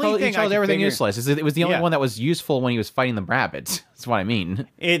 Now, the only thing he chose everything useless. It was the only one that was useful when he was fighting the rabbits. That's what I mean.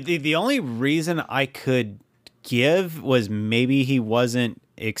 The only reason I could give was maybe he wasn't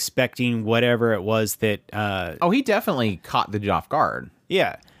expecting whatever it was that... he definitely caught the dude off guard.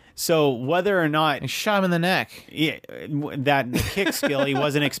 Yeah. So whether or not... And shot him in the neck. Yeah, the kick skill, he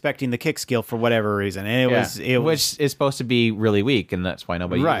wasn't expecting the kick skill for whatever reason. And which is supposed to be really weak, and that's why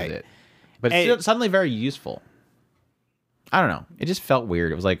nobody uses it. But it's suddenly very useful. I don't know. It just felt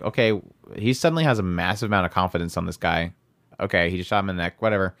weird. It was like, okay, he suddenly has a massive amount of confidence on this guy. Okay, he just shot him in the neck,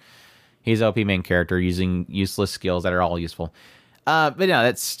 whatever. He's OP main character using useless skills that are all useful. But no,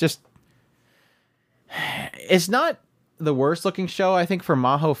 that's just... It's not the worst looking show. I think for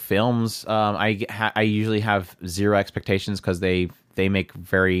Maho Films, I usually have zero expectations because they make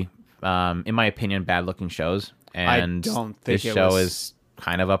very, in my opinion, bad looking shows. And I don't think this show is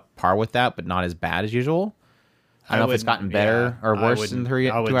kind of up par with that, but not as bad as usual. I don't know if it's gotten better or worse in 2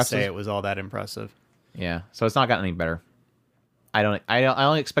 episodes. I wouldn't say it was all that impressive. Yeah, so it's not gotten any better. I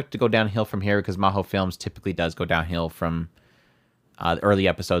only expect it to go downhill from here because Maho Films typically does go downhill from the early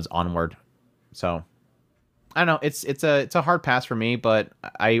episodes onward. So I don't know. It's a hard pass for me, but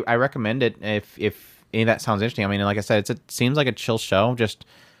I recommend it if any of that sounds interesting. I mean, like I said, it seems like a chill show. Just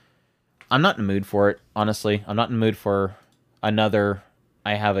I'm not in the mood for it, honestly. I'm not in the mood for another.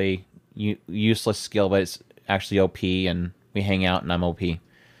 I have a useless skill, but it's actually OP, and we hang out, and I'm OP. But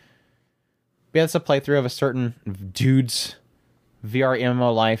yeah, it's a playthrough of a certain dude's VR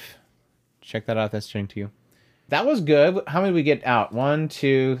MMO life. Check that out if that's interesting to you. That was good. How many did we get out? 1,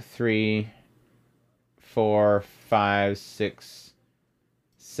 2, 3, 4, 5, 6,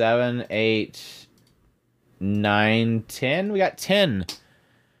 7, 8, 9, 10. We got 10.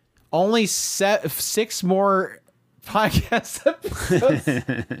 only 6 more podcast episodes.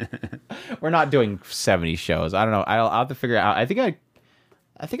 We're not doing 70 shows. I don't know. I'll have to figure it out. I think I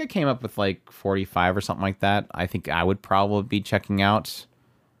came up with like 45 or something like that. I think I would probably be checking out.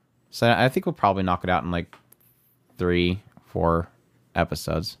 So I think we'll probably knock it out in like 3-4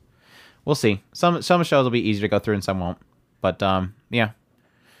 episodes. We'll see. Some shows will be easier to go through and some won't. But yeah.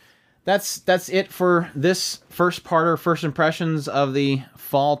 That's it for this first impressions of the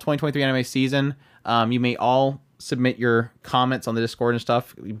fall 2023 anime season. You may all submit your comments on the Discord and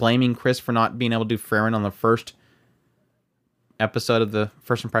stuff, blaming Chris for not being able to do Frieren on the first episode of the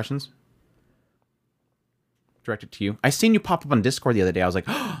first impressions. Directed to you. I seen you pop up on Discord the other day. I was like,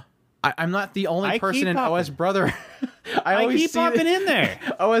 oh, I'm not the only person in OS Brother. I keep popping in there.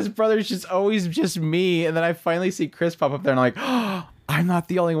 OS Brother's just always just me, and then I finally see Chris pop up there, and I'm like, oh, I'm not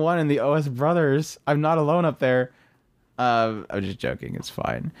the only one in the OS Brothers. I'm not alone up there. I'm just joking. It's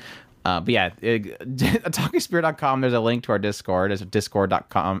fine. But yeah, otakuspirit.com. There's a link to our Discord. It's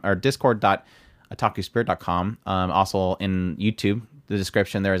discord.com or discord.otakuspirit.com. Also in YouTube, the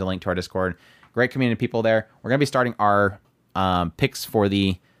description, there is a link to our Discord. Great community of people there. We're going to be starting our picks for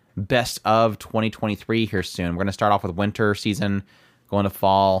the best of 2023 here soon. We're going to start off with winter season, go into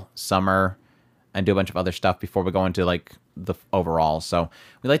fall, summer, and do a bunch of other stuff before we go into like the overall. So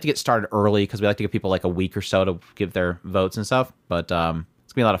we like to get started early because we like to give people like a week or so to give their votes and stuff. But it's gonna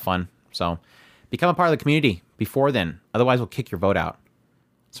be a lot of fun. So become a part of the community before then. Otherwise, we'll kick your vote out.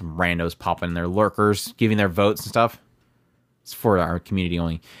 Some randos popping their lurkers, giving their votes and stuff. It's for our community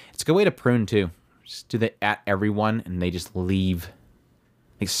only. It's a good way to prune too. Just do that at everyone, and they just leave.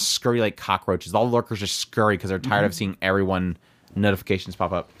 They scurry like cockroaches. All the lurkers just scurry because they're tired of seeing everyone notifications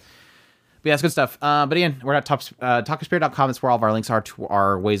pop up. But yeah, it's good stuff. But again, we're at talkspirit.com. That's where all of our links are to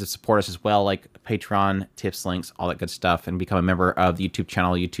our ways to support us as well, like Patreon, tips, links, all that good stuff, and become a member of the YouTube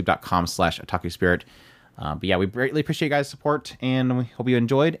channel, youtube.com/otakuspirit. But yeah, we greatly appreciate you guys' support, and we hope you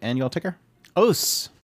enjoyed, and you all take care. Os.